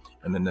here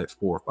in the next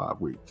 4 or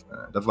 5 weeks.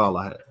 That's all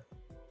I had.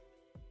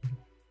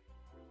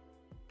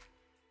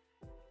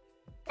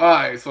 All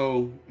right,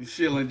 so you're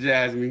shilling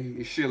Jasmine,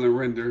 you're shilling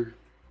Render.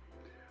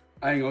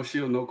 I ain't gonna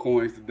shill no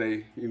coins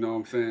today. You know what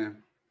I'm saying?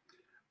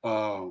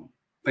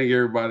 Thank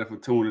everybody for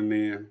tuning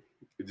in.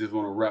 I just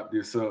want to wrap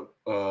this up.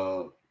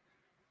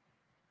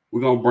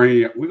 We're gonna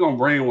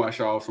brainwash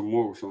y'all some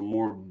more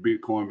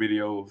Bitcoin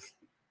videos.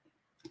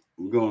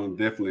 We're gonna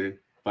definitely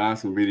find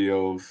some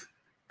videos,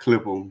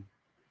 clip them,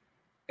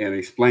 and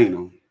explain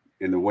them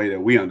in the way that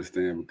we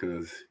understand,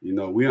 because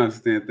we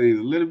understand things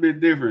a little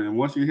bit different. And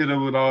once you hit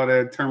them with all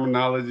that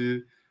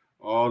terminology,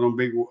 all them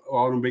big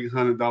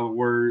 $100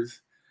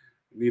 words,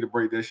 you need to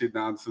break that shit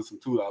down to some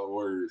 $2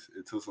 words,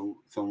 into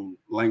some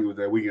language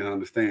that we can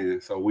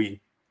understand, so we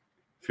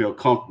feel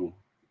comfortable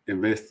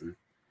investing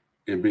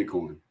in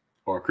Bitcoin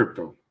or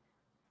crypto.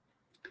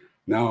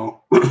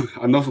 Now,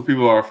 I know some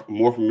people are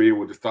more familiar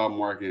with the stock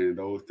market and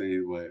those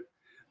things, but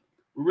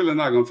we're really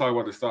not going to talk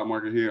about the stock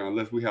market here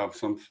unless we have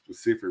some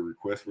specific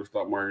request for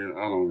stock market.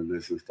 I don't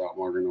invest in stock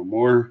market no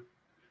more.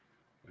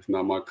 It's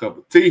not my cup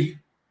of tea.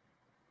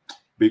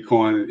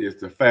 Bitcoin is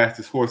the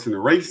fastest horse in the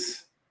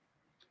race.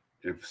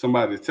 If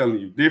somebody is telling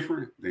you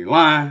different, they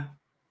lying.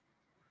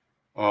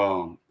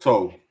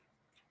 So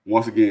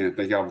once again,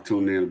 thank y'all for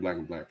tuning in to Black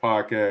on Black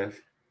Podcast.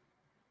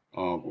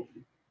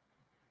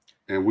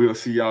 And we'll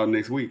see y'all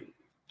next week.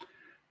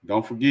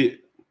 Don't forget,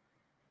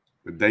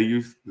 the day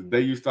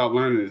you stop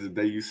learning is the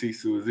day you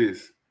cease to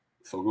exist.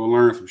 So go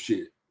learn some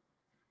shit.